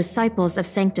 given that the disciples of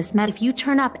Sanctus met. If you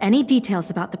turn up any details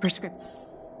about the prescription.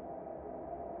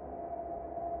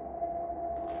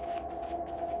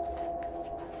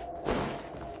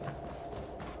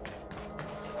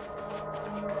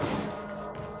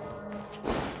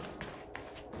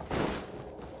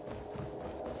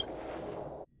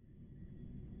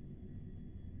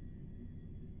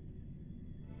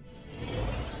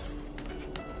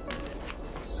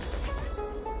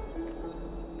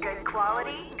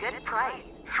 Quality, good price,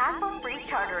 hassle-free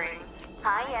chartering,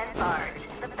 high-end barge,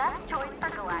 the best choice for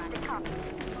galactic commerce.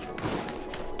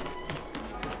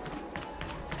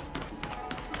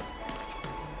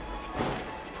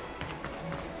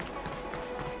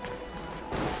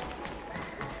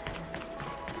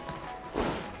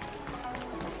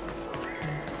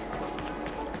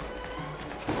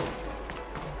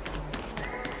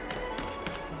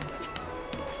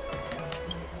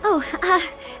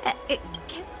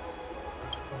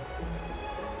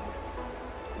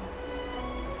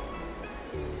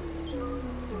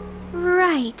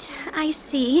 Right, I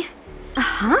see.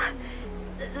 Uh-huh.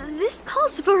 This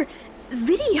calls for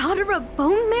Vidyadhara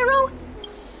bone marrow?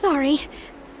 Sorry,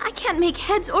 I can't make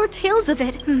heads or tails of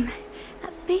it.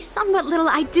 Based on what little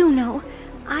I do know,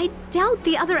 I doubt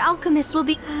the other alchemists will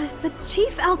be... the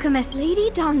chief alchemist, Lady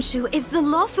Donshu, is the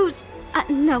Lawfu's...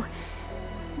 no.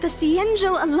 The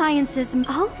Cienjo Alliance's...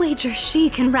 I'll wager she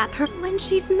can wrap her... When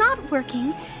she's not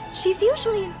working, she's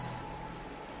usually...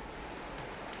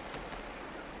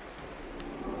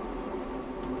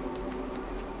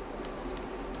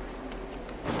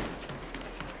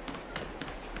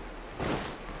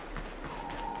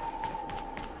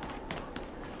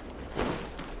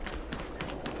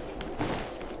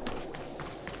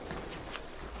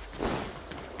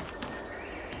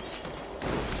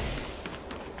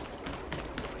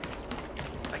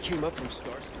 came up from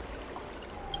Stars.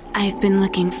 I've been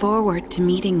looking forward to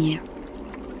meeting you.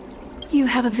 You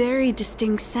have a very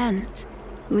distinct scent.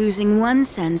 Losing one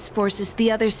sense forces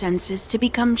the other senses to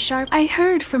become sharp. I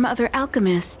heard from other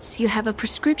alchemists you have a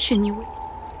prescription you would...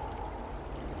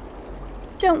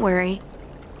 Don't worry.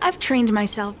 I've trained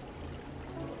myself.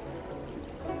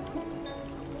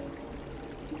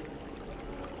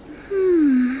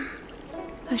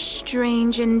 A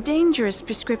strange and dangerous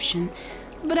prescription.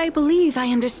 But I believe I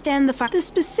understand the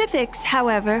specifics,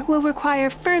 however, will require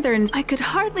further I could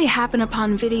hardly happen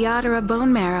upon Vidyadhara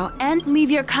bone marrow and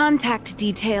leave your contact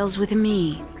details with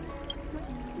me.